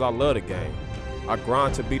because I love the game. I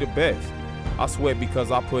grind to be the best. I sweat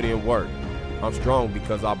because I put in work. I'm strong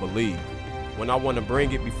because I believe. When I want to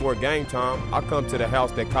bring it before game time, I come to the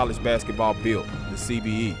house that college basketball built, the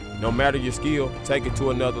CBE. No matter your skill, take it to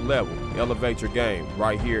another level. Elevate your game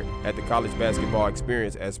right here at the College Basketball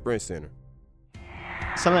Experience at Sprint Center.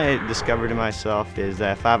 Something I discovered in myself is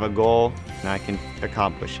that if I have a goal, I can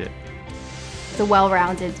accomplish it. It's a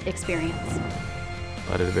well-rounded experience.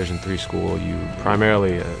 At a Division III school, you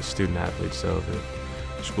primarily a student athlete, so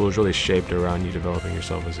the school is really shaped around you developing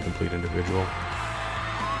yourself as a complete individual.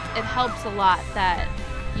 It helps a lot that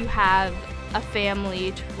you have a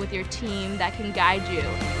family with your team that can guide you.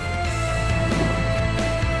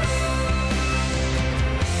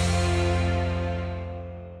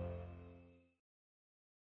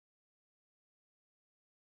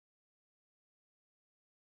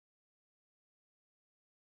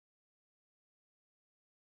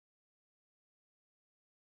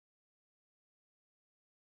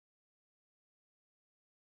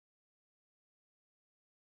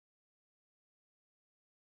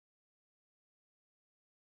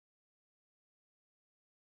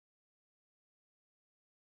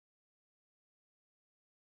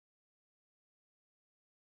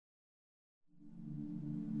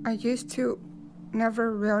 I used to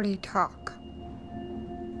never really talk.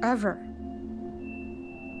 Ever.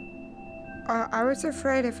 I was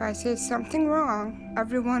afraid if I said something wrong,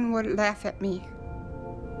 everyone would laugh at me.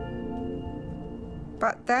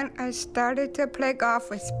 But then I started to play golf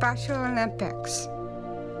with Special Olympics.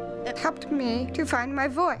 It helped me to find my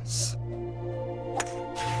voice.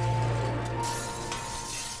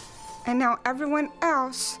 And now everyone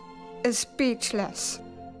else is speechless.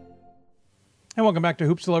 And welcome back to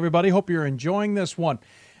Hoopsville, everybody. Hope you're enjoying this one.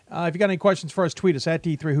 If you got any questions for us, tweet us at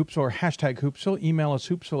D3Hoopsville or hashtag Hoopsville. Email us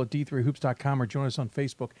hoopsville@d3hoops.com or join us on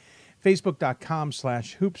Facebook,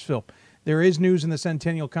 facebook.com/Hoopsville. There is news in the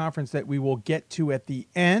Centennial Conference that we will get to at the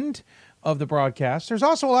end of the broadcast. There's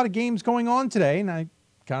also a lot of games going on today, and I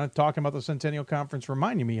kind of talking about the Centennial Conference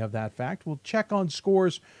reminding me of that fact. We'll check on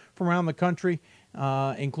scores from around the country,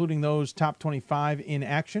 including those top 25 in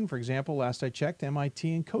action. For example, last I checked,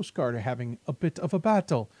 MIT and Coast Guard are having a bit of a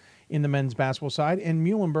battle in the men's basketball side, and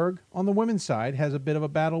Muhlenberg on the women's side has a bit of a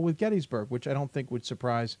battle with Gettysburg, which I don't think would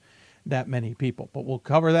surprise that many people. But we'll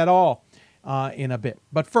cover that all in a bit.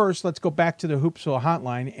 But first, let's go back to the Hoopsville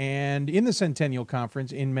hotline. And in the Centennial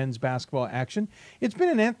Conference in men's basketball action, it's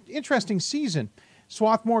been an interesting season.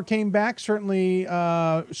 Swarthmore came back, certainly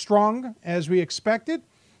strong as we expected.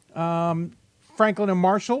 Franklin and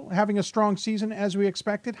Marshall having a strong season as we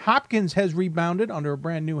expected. Hopkins has rebounded under a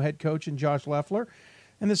brand new head coach in Josh Leffler.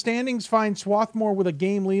 And the standings find Swarthmore with a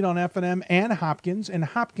game lead on F&M and Hopkins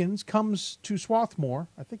comes to Swarthmore.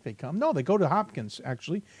 I think they come. No, they go to Hopkins,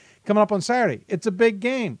 actually, coming up on Saturday. It's a big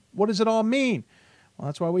game. What does it all mean? Well,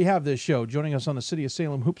 that's why we have this show. Joining us on the City of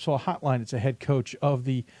Salem Hoopsville hotline, it's a head coach of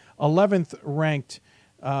the 11th-ranked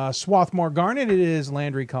Swarthmore Garnet. It is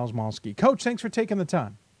Landry Kosmalski. Coach, thanks for taking the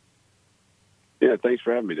time. Yeah, thanks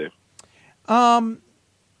for having me, Dave.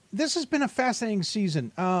 This has been a fascinating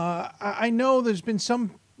season. I know there's been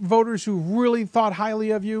some voters who really thought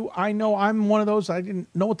highly of you. I know I'm one of those. I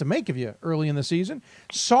didn't know what to make of you early in the season.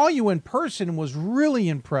 Saw you in person and was really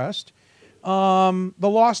impressed. The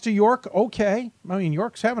loss to York, okay. I mean,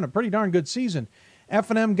 York's having a pretty darn good season.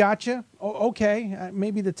 F&M got you, okay.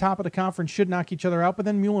 Maybe the top of the conference should knock each other out, but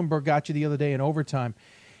then Muhlenberg got you the other day in overtime.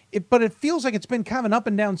 But it feels like it's been kind of an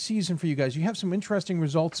up-and-down season for you guys. You have some interesting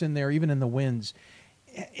results in there, even in the wins.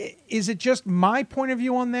 Is it just my point of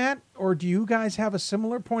view on that, or do you guys have a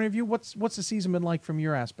similar point of view? What's the season been like from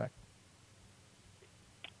your aspect?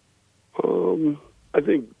 I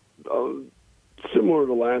think similar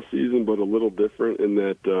to last season, but a little different in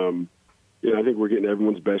that, I think we're getting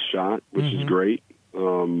everyone's best shot, which is great.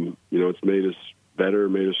 It's made us better,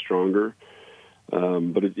 made us stronger.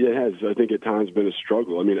 But it has, I think, at times been a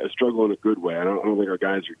struggle. I mean, a struggle in a good way. I don't think our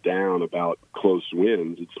guys are down about close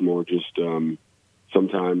wins. It's more just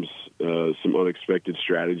sometimes some unexpected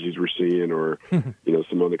strategies we're seeing or,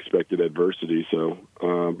 some unexpected adversity. So,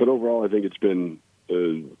 but overall, I think it's been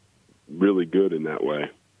really good in that way.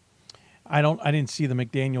 I didn't see the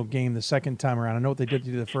McDaniel game the second time around. I know what they did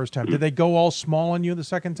to you the first time. Did they go all small on you the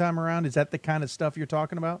second time around? Is that the kind of stuff you're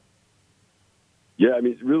talking about? Yeah, I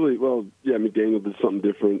mean, really, McDaniel did something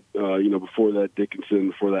different, before that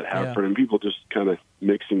Dickinson, before that Halford, and people just kind of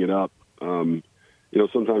mixing it up.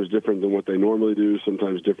 Sometimes different than what they normally do,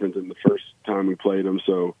 sometimes different than the first time we played them.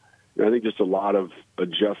 So I think just a lot of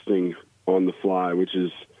adjusting on the fly, which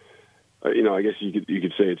is, I guess you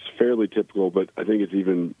could say it's fairly typical, but I think it's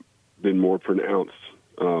even been more pronounced,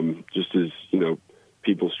 just as,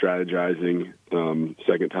 people strategizing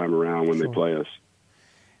second time around when they play us.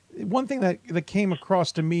 One thing that came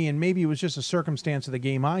across to me, and maybe it was just a circumstance of the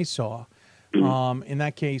game I saw, in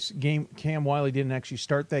that case, Cam Wiley didn't actually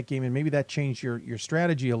start that game, and maybe that changed your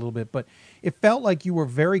strategy a little bit, but it felt like you were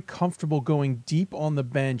very comfortable going deep on the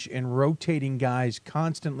bench and rotating guys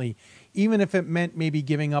constantly, even if it meant maybe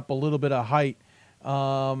giving up a little bit of height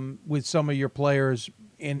with some of your players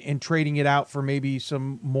and trading it out for maybe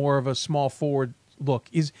some more of a small forward look.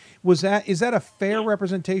 Is that a fair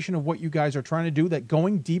representation of what you guys are trying to do, that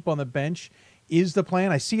going deep on the bench is the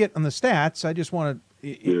plan? I see it on the stats. I just want to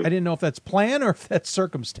I didn't know if that's plan or if that's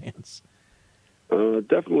circumstance.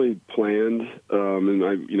 Definitely planned.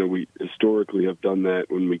 And we historically have done that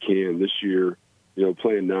when we can. This year,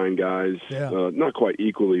 playing 9 guys, not quite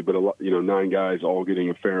equally, but 9 guys all getting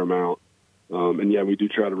a fair amount. We do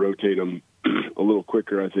try to rotate them a little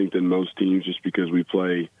quicker, I think, than most teams, just because we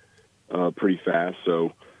play pretty fast.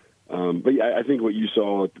 So, I think what you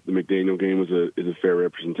saw at the McDaniel game is a fair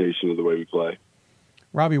representation of the way we play.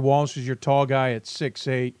 Robbie Walsh is your tall guy at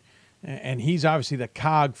 6'8", and he's obviously the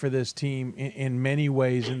cog for this team in many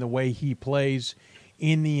ways in the way he plays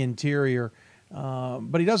in the interior.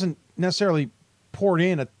 But he doesn't necessarily pour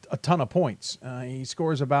in a ton of points. He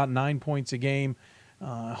scores about 9 points a game,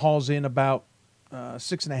 hauls in about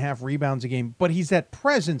 6.5 rebounds a game, but he's that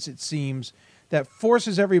presence, it seems, that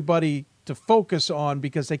forces everybody to focus on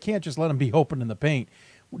because they can't just let him be open in the paint.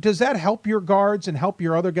 Does that help your guards and help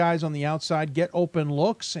your other guys on the outside get open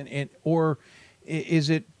looks, or is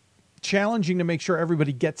it challenging to make sure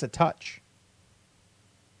everybody gets a touch?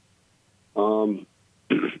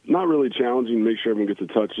 Not really challenging to make sure everyone gets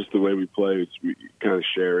a touch, just the way we play. We kind of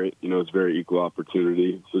share it. It's very equal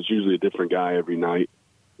opportunity. So it's usually a different guy every night,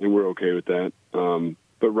 and we're okay with that.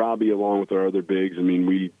 But Robbie, along with our other bigs,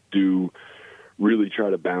 we do really try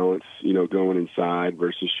to balance, going inside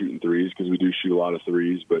versus shooting threes, because we do shoot a lot of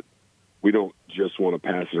threes, but we don't just want to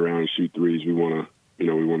pass it around and shoot threes. We want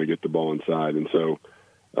to get the ball inside. And so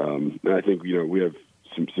and I think, we have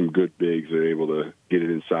some good bigs that are able to get it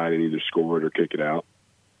inside and either score it or kick it out.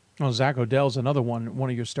 Well, Zach Odell's another one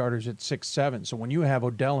of your starters at 6'7". So when you have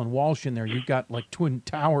Odell and Walsh in there, you've got like twin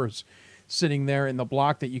towers sitting there in the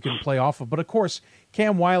block that you can play off of. But, of course,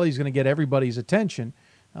 Cam Wiley's going to get everybody's attention.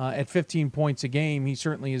 At 15 points a game, he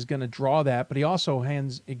certainly is going to draw that. But he also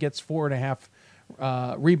gets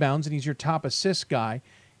 4.5 rebounds, and he's your top assist guy.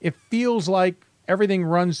 It feels like everything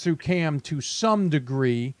runs through Cam to some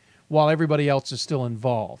degree while everybody else is still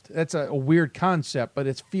involved. That's a weird concept, but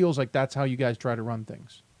it feels like that's how you guys try to run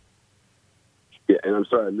things. Yeah, and I'm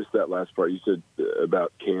sorry, I missed that last part. You said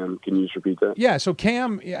about Cam. Can you just repeat that? Yeah, so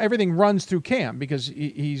Cam, everything runs through Cam because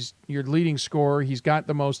he's your leading scorer. He's got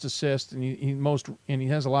the most assists, and he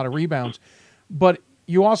has a lot of rebounds. But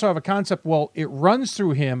you also have a concept, well, it runs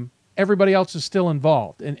through him. Everybody else is still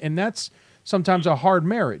involved, and that's sometimes a hard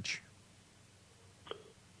marriage.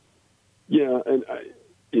 Yeah, and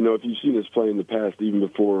if you've seen us play in the past, even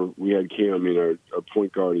before we had Cam, our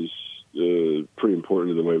point guard is pretty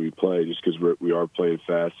important to the way we play, just because we are playing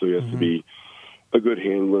fast. So he has to be a good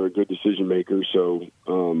handler, a good decision maker. So,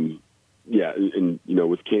 with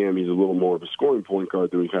Cam, he's a little more of a scoring point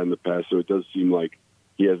guard than we've had in the past. So it does seem like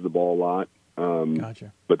he has the ball a lot.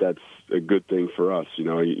 Gotcha. But that's a good thing for us. He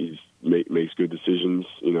makes good decisions.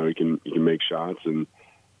 He can make shots, and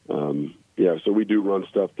so we do run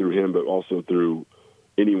stuff through him, but also through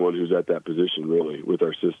anyone who's at that position, really, with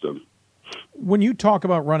our system. When you talk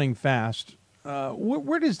about running fast,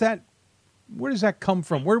 where does that come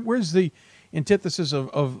from? Where's the antithesis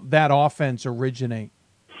of that offense originate?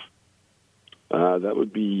 That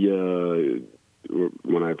would be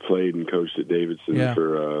when I played and coached at Davidson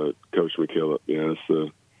for Coach McKillop. Yeah,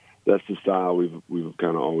 that's the style we've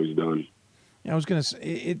kind of always done. I was going to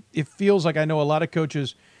say, it feels like I know a lot of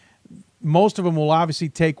coaches. Most of them will obviously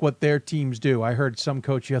take what their teams do. I heard some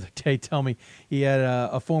coach the other day tell me he had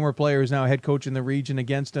a former player who's now a head coach in the region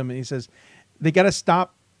against him, and he says, they got to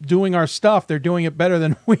stop doing our stuff. They're doing it better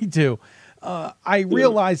than we do. I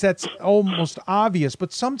realize that's almost obvious,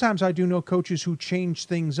 but sometimes I do know coaches who change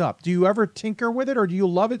things up. Do you ever tinker with it, or do you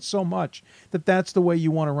love it so much that that's the way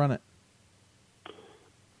you want to run it?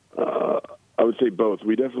 I would say both.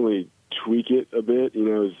 We definitely tweak it a bit,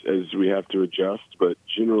 as we have to adjust. But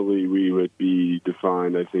generally, we would be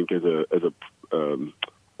defined, I think, as a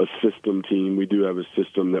system team. We do have a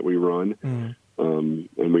system that we run, and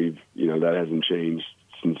we've that hasn't changed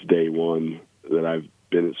since day one that I've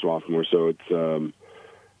been at Swarthmore. So it's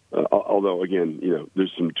although again,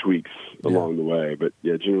 there's some tweaks along the way, but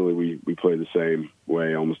generally we play the same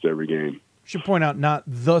way almost every game. Should point out, not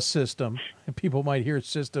the system. People might hear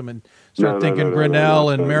system and start thinking Grinnell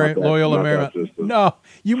and Marriott, Loyola Marymount. No,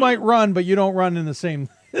 you might run, but you don't run in the same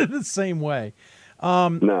way.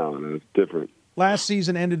 No, it's different. Last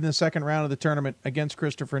season ended in the second round of the tournament against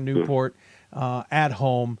Christopher Newport at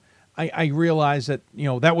home. I realize that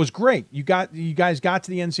that was great. You guys got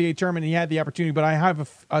to the NCAA tournament and you had the opportunity, but I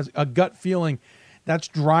have a gut feeling that's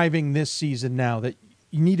driving this season now, that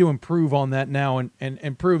you need to improve on that now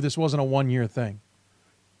and prove this wasn't a one-year thing.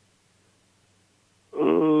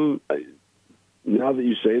 Now that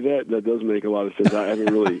you say that does make a lot of sense. I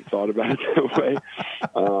haven't really thought about it that way.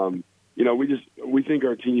 We think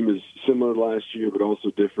our team is similar to last year, but also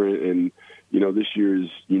different. And, this year is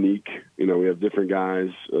unique. We have different guys,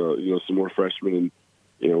 some more freshmen,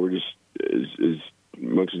 and, we're just, as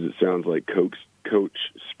much as it sounds like coach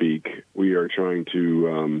speak, we are trying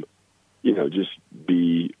to, just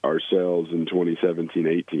be ourselves in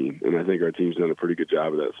 2017-18. And I think our team's done a pretty good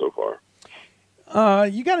job of that so far.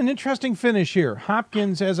 You got an interesting finish here.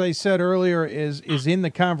 Hopkins, as I said earlier, is in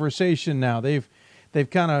the conversation now. They've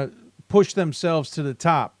kind of pushed themselves to the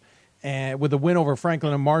top. And with a win over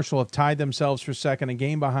Franklin and Marshall, have tied themselves for second, a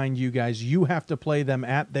game behind you guys. You have to play them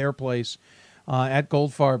at their place at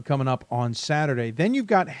Goldfarb coming up on Saturday. Then you've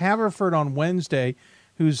got Haverford on Wednesday,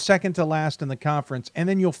 who's second to last in the conference. And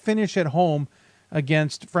then you'll finish at home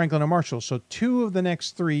against Franklin and Marshall. So 2 of the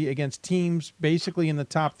next 3 against teams basically in the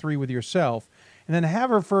top 3 with yourself. And then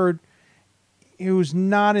Haverford, who's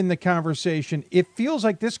not in the conversation. It feels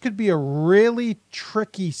like this could be a really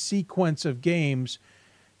tricky sequence of games.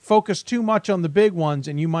 Focus too much on the big ones,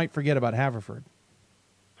 and you might forget about Haverford.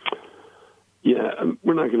 Yeah,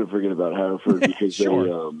 we're not going to forget about Haverford because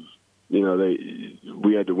Sure.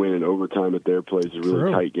 we had to win in overtime at their place, a really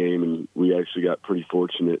True. tight game, and we actually got pretty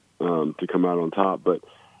fortunate to come out on top. But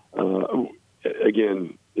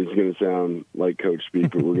again, it's going to sound like coach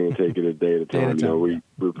speak, but we're going to take it a day at a time.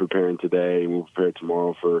 We're preparing today, and we'll prepare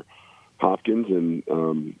tomorrow for Hopkins,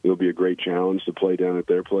 and it'll be a great challenge to play down at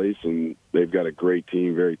their place. And they've got a great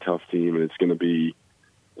team, very tough team, and it's going to be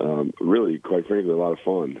really, quite frankly, a lot of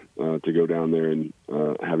fun to go down there and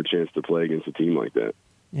have a chance to play against a team like that.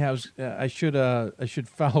 Yeah, I should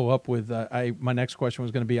follow up with my next question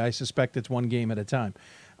was going to be, I suspect it's one game at a time.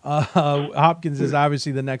 Hopkins is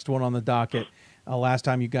obviously the next one on the docket. Last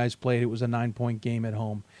time you guys played, it was a 9-point game at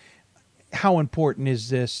home. How important is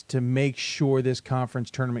this to make sure this conference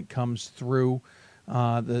tournament comes through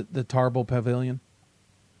the Tarbell Pavilion?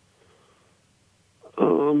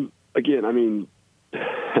 Again, I mean,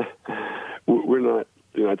 we're not.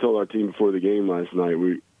 I told our team before the game last night.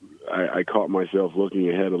 I caught myself looking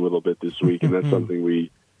ahead a little bit this week, and that's something we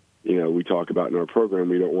talk about in our program.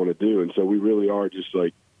 We don't want to do, and so we really are just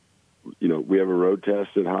like, we have a road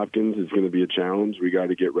test at Hopkins. It's going to be a challenge. We got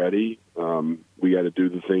to get ready. We got to do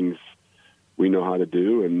the things we know how to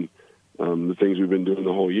do, and the things we've been doing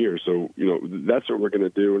the whole year. So, that's what we're going to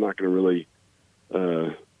do. We're not going to really,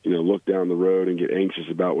 look down the road and get anxious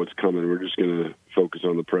about what's coming. We're just going to focus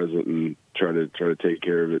on the present and try to take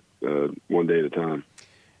care of it one day at a time.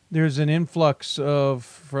 There's an influx of,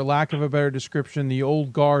 for lack of a better description, the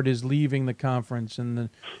old guard is leaving the conference, and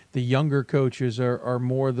the younger coaches are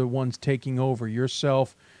more the ones taking over.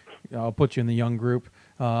 Yourself, I'll put you in the young group.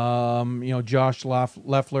 Josh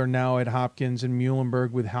Leffler now at Hopkins, and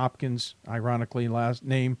Muhlenberg with Hopkins, ironically last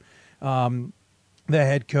name, the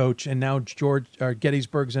head coach. And now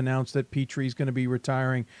Gettysburg's announced that Petrie's going to be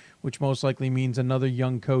retiring, which most likely means another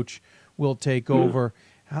young coach will take over.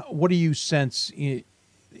 What do you sense?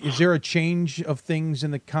 Is there a change of things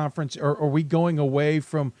in the conference, or are we going away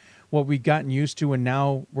from what we've gotten used to, and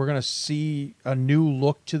now we're going to see a new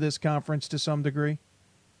look to this conference to some degree?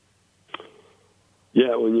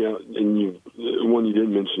 Yeah, one you did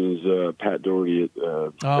mention is Pat Doherty at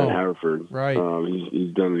Haverford. Right.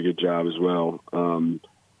 He's done a good job as well. I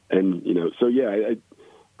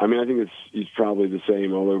think he's probably the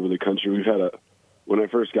same all over the country. We've had when I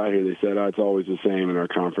first got here, they said it's always the same in our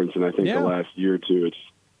conference, and I think the last year or two,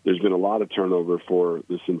 there's been a lot of turnover for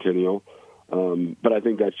the Centennial. But I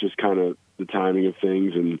think that's just kind of the timing of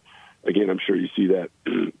things, and again, I'm sure you see that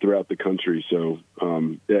throughout the country. So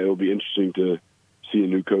it'll be interesting to see a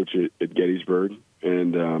new coach at Gettysburg,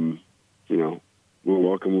 and we'll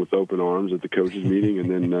welcome with open arms at the coaches meeting, and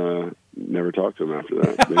then never talk to them after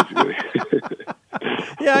that, basically.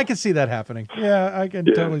 Yeah, I can see that happening. Yeah, I can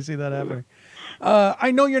totally see that happening.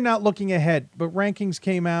 I know you're not looking ahead, but rankings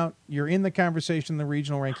came out. You're in the conversation, the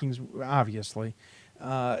regional rankings, obviously.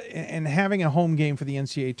 And having a home game for the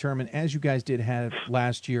NCAA tournament, as you guys did have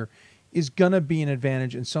last year, is going to be an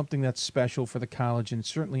advantage and something that's special for the college and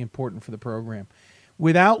certainly important for the program.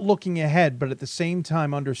 Without looking ahead, but at the same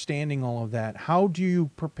time understanding all of that, how do you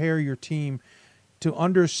prepare your team to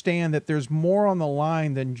understand that there's more on the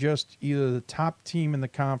line than just either the top team in the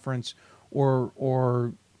conference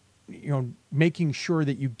or making sure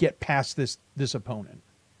that you get past this opponent?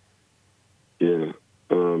 Yeah.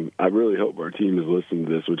 I really hope our team is listening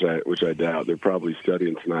to this, which I doubt. They're probably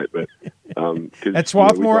studying tonight, but at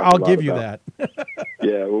Swarthmore, I'll give you that.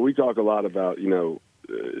 Yeah, well, we talk a lot about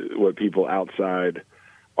what people outside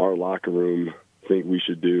our locker room think we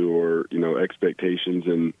should do, or expectations,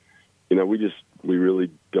 and we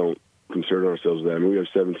really don't concern ourselves with that. I mean, we have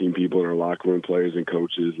 17 people in our locker room, players and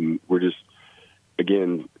coaches, and we're just,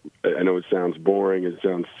 again, I know it sounds boring, it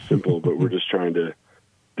sounds simple, but we're just trying to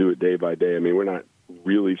do it day by day. I mean, we're not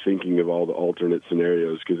really thinking of all the alternate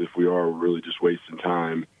scenarios, because if we are, we're really just wasting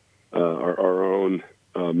time, our own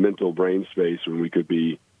mental brain space, when we could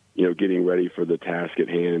be getting ready for the task at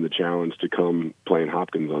hand and the challenge to come playing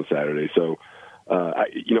Hopkins on Saturday. So,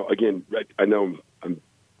 again, I know I'm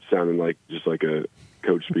sounding like a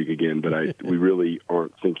coach speak again, but we really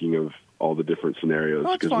aren't thinking of all the different scenarios,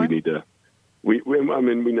 because we need to. We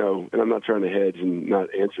know, and I'm not trying to hedge and not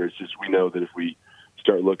answer. It's just we know that if we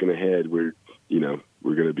start looking ahead, we're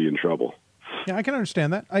going to be in trouble. Yeah, I can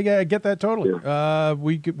understand that. I get that totally. Yeah.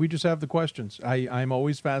 We just have the questions. I'm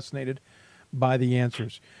always fascinated by the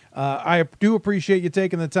answers. I do appreciate you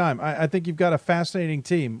taking the time. I think you've got a fascinating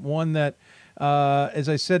team, one that, as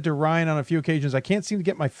I said to Ryan on a few occasions, I can't seem to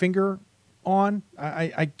get my finger on.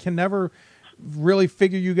 I can never really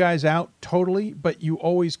figure you guys out totally, but you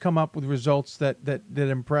always come up with results that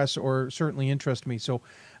impress or certainly interest me. So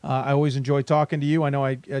I always enjoy talking to you. I know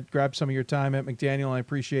I grabbed some of your time at McDaniel, and I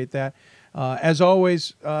appreciate that. As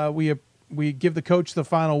always, we give the coach the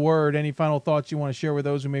final word. Any final thoughts you want to share with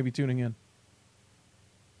those who may be tuning in?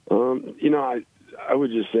 I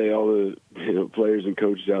would just say all the players and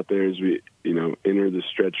coaches out there as we enter the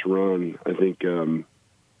stretch run. I think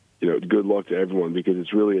good luck to everyone, because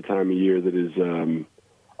it's really a time of year that is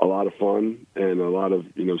a lot of fun, and a lot of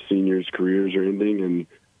seniors' careers are ending, and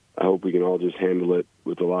I hope we can all just handle it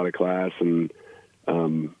with a lot of class, and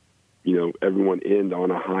everyone end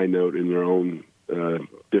on a high note in their own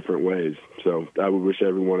different ways. So I would wish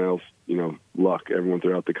everyone else luck, everyone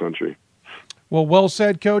throughout the country. Well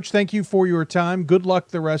said, Coach. Thank you for your time. Good luck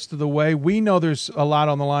the rest of the way. We know there's a lot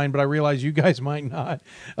on the line, but I realize you guys might not.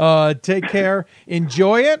 Take care.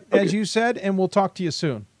 Enjoy it, as you said, and we'll talk to you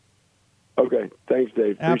soon. Okay. Thanks,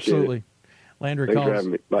 Dave. Appreciate Absolutely. It. Landry Thanks for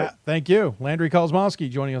having me. Bye. Thank you. Landry Kozmowski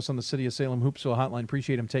joining us on the City of Salem Hoopsville Hotline.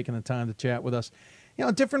 Appreciate him taking the time to chat with us.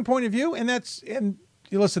 A different point of view, and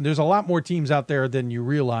listen, there's a lot more teams out there than you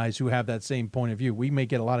realize who have that same point of view. We may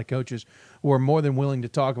get a lot of coaches who are more than willing to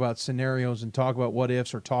talk about scenarios and talk about what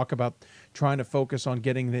ifs, or talk about trying to focus on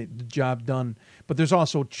getting the job done. But there's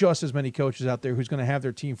also just as many coaches out there who's going to have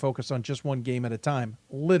their team focused on just one game at a time,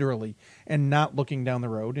 literally, and not looking down the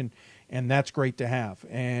road. And that's great to have.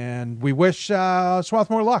 And we wish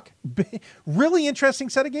Swarthmore luck. Really interesting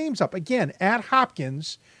set of games up. Again, at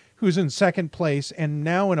Hopkins, who's in second place and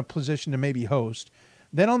now in a position to maybe host.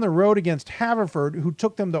 Then on the road against Haverford, who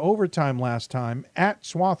took them to overtime last time at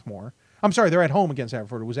Swarthmore. I'm sorry, they're at home against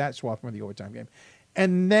Haverford. It was at Swarthmore, the overtime game.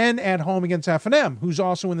 And then at home against F&M, who's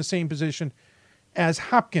also in the same position as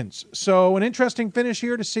Hopkins. So an interesting finish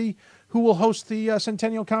here to see who will host the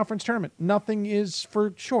Centennial Conference tournament. Nothing is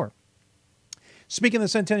for sure. Speaking of the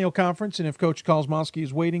Centennial Conference, and if Coach Kozmowski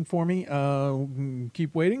is waiting for me,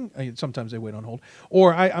 keep waiting. Sometimes they wait on hold.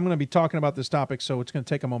 Or I'm going to be talking about this topic, so it's going to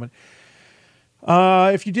take a moment.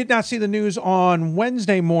 If you did not see the news on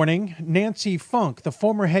Wednesday morning, Nancy Funk, the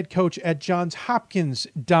former head coach at Johns Hopkins,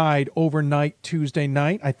 died overnight Tuesday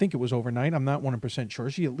night. I think it was overnight. I'm not 100% sure.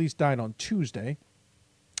 She at least died on Tuesday.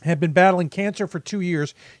 Had been battling cancer for 2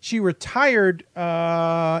 years. She retired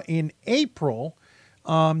in April,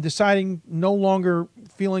 deciding no longer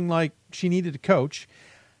feeling like she needed to coach.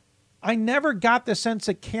 I never got the sense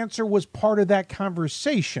that cancer was part of that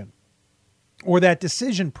conversation or that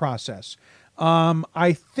decision process.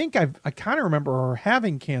 I think I kind of remember her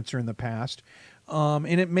having cancer in the past,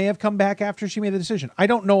 and it may have come back after she made the decision. I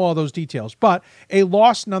don't know all those details, but a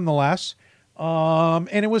loss nonetheless, and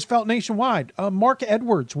it was felt nationwide. Mark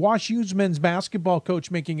Edwards, Wash U's men's basketball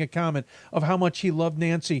coach, making a comment of how much he loved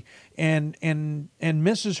Nancy and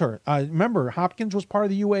misses her. Remember, Hopkins was part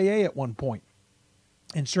of the UAA at one point.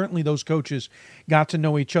 And certainly those coaches got to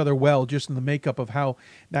know each other well, just in the makeup of how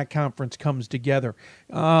that conference comes together.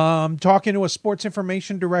 Talking to a sports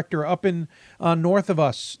information director up in north of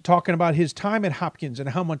us, talking about his time at Hopkins and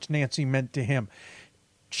how much Nancy meant to him.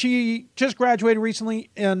 She just graduated recently,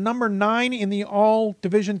 number 9 in the all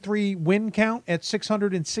Division III win count at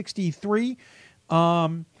 663.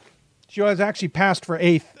 She has actually passed for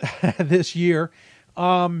 8th this year.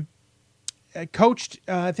 Coached,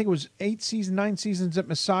 I think it was 9 seasons at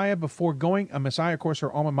Messiah before going, Messiah, of course,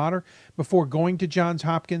 her alma mater, before going to Johns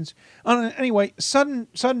Hopkins. Anyway, sudden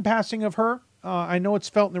passing of her. I know it's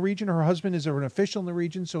felt in the region. Her husband is an official in the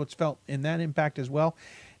region, so it's felt in that impact as well.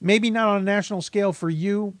 Maybe not on a national scale for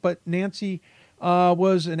you, but Nancy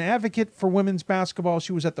was an advocate for women's basketball.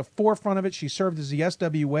 She was at the forefront of it. She served as the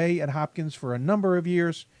SWA at Hopkins for a number of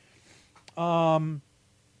years. What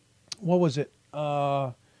was it?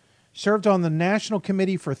 Served on the national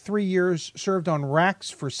committee for 3 years, served on RACs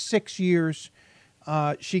for 6 years.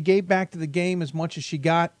 She gave back to the game as much as she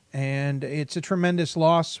got, and it's a tremendous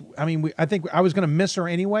loss. I mean, I think I was going to miss her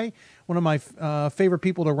anyway. One of my favorite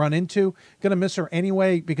people to run into. Going to miss her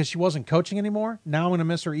anyway because she wasn't coaching anymore. Now I'm going to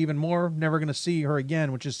miss her even more. Never going to see her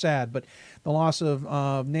again, which is sad. But the loss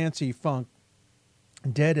of Nancy Funk,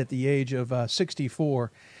 dead at the age of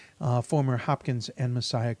 64, former Hopkins and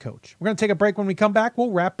Messiah coach. We're going to take a break. When we come back,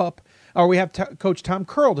 we'll wrap up, or we have Coach Tom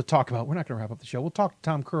Curl to talk about. We're not going to wrap up the show. We'll talk to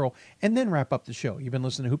Tom Curl and then wrap up the show. You've been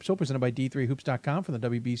listening to Hoopsville, presented by D3Hoops.com from the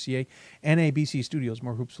WBCA NABC studios.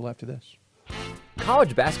 More Hoopsville after this.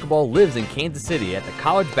 College basketball lives in Kansas City at the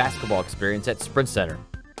College Basketball Experience at Sprint Center.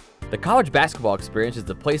 The college basketball experience is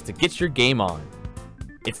the place to get your game on.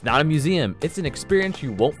 It's not a museum, it's an experience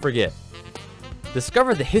you won't forget.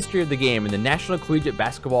 Discover the history of the game in the National Collegiate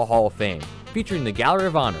Basketball Hall of Fame, featuring the Gallery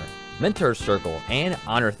of Honor, Mentor Circle, and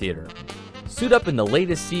Honor Theater. Suit up in the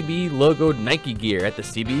latest CBE logoed Nike gear at the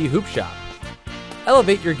CBE Hoop Shop.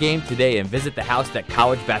 Elevate your game today and visit the house that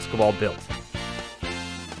college basketball built.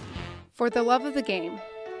 For the love of the game.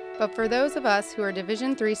 But for those of us who are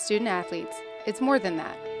Division III student athletes, it's more than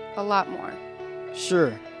that. A lot more.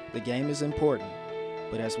 Sure, the game is important,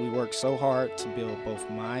 but as we work so hard to build both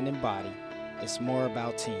mind and body, it's more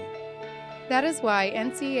about team. That is why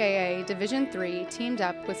NCAA Division III teamed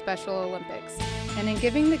up with Special Olympics, and in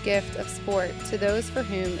giving the gift of sport to those for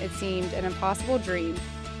whom it seemed an impossible dream,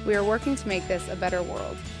 we are working to make this a better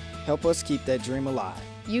world. Help us keep that dream alive.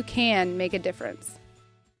 You can make a difference.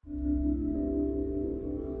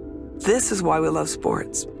 This is why we love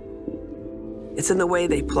sports. It's in the way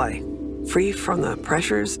they play, free from the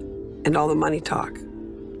pressures and all the money talk.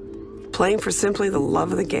 Playing for simply the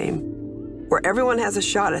love of the game, where everyone has a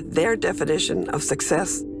shot at their definition of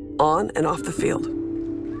success on and off the field.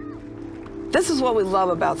 This is what we love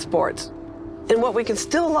about sports, and what we can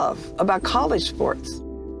still love about college sports.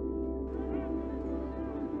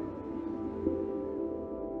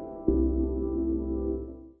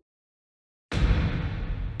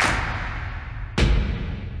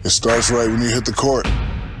 It starts right when you hit the court.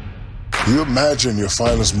 You imagine your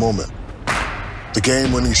finest moment. The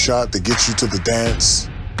game-winning shot that gets you to the dance,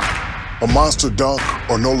 a monster dunk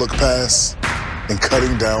or no-look pass, and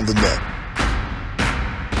cutting down the net.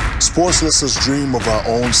 Sports lets us dream of our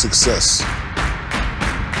own success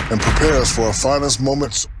and prepare us for our finest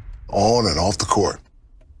moments on and off the court.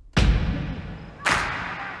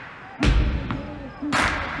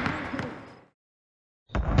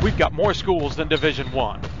 We've got more schools than Division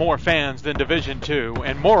I, more fans than Division II,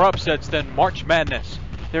 and more upsets than March Madness.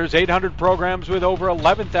 There's 800 programs with over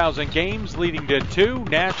 11,000 games leading to 2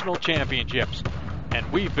 national championships.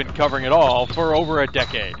 And we've been covering it all for over a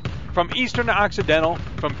decade. From Eastern to Occidental,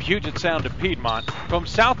 from Puget Sound to Piedmont, from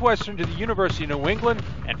Southwestern to the University of New England,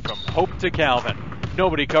 and from Hope to Calvin.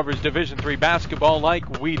 Nobody covers Division III basketball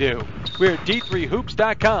like we do. We're at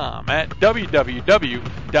D3Hoops.com at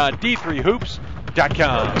www.d3hoops.com.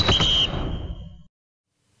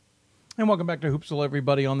 And welcome back to Hoopsville,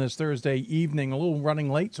 everybody, on this Thursday evening. A little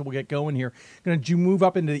running late, so we'll get going here. Going to move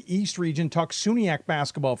up into the East region, talk SUNYAC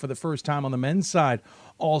basketball for the first time on the men's side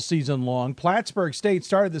all season long. Plattsburgh State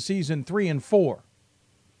started the season 3-4.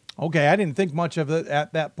 Okay, I didn't think much of it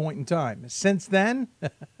at that point in time. Since then,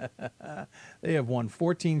 they have won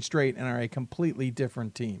 14 straight and are a completely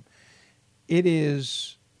different team. It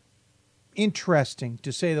is interesting, to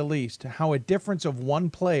say the least, how a difference of one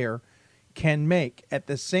player can make. At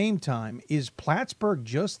the same time, is Plattsburgh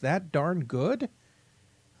just that darn good?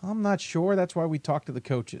 I'm not sure. That's why we talked to the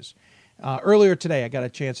coaches. Earlier today, I got a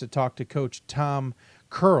chance to talk to Coach Tom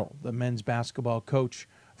Curl, the men's basketball coach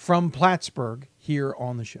from Plattsburgh, here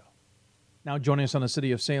on the show. Now joining us on the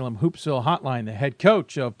City of Salem Hoopsville Hotline, the head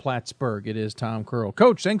coach of Plattsburgh, it is Tom Curl.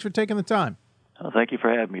 Coach, thanks for taking the time. Thank you for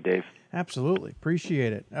having me, Dave. Absolutely.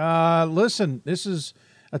 Appreciate it. Listen, this is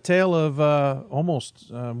a tale of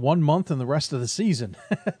almost 1 month and the rest of the season.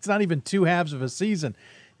 It's not even 2 halves of a season.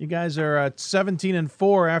 You guys are at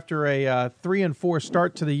 17-4 after a 3-4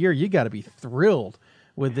 start to the year. You got to be thrilled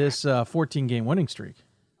with this 14-game winning streak.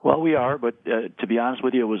 Well, we are, but to be honest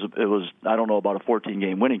with you, it was I don't know about a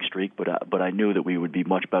 14-game winning streak, but I knew that we would be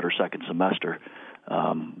much better second semester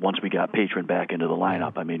once we got Patron back into the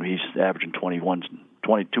lineup. I mean, he's averaging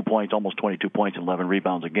 22 points, almost 22 points, and 11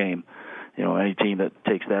 rebounds a game. You know, any team that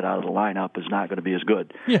takes that out of the lineup is not going to be as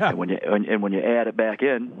good. Yeah. And when you add it back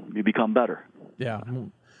in, you become better. Yeah.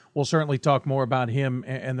 We'll certainly talk more about him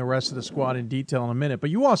and the rest of the squad in detail in a minute. But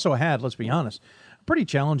you also had, let's be honest, a pretty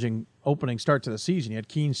challenging opening start to the season. You had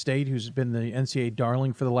Keene State, who's been the NCAA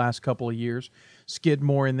darling for the last couple of years.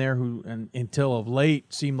 Skidmore in there, who until of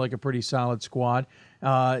late seemed like a pretty solid squad.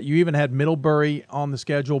 You even had Middlebury on the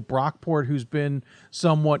schedule, Brockport, who's been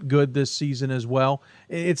somewhat good this season as well.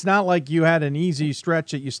 It's not like you had an easy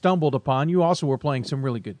stretch that you stumbled upon. You also were playing some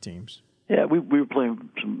really good teams. Yeah, we were playing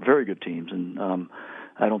some very good teams, and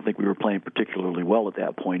I don't think we were playing particularly well at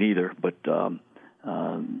that point either. But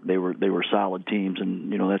they were solid teams,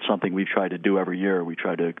 and you know that's something we try to do every year. We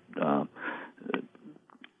try to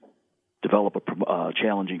develop a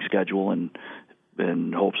challenging schedule and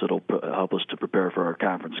in hopes it'll help us to prepare for our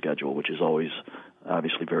conference schedule, which is always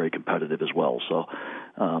obviously very competitive as well. So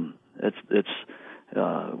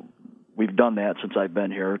we've done that since I've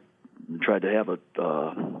been here. Tried to have a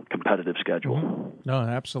competitive schedule. Mm-hmm. No,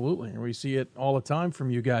 absolutely. We see it all the time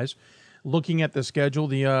from you guys. Looking at the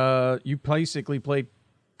schedule, you basically played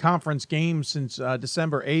conference games since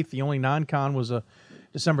December 8th. The only non-con was a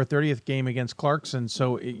December 30th game against Clarkson.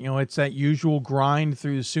 So, it's that usual grind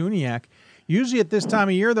through the SUNYAC. Usually at this time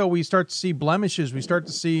of year, though, we start to see blemishes. We start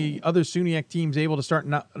to see other SUNYAC teams able to start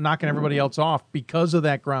knocking everybody else off because of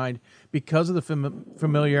that grind, because of the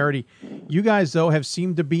familiarity. You guys, though, have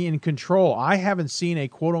seemed to be in control. I haven't seen a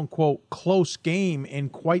quote-unquote close game in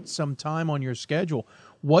quite some time on your schedule.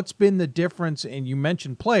 What's been the difference, and you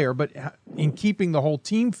mentioned player, but in keeping the whole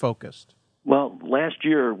team focused? Well, last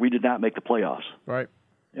year we did not make the playoffs. Right.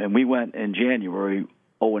 And we went in January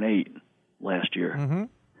 0-8 last year. Mm-hmm.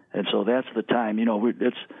 And so that's the time.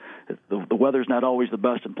 The weather's not always the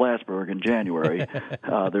best in Plattsburgh in January.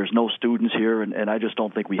 There's no students here, and I just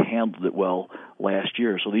don't think we handled it well last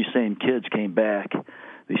year. So these same players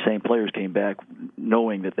came back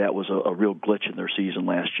knowing that was a real glitch in their season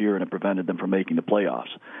last year, and it prevented them from making the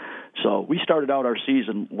playoffs. So we started out our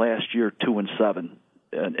season last year 2-7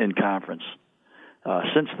 in conference.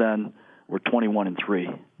 Since then, we're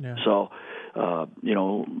 21-3. Yeah. So,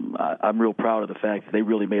 I'm real proud of the fact that they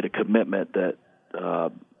really made a commitment that,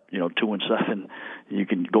 2-7, you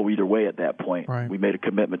can go either way at that point. Right. We made a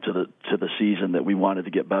commitment to the season that we wanted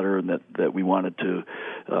to get better and that we wanted to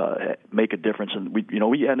make a difference. And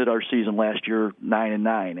we ended our season last year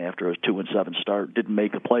 9-9 after a 2-7 start. Didn't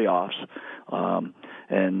make the playoffs,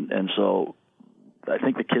 and so. I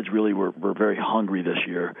think the kids really were very hungry this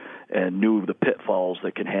year and knew the pitfalls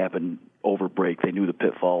that can happen over break. They knew the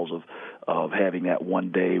pitfalls of having that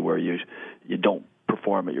one day where you don't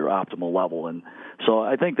perform at your optimal level. And so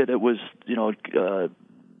I think that it was,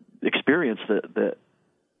 experience that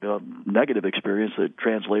negative experience that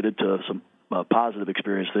translated to some positive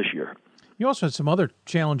experience this year. You also had some other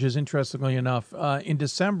challenges, interestingly enough. In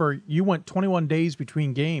December, you went 21 days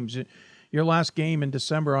between games. Your last game in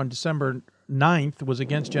December, on December 9th, was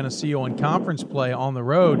against Geneseo in conference play on the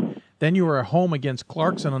road. Then you were at home against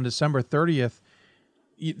Clarkson on December 30th.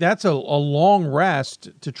 That's a long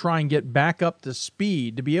rest to try and get back up to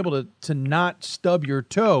speed. To be able to not stub your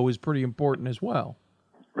toe is pretty important as well.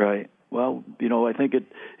 Right. Well, I think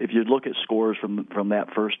if you look at scores from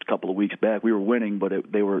that first couple of weeks back, we were winning, but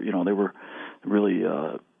they were really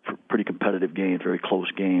pretty competitive games, very close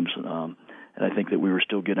games. And I think that we were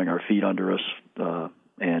still getting our feet under us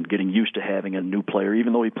and getting used to having a new player,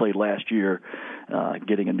 even though he played last year,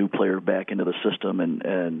 getting a new player back into the system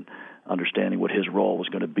and understanding what his role was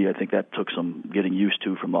going to be. I think that took some getting used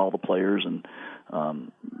to from all the players. And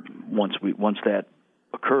once that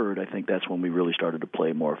occurred, I think that's when we really started to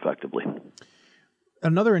play more effectively.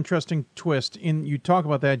 Another interesting twist, you talk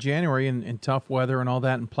about that January in tough weather and all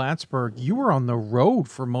that in Plattsburgh. You were on the road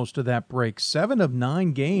for most of that break, 7 of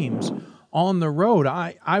 9 games on the road.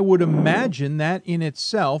 I would imagine that in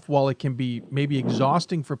itself, while it can be maybe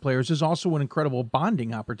exhausting for players, is also an incredible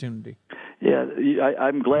bonding opportunity. Yeah,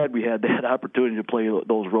 I'm glad we had that opportunity to play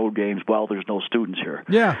those road games while there's no students here.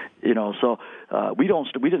 Yeah. So we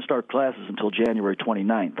didn't start classes until January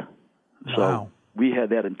 29th. So wow. We had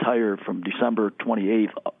that entire from December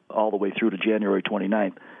 28th all the way through to January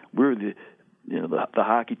 29th. We're the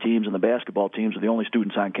hockey teams and the basketball teams are the only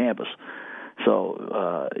students on campus.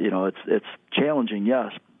 So, it's challenging,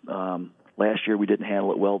 yes. Last year we didn't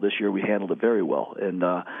handle it well. This year we handled it very well. And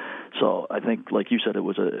so I think, like you said, it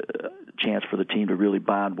was a chance for the team to really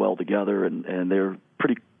bond well together. And they're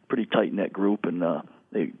pretty tight-knit group. And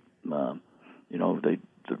they're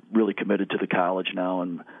really committed to the college now.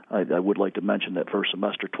 And I would like to mention that first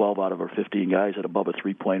semester, 12 out of our 15 guys had above a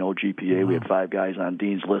 3.0 GPA. Wow. We had 5 guys on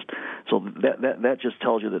Dean's List. So that just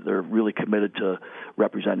tells you that they're really committed to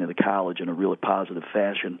representing the college in a really positive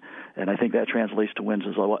fashion. And I think that translates to wins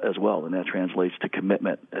as well. And that translates to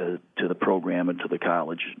commitment to the program and to the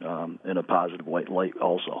college in a positive light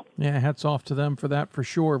also. Yeah, hats off to them for that for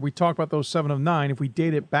sure. We talk about those 7 of 9. If we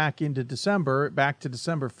date it back to December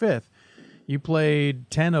 5th, you played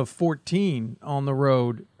 10 of 14 on the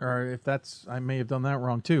road, or if that's, I may have done that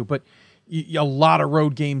wrong too, but a lot of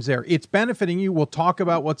road games there. It's benefiting you. We'll talk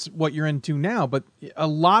about what you're into now, but a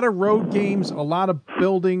lot of road games, a lot of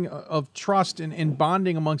building of trust and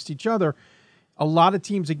bonding amongst each other. A lot of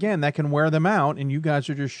teams, again, that can wear them out, and you guys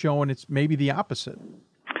are just showing it's maybe the opposite.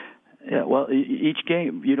 Yeah, well, each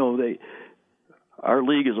game, our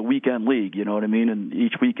league is a weekend league, you know what I mean? And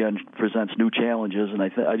each weekend presents new challenges, and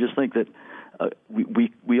I just think that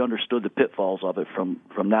we understood the pitfalls of it from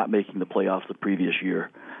not making the playoffs the previous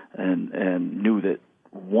year, and knew that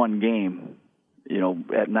one game,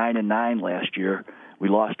 at 9-9 last year, we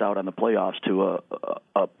lost out on the playoffs to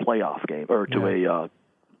a playoff game or to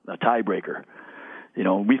a tiebreaker. You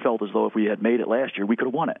know, we felt as though if we had made it last year, we could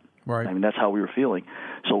have won it. Right. I mean, that's how we were feeling.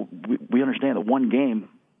 So we understand that one game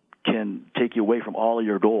can take you away from all of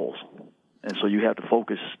your goals, and so you have to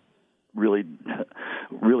focus really,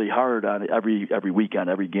 really hard on every weekend,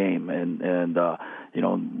 every game, and you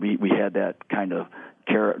know, we had that kind of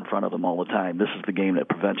carrot in front of them all the time. This is the game that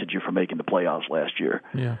prevented you from making the playoffs last year.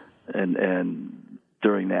 Yeah. And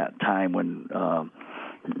during that time when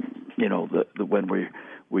you know, when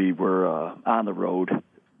we were on the road,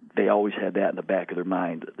 they always had that in the back of their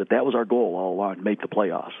mind, that was our goal all along, to make the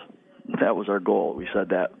playoffs. That was our goal. We said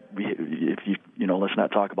that if you know, let's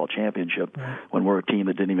not talk about championship when we're a team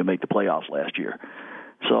that didn't even make the playoffs last year.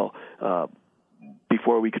 So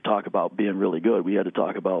before we could talk about being really good, we had to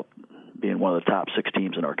talk about being one of the top 6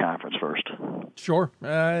 teams in our conference first. Sure.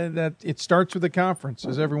 That it starts with the conference,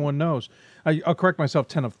 as everyone knows. I'll correct myself,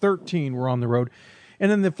 10 of 13 were on the road. And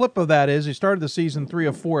then the flip of that is you started the season 3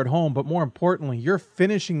 of 4 at home, but more importantly, you're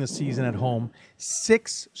finishing the season at home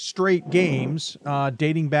 6 straight games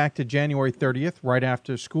dating back to January 30th, right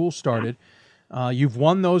after school started. You've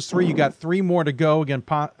won those 3. You got 3 more to go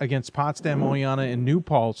against Potsdam, Oneonta, and New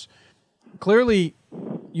Paltz. Clearly,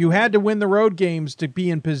 you had to win the road games to be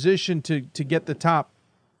in position to get the top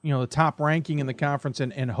ranking in the conference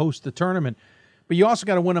and host the tournament. But you also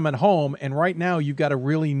got to win them at home, and right now you've got a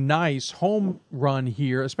really nice home run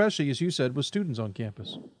here, especially, as you said, with students on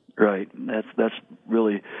campus. Right. That's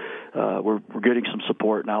really we're getting some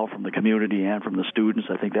support now from the community and from the students.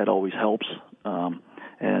 I think that always helps.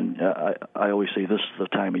 And I always say this is the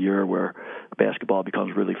time of year where basketball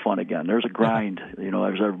becomes really fun again. There's a grind, you know,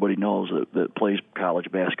 as everybody knows that plays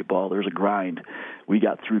college basketball. There's a grind. We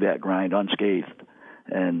got through that grind unscathed,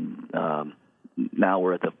 and now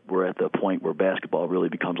we're at the point where basketball really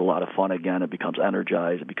becomes a lot of fun again. It becomes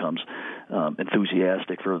energized. It becomes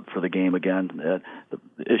enthusiastic for the game again.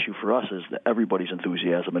 The issue for us is that everybody's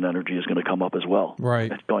enthusiasm and energy is going to come up as well.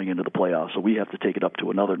 Right. Going into the playoffs, so we have to take it up to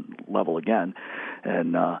another level again.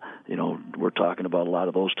 And you know, we're talking about a lot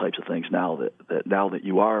of those types of things now. That now that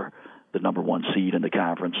you are the number 1 seed in the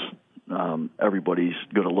conference, everybody's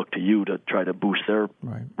going to look to you to try to boost their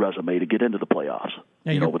resume to get into the playoffs.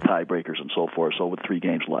 Yeah, you know, with tiebreakers and so forth. So with 3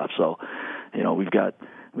 games left, so you know, we've got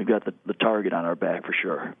the target on our back for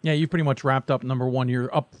sure. Yeah, you pretty much wrapped up number 1.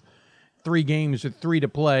 You're up 3 games with 3 to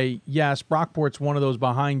play. Yes, Brockport's one of those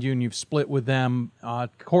behind you, and you've split with them.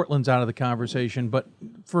 Cortland's out of the conversation, but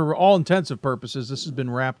for all intensive purposes, this has been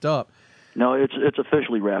wrapped up. No, it's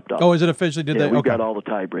officially wrapped up. Oh, is it officially? We've got all the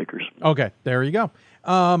tiebreakers. Okay, there you go.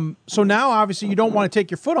 So now, obviously, you don't want to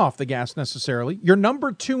take your foot off the gas necessarily. You're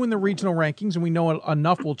number 2 in the regional rankings, and we know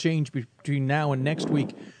enough will change between now and next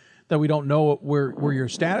week that we don't know where your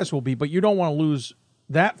status will be, but you don't want to lose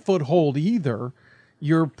that foothold either.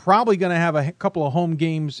 You're probably going to have a couple of home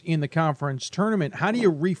games in the conference tournament. How do you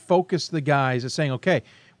refocus the guys as saying, okay,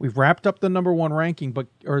 we've wrapped up the number 1 ranking,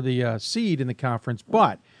 or the seed in the conference,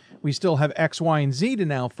 but we still have X, Y, and Z to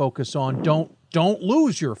now focus on. Don't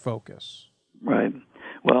lose your focus. Right.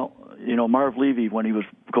 Well, you know, Marv Levy, when he was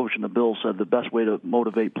coaching the Bills, said the best way to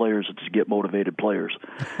motivate players is to get motivated players.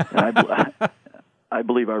 And I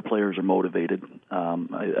believe our players are motivated.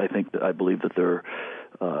 I believe that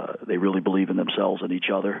they really believe in themselves and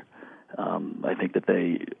each other. I think that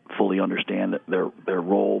they fully understand their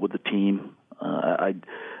role with the team.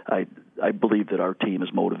 I believe that our team is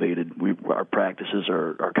motivated. Our practices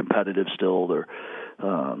are competitive still. They're,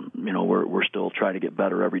 you know, we're still trying to get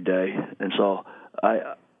better every day, and so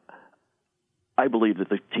I believe that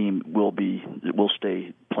the team will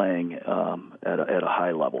stay playing at a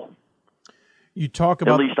high level. You talk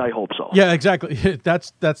about, at least I hope so. Yeah, exactly.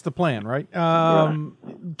 That's the plan, right?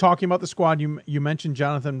 Talking about the squad, you mentioned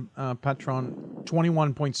Jonathan Patron,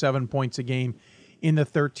 21.7 points a game in the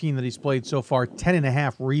 13 that he's played so far,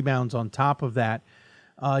 10.5 rebounds on top of that.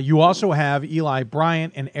 You also have Eli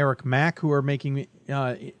Bryant and Eric Mack, who are making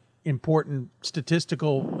important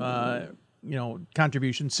statistical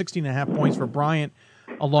contributions. 16.5 points for Bryant,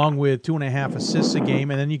 along with 2.5 assists a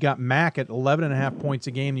game. And then you got Mack at 11.5 points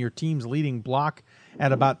a game. Your team's leading block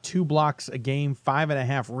at about 2 blocks a game,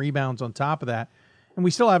 5.5 rebounds on top of that. And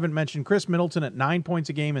we still haven't mentioned Chris Middleton at 9 points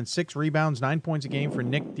a game and 6 rebounds, 9 points a game for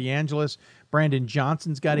Nick DeAngelis. Brandon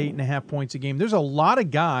Johnson's got 8.5 points a game. There's a lot of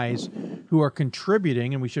guys who are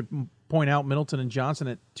contributing, and we should point out Middleton and Johnson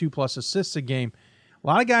at 2+ assists a game. A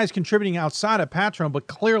lot of guys contributing outside of Patron, but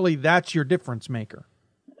clearly that's your difference maker.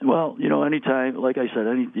 Well, you know, anytime, like I said,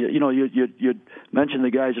 you mention the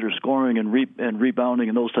guys that are scoring and rebounding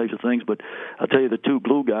and those types of things, but I'll tell you the 2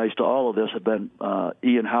 glue guys to all of this have been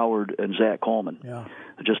Ian Howard and Zach Coleman. Yeah.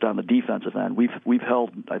 Just on the defensive end, we've held,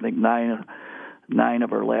 I think, nine 9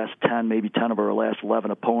 of our last 10, maybe 10 of our last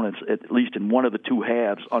 11 opponents, at least in one of the two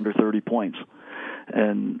halves, under 30 points.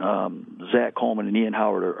 And Zach Coleman and Ian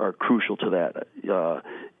Howard are crucial to that.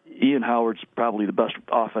 Ian Howard's probably the best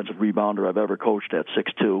offensive rebounder I've ever coached at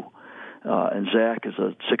 6'2", and Zach is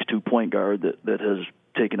a 6'2" point guard that has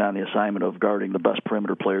taken on the assignment of guarding the best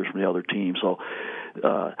perimeter players from the other team. So,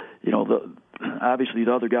 obviously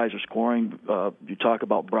the other guys are scoring. You talk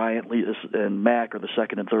about Bryant and Mack are the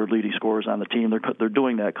second and third leading scorers on the team. They're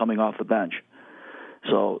doing that coming off the bench.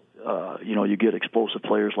 So, you get explosive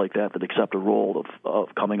players like that accept a role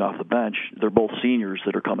of coming off the bench. They're both seniors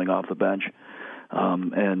that are coming off the bench.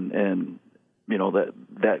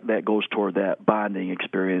 That goes toward that bonding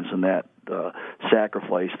experience and that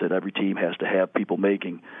sacrifice that every team has to have people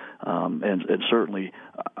making. And certainly,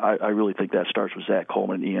 I really think that starts with Zach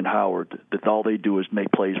Coleman and Ian Howard, that all they do is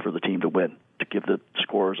make plays for the team to win, to give the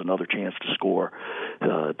scorers another chance to score,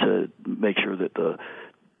 to make sure that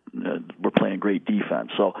we're playing great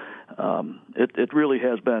defense. So it really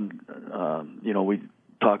has been, we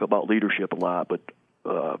talk about leadership a lot, but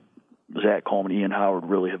Zach Coleman, Ian Howard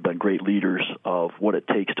really have been great leaders of what it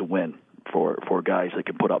takes to win for guys that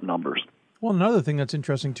can put up numbers. Well, another thing that's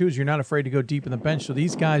interesting, too, is you're not afraid to go deep in the bench. So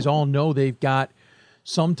these guys all know they've got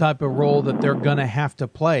some type of role that they're going to have to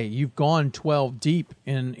play. You've gone 12 deep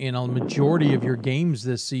in a majority of your games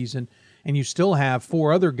this season, and you still have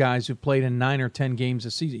 4 other guys who've played in 9 or 10 games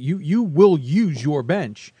this season. You will use your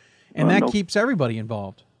bench, and that keeps everybody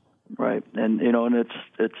involved. Right, and it's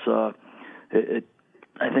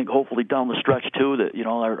I think hopefully down the stretch too that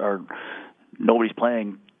our nobody's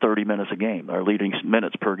playing 30 minutes a game. Our leading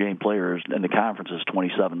minutes per game players in the conference is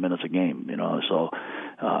 27 minutes a game. So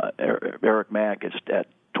Eric Mack is at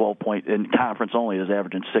 12 points in conference only is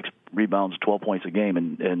averaging 6 rebounds, 12 points a game,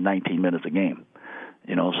 and 19 minutes a game.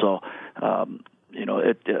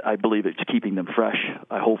 I believe it's keeping them fresh.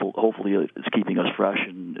 Hopefully it's keeping us fresh,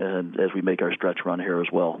 and as we make our stretch run here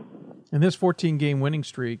as well. In this 14-game winning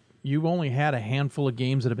streak, you've only had a handful of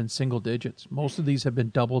games that have been single digits. Most of these have been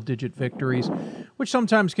double-digit victories, which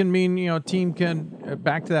sometimes can mean a team can,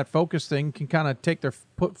 back to that focus thing, can kind of take their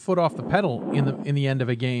foot off the pedal in the end of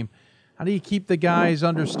a game. How do you keep the guys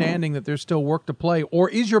understanding that there's still work to play, or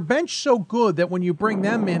is your bench so good that when you bring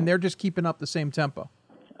them in, they're just keeping up the same tempo?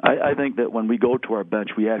 I think that when we go to our bench,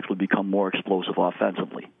 we actually become more explosive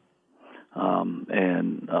offensively,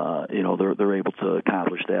 they're able to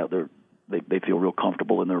accomplish that. They feel real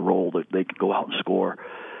comfortable in their role that they can go out and score.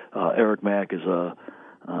 Eric Mack is he's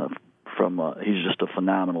just a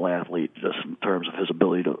phenomenal athlete, just in terms of his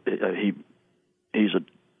ability to. He's an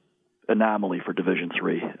anomaly for Division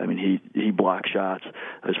III. I mean, he blocks shots.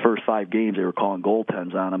 His first 5 games, they were calling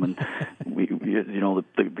goaltends on him, and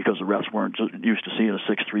because the refs weren't used to seeing a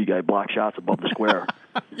 6'3" guy block shots above the square.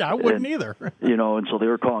 Yeah, I wouldn't either. And so they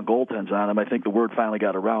were calling goaltends on him. I think the word finally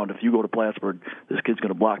got around. If you go to Plattsburgh, this kid's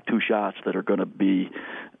going to block 2 shots that are going to be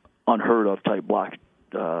unheard of type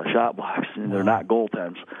shot blocks, and they're not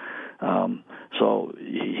goaltends. So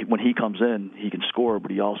when he comes in, he can score,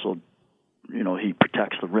 but he also he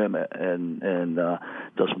protects the rim and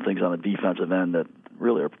does some things on the defensive end that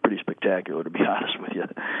really are pretty spectacular, to be honest with you.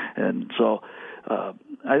 And so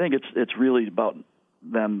I think it's really about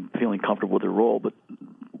them feeling comfortable with their role. But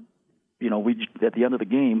we at the end of the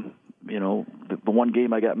game, the one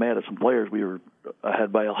game I got mad at some players, we were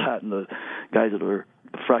ahead by a lot, and the guys that are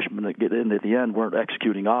freshmen that get in at the end weren't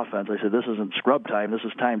executing offense. I said, this isn't scrub time. This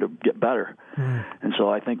is time to get better. And so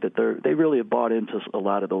I think that they really have bought into a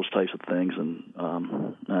lot of those types of things, and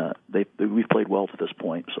we've played well to this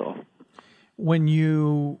point. So when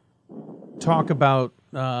you talk about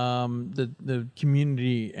the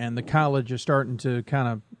community and the college is starting to kind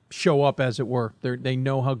of show up, as it were, they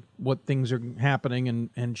know what things are happening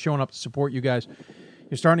and showing up to support you guys.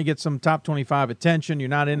 You're starting to get some top 25 attention. You're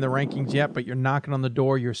not in the rankings yet, but you're knocking on the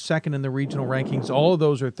door. You're second in the regional rankings. All of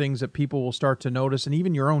those are things that people will start to notice, and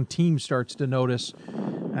even your own team starts to notice.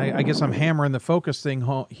 I guess I'm hammering the focus thing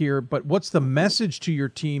here, but what's the message to your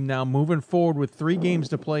team now moving forward with 3 games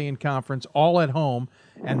to play in conference, all at home,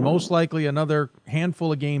 and most likely another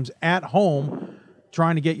handful of games at home,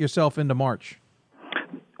 trying to get yourself into March?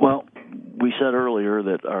 Well, we said earlier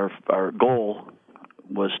that our goal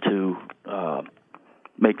was to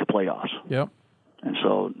make the playoffs. Yep. And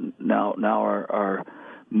so now our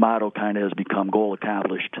motto kind of has become goal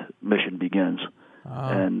accomplished, mission begins.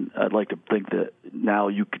 And I'd like to think that now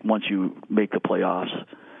once you make the playoffs,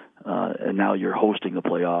 and now you're hosting the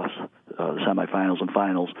playoffs, the semifinals and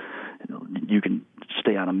finals, you can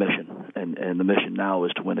stay on a mission. And the mission now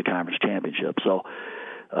is to win the conference championship. So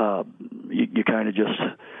you kind of just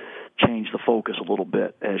change the focus a little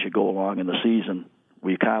bit as you go along in the season.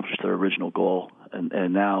 We accomplished our original goal,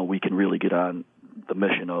 and now we can really get on the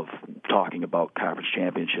mission of talking about conference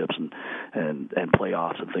championships and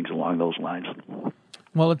playoffs and things along those lines.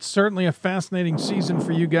 Well, it's certainly a fascinating season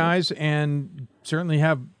for you guys, and certainly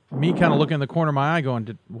have me kind of looking in the corner of my eye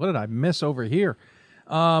going, what did I miss over here?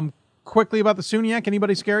 Quickly about the SUNYAC,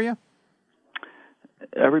 anybody scare you?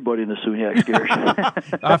 Everybody in the SUNYAC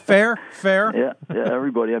scares. Fair. Yeah,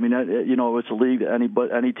 everybody. I mean, it's a league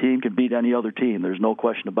that any team can beat any other team. There's no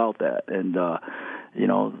question about that. And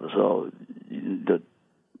so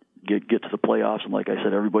get to the playoffs, and like I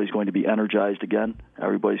said, everybody's going to be energized again.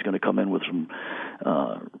 Everybody's going to come in with some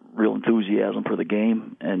real enthusiasm for the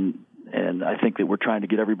game, and I think that we're trying to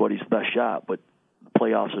get everybody's best shot, but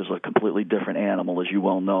playoffs is a completely different animal, as you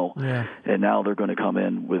well know. Yeah. And now they're going to come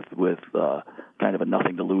in with kind of a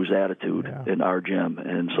nothing to lose attitude in our gym,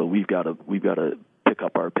 and so we've got to pick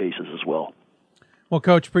up our paces as well. Well,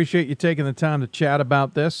 Coach, appreciate you taking the time to chat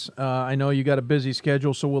about this. I know you got a busy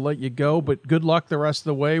schedule, so we'll let you go, but good luck the rest of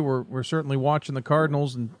the way. We're certainly watching the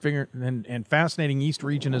Cardinals and fascinating East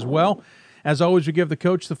region as well. As always, we give the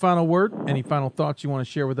coach the final word. Any final thoughts you want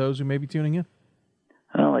to share with those who may be tuning in?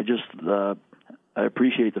 Well, I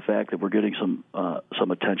appreciate the fact that we're getting some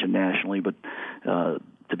attention nationally, but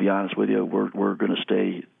to be honest with you, we're going to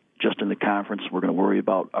stay just in the conference. We're going to worry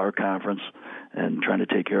about our conference and trying to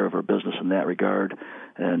take care of our business in that regard.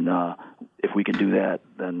 And if we can do that,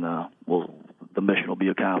 then the mission will be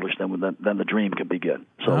accomplished. Then the dream can begin.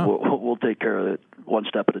 So we'll take care of it one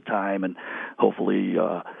step at a time, and hopefully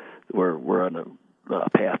we're on a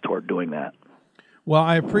path toward doing that. Well,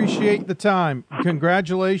 I appreciate the time.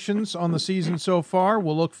 Congratulations on the season so far.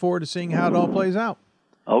 We'll look forward to seeing how it all plays out.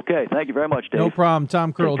 Okay, thank you very much, Dave. No problem.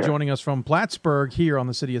 Tom Curl joining us from Plattsburgh here on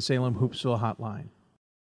the City of Salem Hoopsville Hotline.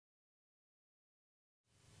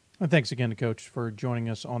 And thanks again to Coach for joining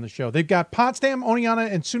us on the show. They've got Potsdam, Oneonta,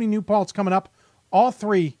 and SUNY New Paltz coming up. All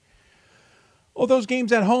three of those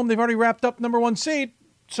games at home. They've already wrapped up number 1 seed,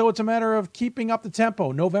 so it's a matter of keeping up the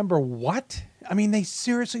tempo. November what? I mean, they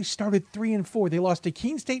seriously started 3-4. They lost to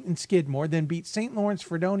Keene State and Skidmore, then beat St. Lawrence,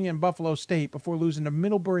 Fredonia, and Buffalo State before losing to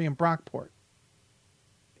Middlebury and Brockport.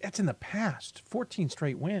 That's in the past. 14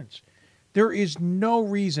 straight wins. There is no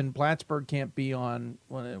reason Plattsburgh can't be on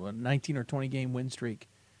a 19 or 20 game win streak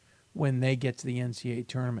when they get to the NCAA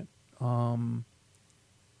tournament.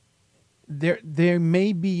 There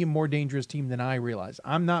may be a more dangerous team than I realize.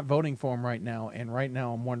 I'm not voting for them right now, and right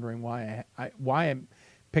now I'm wondering why I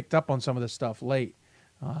picked up on some of this stuff late.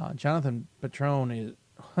 Jonathan Petrone is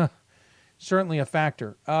certainly a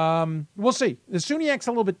factor. We'll see. The SUNYAC's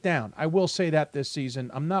a little bit down. I will say that this season.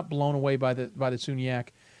 I'm not blown away by the SUNYAC.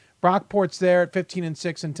 Brockport's there at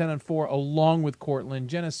 15-6 and 10-4, along with Cortland.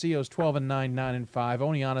 Geneseo's 12-9, 9-5.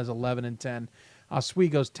 Oneonta's 11-10.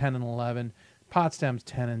 Oswego's 10-11. Potsdam's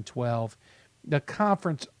 10-12. The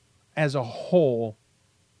conference as a whole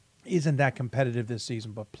isn't that competitive this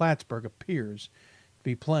season, but Plattsburgh appears to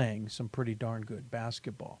be playing some pretty darn good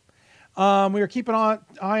basketball. We are keeping an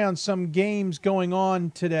eye on some games going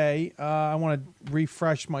on today. I want to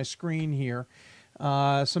refresh my screen here.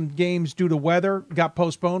 Some games due to weather got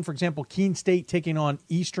postponed. For example, Keene State taking on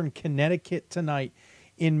Eastern Connecticut tonight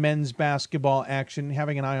in men's basketball action.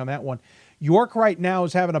 Having an eye on that one. York right now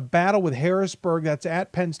is having a battle with Harrisburg. That's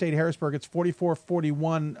at Penn State Harrisburg. It's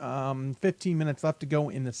 44-41, 15 minutes left to go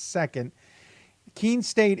in the second. Keene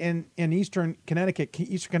State and Eastern Connecticut.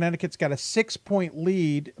 Eastern Connecticut's got a 6-point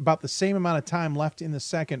lead, about the same amount of time left in the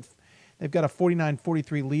second. They've got a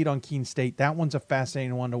 49-43 lead on Keene State. That one's a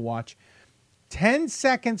fascinating one to watch. 10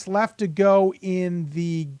 seconds left to go in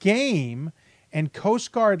the game, and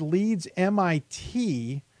Coast Guard leads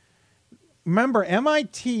MIT. Remember,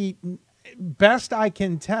 MIT, best I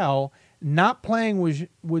can tell, not playing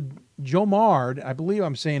with Jomard. I believe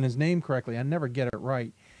I'm saying his name correctly. I never get it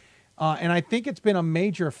right. And I think it's been a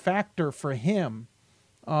major factor for him.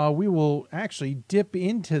 We will actually dip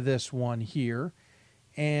into this one here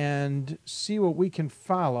and see what we can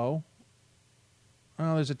follow.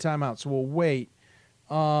 Oh, there's a timeout, so we'll wait.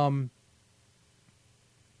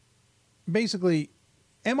 Basically,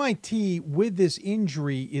 MIT, with this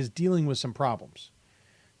injury, is dealing with some problems,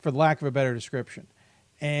 for the lack of a better description.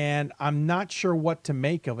 And I'm not sure what to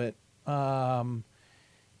make of it.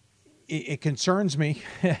 It concerns me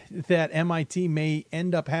that MIT may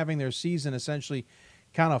end up having their season essentially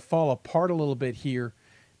kind of fall apart a little bit here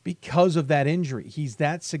because of that injury. He's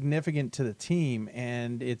that significant to the team,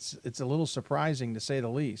 and it's a little surprising to say the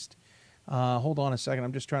least. Hold on a second.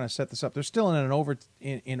 I'm just trying to set this up. They're still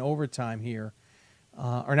in overtime here.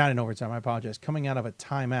 Or not in overtime, I apologize. Coming out of a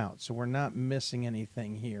timeout, so we're not missing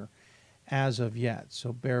anything here. as of yet.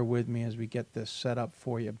 So bear with me as we get this set up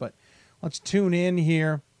for you. But let's tune in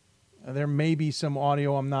here. There may be some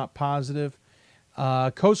audio. I'm not positive.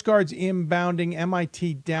 Coast Guard's inbounding.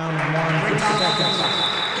 MIT down 1 seconds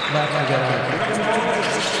left to get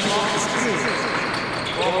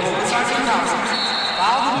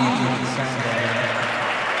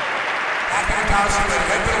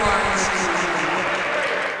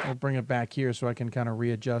We'll bring it back here so I can kind of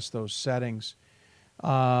readjust those settings.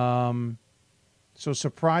 So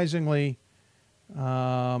surprisingly,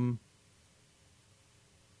 well,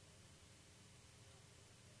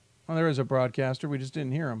 there is a broadcaster. We just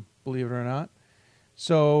didn't hear him, believe it or not.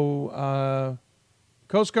 So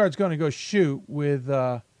Coast Guard's going to go shoot with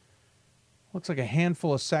looks like a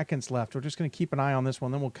handful of seconds left. We're just going to keep an eye on this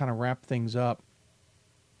one, then we'll kind of wrap things up.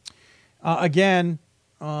 Again,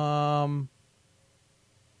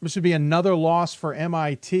 this would be another loss for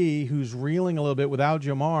MIT, who's reeling a little bit without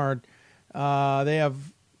Jamard.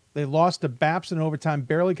 They lost to Babson in overtime,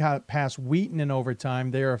 barely got past Wheaton in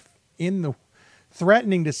overtime. They're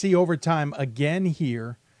threatening to see overtime again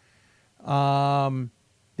here.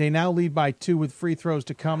 They now lead by 2 with free throws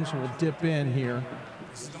to come, so we'll dip in here.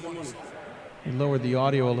 We lowered the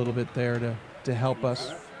audio a little bit there to help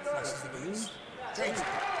us.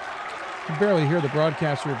 You can barely hear the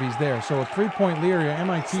broadcaster if he's there. So a 3-point lead here.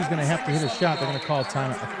 MIT is going to have to hit a shot. They're going to call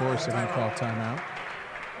timeout. Of course, they're going to call timeout.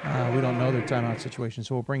 We don't know their timeout situation,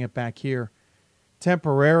 so we'll bring it back here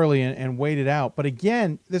temporarily and wait it out. But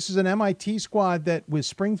again, this is an MIT squad that with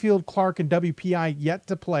Springfield, Clark, and WPI yet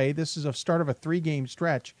to play. This is a start of a 3-game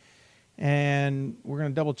stretch. And we're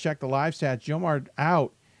going to double check the live stats. Jomard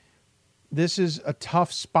out. This is a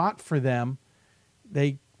tough spot for them.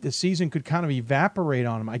 The season could kind of evaporate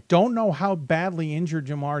on him. I don't know how badly injured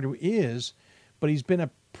Jamar is, but he's been a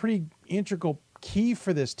pretty integral key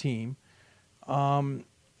for this team. And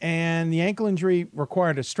the ankle injury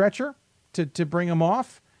required a stretcher to bring him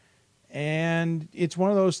off. And it's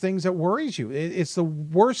one of those things that worries you. It's the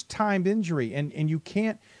worst timed injury. And you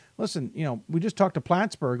can't, listen, we just talked to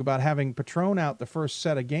Plattsburgh about having Patron out the first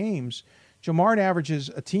set of games. Jamar averages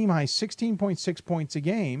a team-high 16.6 points a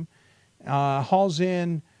game, hauls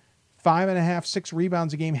in 5.5, 6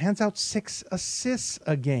 rebounds a game, hands out 6 assists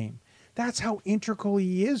a game. That's how integral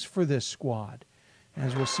he is for this squad.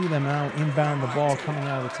 As we'll see them now inbound the ball coming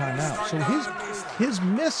out of the timeout. So his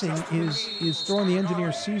missing is throwing the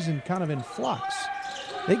Engineers' season kind of in flux.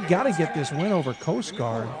 They got to get this win over Coast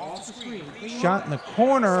Guard. Shot in the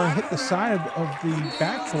corner, hit the side of the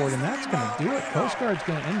backboard, and that's going to do it. Coast Guard's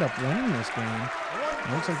going to end up winning this game.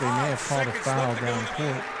 It looks like they may have called a foul down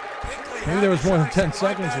court. Maybe there was more than 10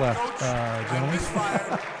 seconds left, gentlemen.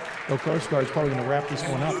 So Coast Guard's probably going to wrap this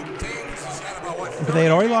one up. But they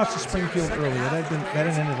had already lost to Springfield earlier. That had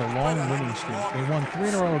ended a long winning streak. They won 3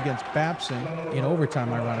 in a row against Babson in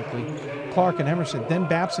overtime, ironically. Clark and Emerson. Then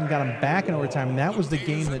Babson got them back in overtime, and that was the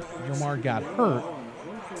game that Jomar got hurt.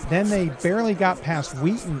 Then they barely got past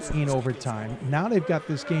Wheaton in overtime. Now they've got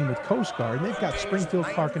this game with Coast Guard, and they've got Springfield,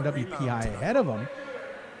 Clark, and WPI ahead of them.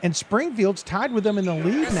 And Springfield's tied with them in the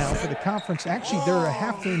lead now for the conference. Actually, they're a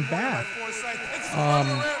half game back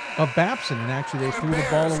of Babson, and actually they threw the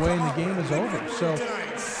ball away and the game is over. So,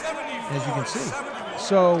 as you can see.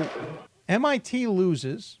 So, MIT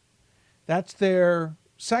loses. That's their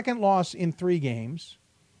second loss in 3 games.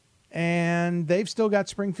 And they've still got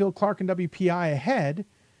Springfield, Clark, and WPI ahead.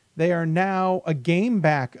 They are now a game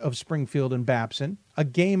back of Springfield and Babson, a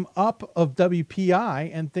game up of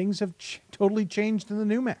WPI, and things have totally changed in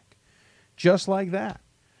the NEWMAC. Just like that.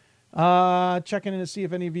 Checking in to see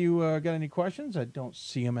if any of you got any questions. I don't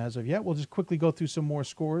see them as of yet. We'll just quickly go through some more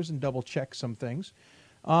scores and double check some things.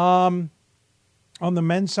 On the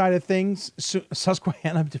men's side of things,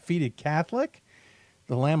 Susquehanna defeated Catholic.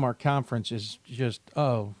 The Landmark Conference is just,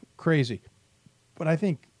 crazy. But I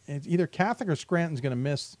think it's either Catholic or Scranton's going to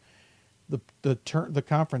miss the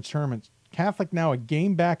conference tournament. Catholic now a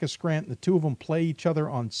game back of Scranton. The two of them play each other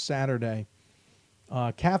on Saturday.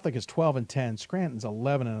 Catholic is 12-10. Scranton's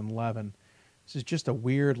 11-11. This is just a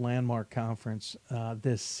weird Landmark Conference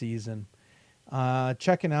this season.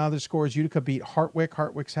 Checking out the scores, Utica beat Hartwick.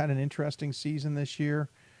 Hartwick's had an interesting season this year.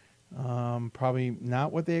 Probably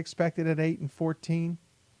not what they expected at 8-14.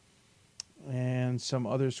 And some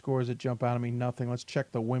other scores that jump out at me, nothing. Let's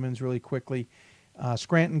check the women's really quickly.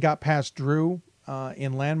 Scranton got past Drew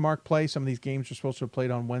in Landmark play. Some of these games were supposed to have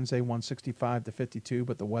played on Wednesday, 165-52,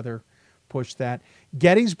 but the weather pushed that.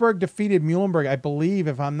 Gettysburg defeated Muhlenberg. I believe,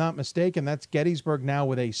 if I'm not mistaken, that's Gettysburg now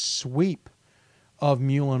with a sweep of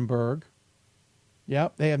Muhlenberg.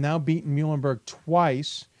 Yep, they have now beaten Muhlenberg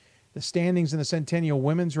twice. The standings in the Centennial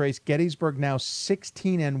women's race, Gettysburg now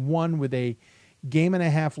 16-1 with a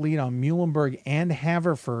game-and-a-half lead on Muhlenberg and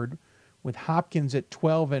Haverford, with Hopkins at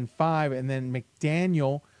 12-5, and then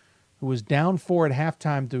McDaniel, who was down 4 at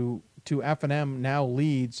halftime to F&M, now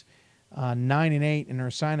leads 9-8, and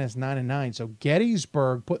Ursinus 9-9. So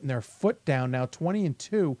Gettysburg putting their foot down now,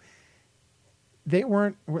 20-2. I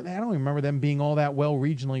don't remember them being all that well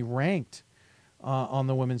regionally ranked on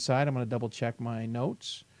the women's side. I'm going to double check my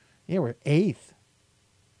notes. Yeah, we're 8th.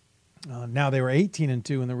 Now they were 18-2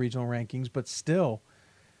 in the regional rankings, but still,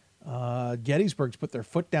 Gettysburg's put their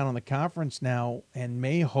foot down on the conference now and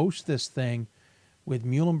may host this thing, with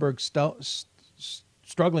Muhlenberg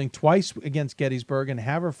struggling twice against Gettysburg, and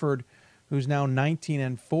Haverford, who's now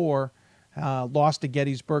 19-4, lost to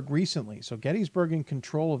Gettysburg recently. So Gettysburg in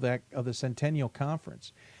control of the Centennial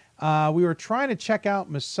Conference. We were trying to check out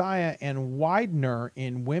Messiah and Widener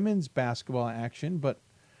in women's basketball action, but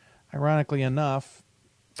ironically enough,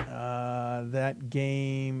 that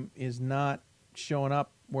game is not showing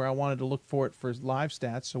up where I wanted to look for it for live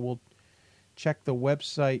stats. So we'll check the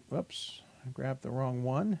website. Whoops, I grabbed the wrong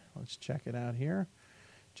one. Let's check it out here.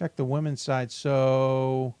 Check the women's side.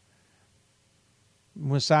 So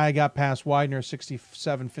Messiah got past Widener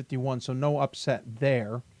 67-51, so no upset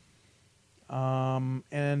there. And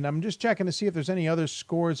I'm just checking to see if there's any other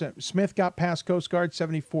scores. Smith got past Coast Guard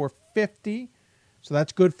 74-50. So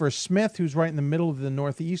that's good for Smith, who's right in the middle of the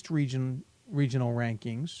Northeast regional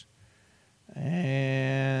rankings.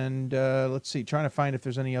 And let's see, trying to find if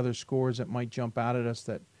there's any other scores that might jump out at us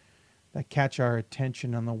that catch our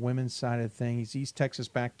attention on the women's side of things. East Texas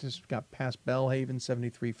Baptist got past Belhaven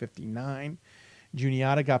 73-59.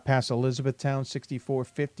 Juniata got past Elizabethtown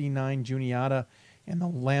 64-59. Juniata and the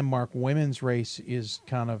landmark women's race is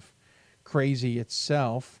kind of crazy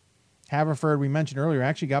itself. Haverford, we mentioned earlier,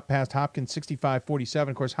 actually got past Hopkins 65-47.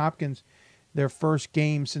 Of course, Hopkins, their first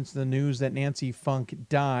game since the news that Nancy Funk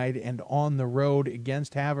died, and on the road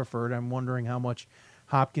against Haverford. I'm wondering how much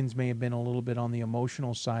Hopkins may have been a little bit on the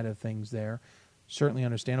emotional side of things there. Certainly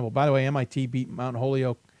understandable. By the way, MIT beat Mount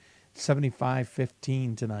Holyoke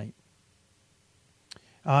 75-15 tonight.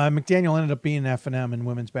 McDaniel ended up being F&M in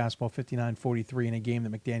women's basketball 59-43 in a game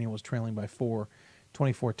that McDaniel was trailing by 4,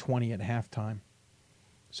 24-20 at halftime.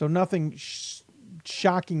 So nothing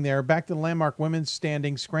shocking there. Back to the landmark women's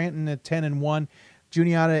standings. Scranton at 10-1,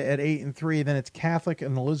 Juniata at 8-3. Then it's Catholic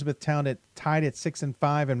and Elizabethtown tied at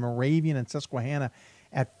 6-5, and Moravian and Susquehanna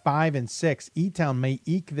at 5-6. E-Town may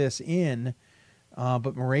eke this in,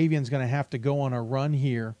 but Moravian's going to have to go on a run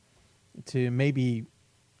here to maybe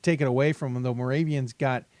take it away from them. Though Moravian's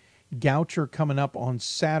got Goucher coming up on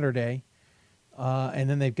Saturday, and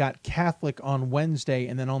then they've got Catholic on Wednesday,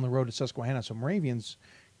 and then on the road to Susquehanna. So Moravian's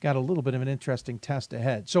got a little bit of an interesting test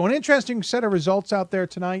ahead. So an interesting set of results out there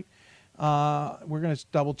tonight. We're going to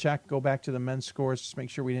double check, go back to the men's scores, just make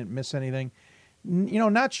sure we didn't miss anything.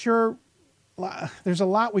 Not sure. There's a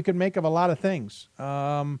lot we could make of a lot of things.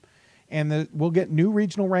 And we'll get new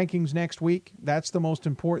regional rankings next week. That's the most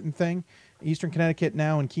important thing. Eastern Connecticut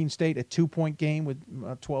now and Keene State a 2-point game with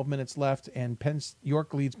 12 minutes left, and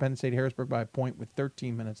York leads Penn State Harrisburg by a point with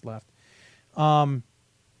 13 minutes left.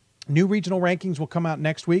 New regional rankings will come out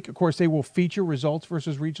next week. Of course, they will feature results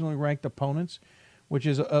versus regionally ranked opponents, which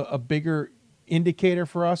is a bigger indicator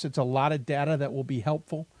for us. It's a lot of data that will be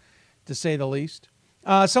helpful, to say the least.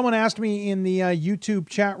 Someone asked me in the YouTube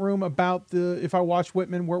chat room about if I watched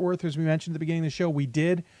Whitman-Whitworth, as we mentioned at the beginning of the show. We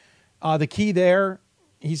did. The key there,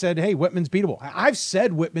 he said, hey, Whitman's beatable. I've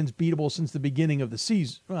said Whitman's beatable since the beginning of the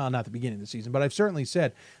season. Well, not the beginning of the season, but I've certainly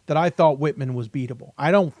said that I thought Whitman was beatable.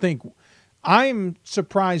 I'm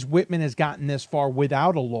surprised Whitman has gotten this far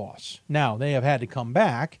without a loss. Now, they have had to come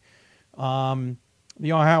back. The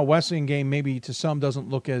Ohio Wesleyan game maybe to some doesn't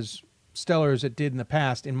look as stellar as it did in the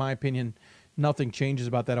past. In my opinion, nothing changes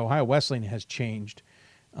about that. Ohio Wesleyan has changed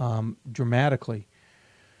dramatically.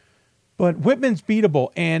 But Whitman's beatable,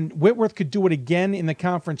 and Whitworth could do it again in the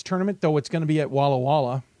conference tournament, though it's going to be at Walla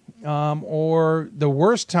Walla. Or the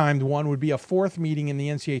worst timed one would be a fourth meeting in the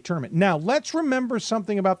NCAA tournament. Now, let's remember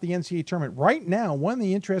something about the NCAA tournament. Right now, one of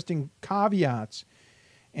the interesting caveats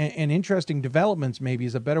and interesting developments, maybe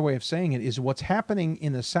is a better way of saying it, is what's happening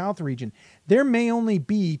in the South region. There may only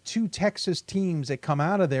be 2 Texas teams that come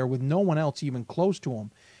out of there with no one else even close to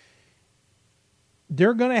them.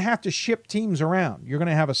 They're going to have to ship teams around. You're going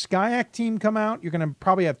to have a SCIAC team come out. You're going to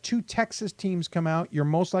probably have 2 Texas teams come out. You're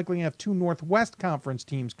most likely going to have 2 Northwest Conference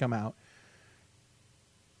teams come out.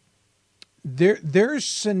 There's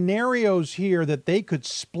scenarios here that they could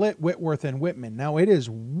split Whitworth and Whitman. Now, it is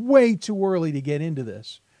way too early to get into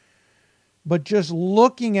this. But just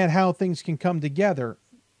looking at how things can come together,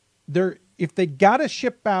 if they got to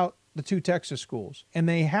ship out the 2 Texas schools and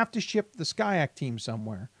they have to ship the SCIAC team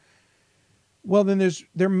somewhere, well, then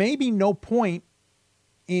there may be no point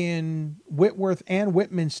in Whitworth and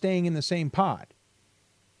Whitman staying in the same pod.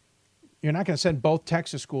 You're not going to send both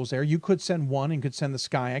Texas schools there. You could send one and could send the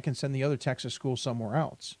SCIAC and send the other Texas school somewhere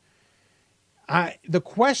else. The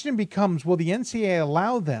question becomes, will the NCAA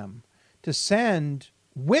allow them to send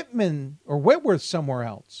Whitman or Whitworth somewhere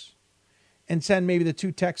else and send maybe the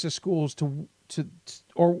 2 Texas schools to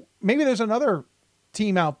or maybe there's another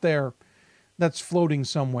team out there that's floating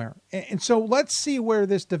somewhere. And so let's see where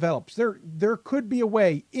this develops. There could be a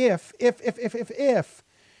way if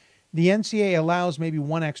the NCAA allows maybe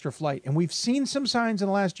one extra flight. And we've seen some signs in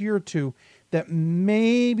the last year or two that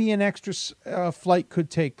maybe an extra flight could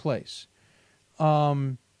take place.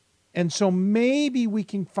 And so maybe we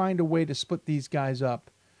can find a way to split these guys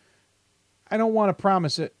up. I don't want to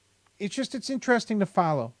promise it. It's interesting to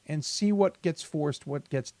follow and see what gets forced, what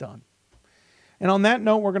gets done. And on that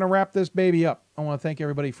note, we're going to wrap this baby up. I want to thank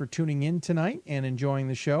everybody for tuning in tonight and enjoying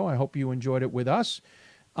the show. I hope you enjoyed it with us.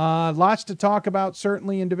 Lots to talk about,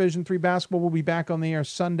 certainly, in Division III basketball. We'll be back on the air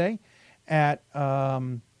Sunday at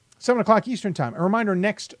 7 o'clock Eastern Time. A reminder,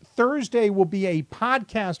 next Thursday will be a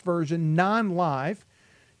podcast version, non-live,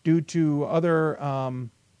 due to other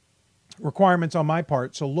requirements on my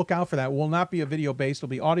part. So look out for that. It will not be a video-based. It'll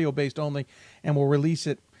be audio-based only, and we'll release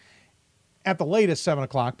it at the latest 7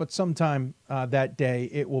 o'clock, but sometime that day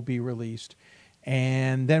it will be released.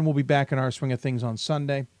 And then we'll be back in our swing of things on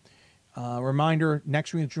Sunday. Reminder,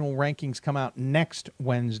 next regional rankings come out next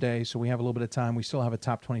Wednesday, so we have a little bit of time. We still have a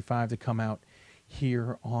top 25 to come out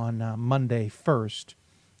here on Monday 1st.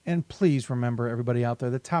 And please remember, everybody out there,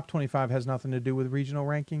 the top 25 has nothing to do with regional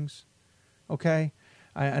rankings, okay?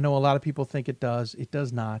 I know a lot of people think it does. It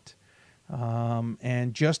does not.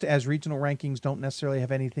 And just as regional rankings don't necessarily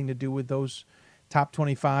have anything to do with those top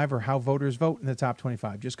 25 or how voters vote in the top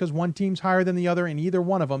 25, just because one team's higher than the other in either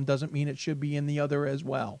one of them doesn't mean it should be in the other as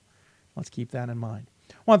well. Let's keep that in mind.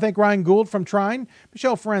 I want to thank Ryan Gould from Trine,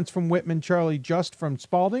 Michelle Ferentz from Whitman, Charlie Just from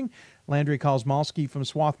Spalding, Landry Kozmalski from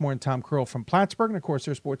Swarthmore, and Tom Curl from Plattsburgh, and of course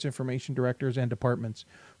their sports information directors and departments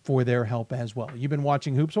for their help as well. You've been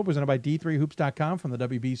watching Hoopsville, presented by D3Hoops.com from the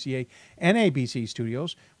WBCA and ABC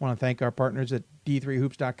studios. I want to thank our partners at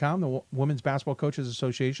D3Hoops.com, the Women's Basketball Coaches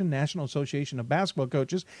Association, National Association of Basketball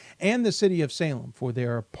Coaches, and the City of Salem for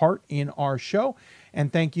their part in our show.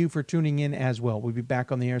 And thank you for tuning in as well. We'll be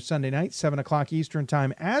back on the air Sunday night, 7 o'clock Eastern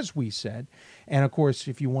Time, as we said. And, of course,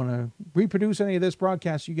 if you want to reproduce any of this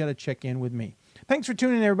broadcast, you got to check in with me. Thanks for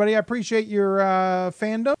tuning in, everybody. I appreciate your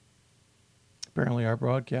fandom. Apparently, our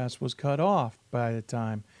broadcast was cut off by the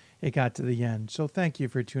time it got to the end. So thank you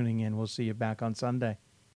for tuning in. We'll see you back on Sunday.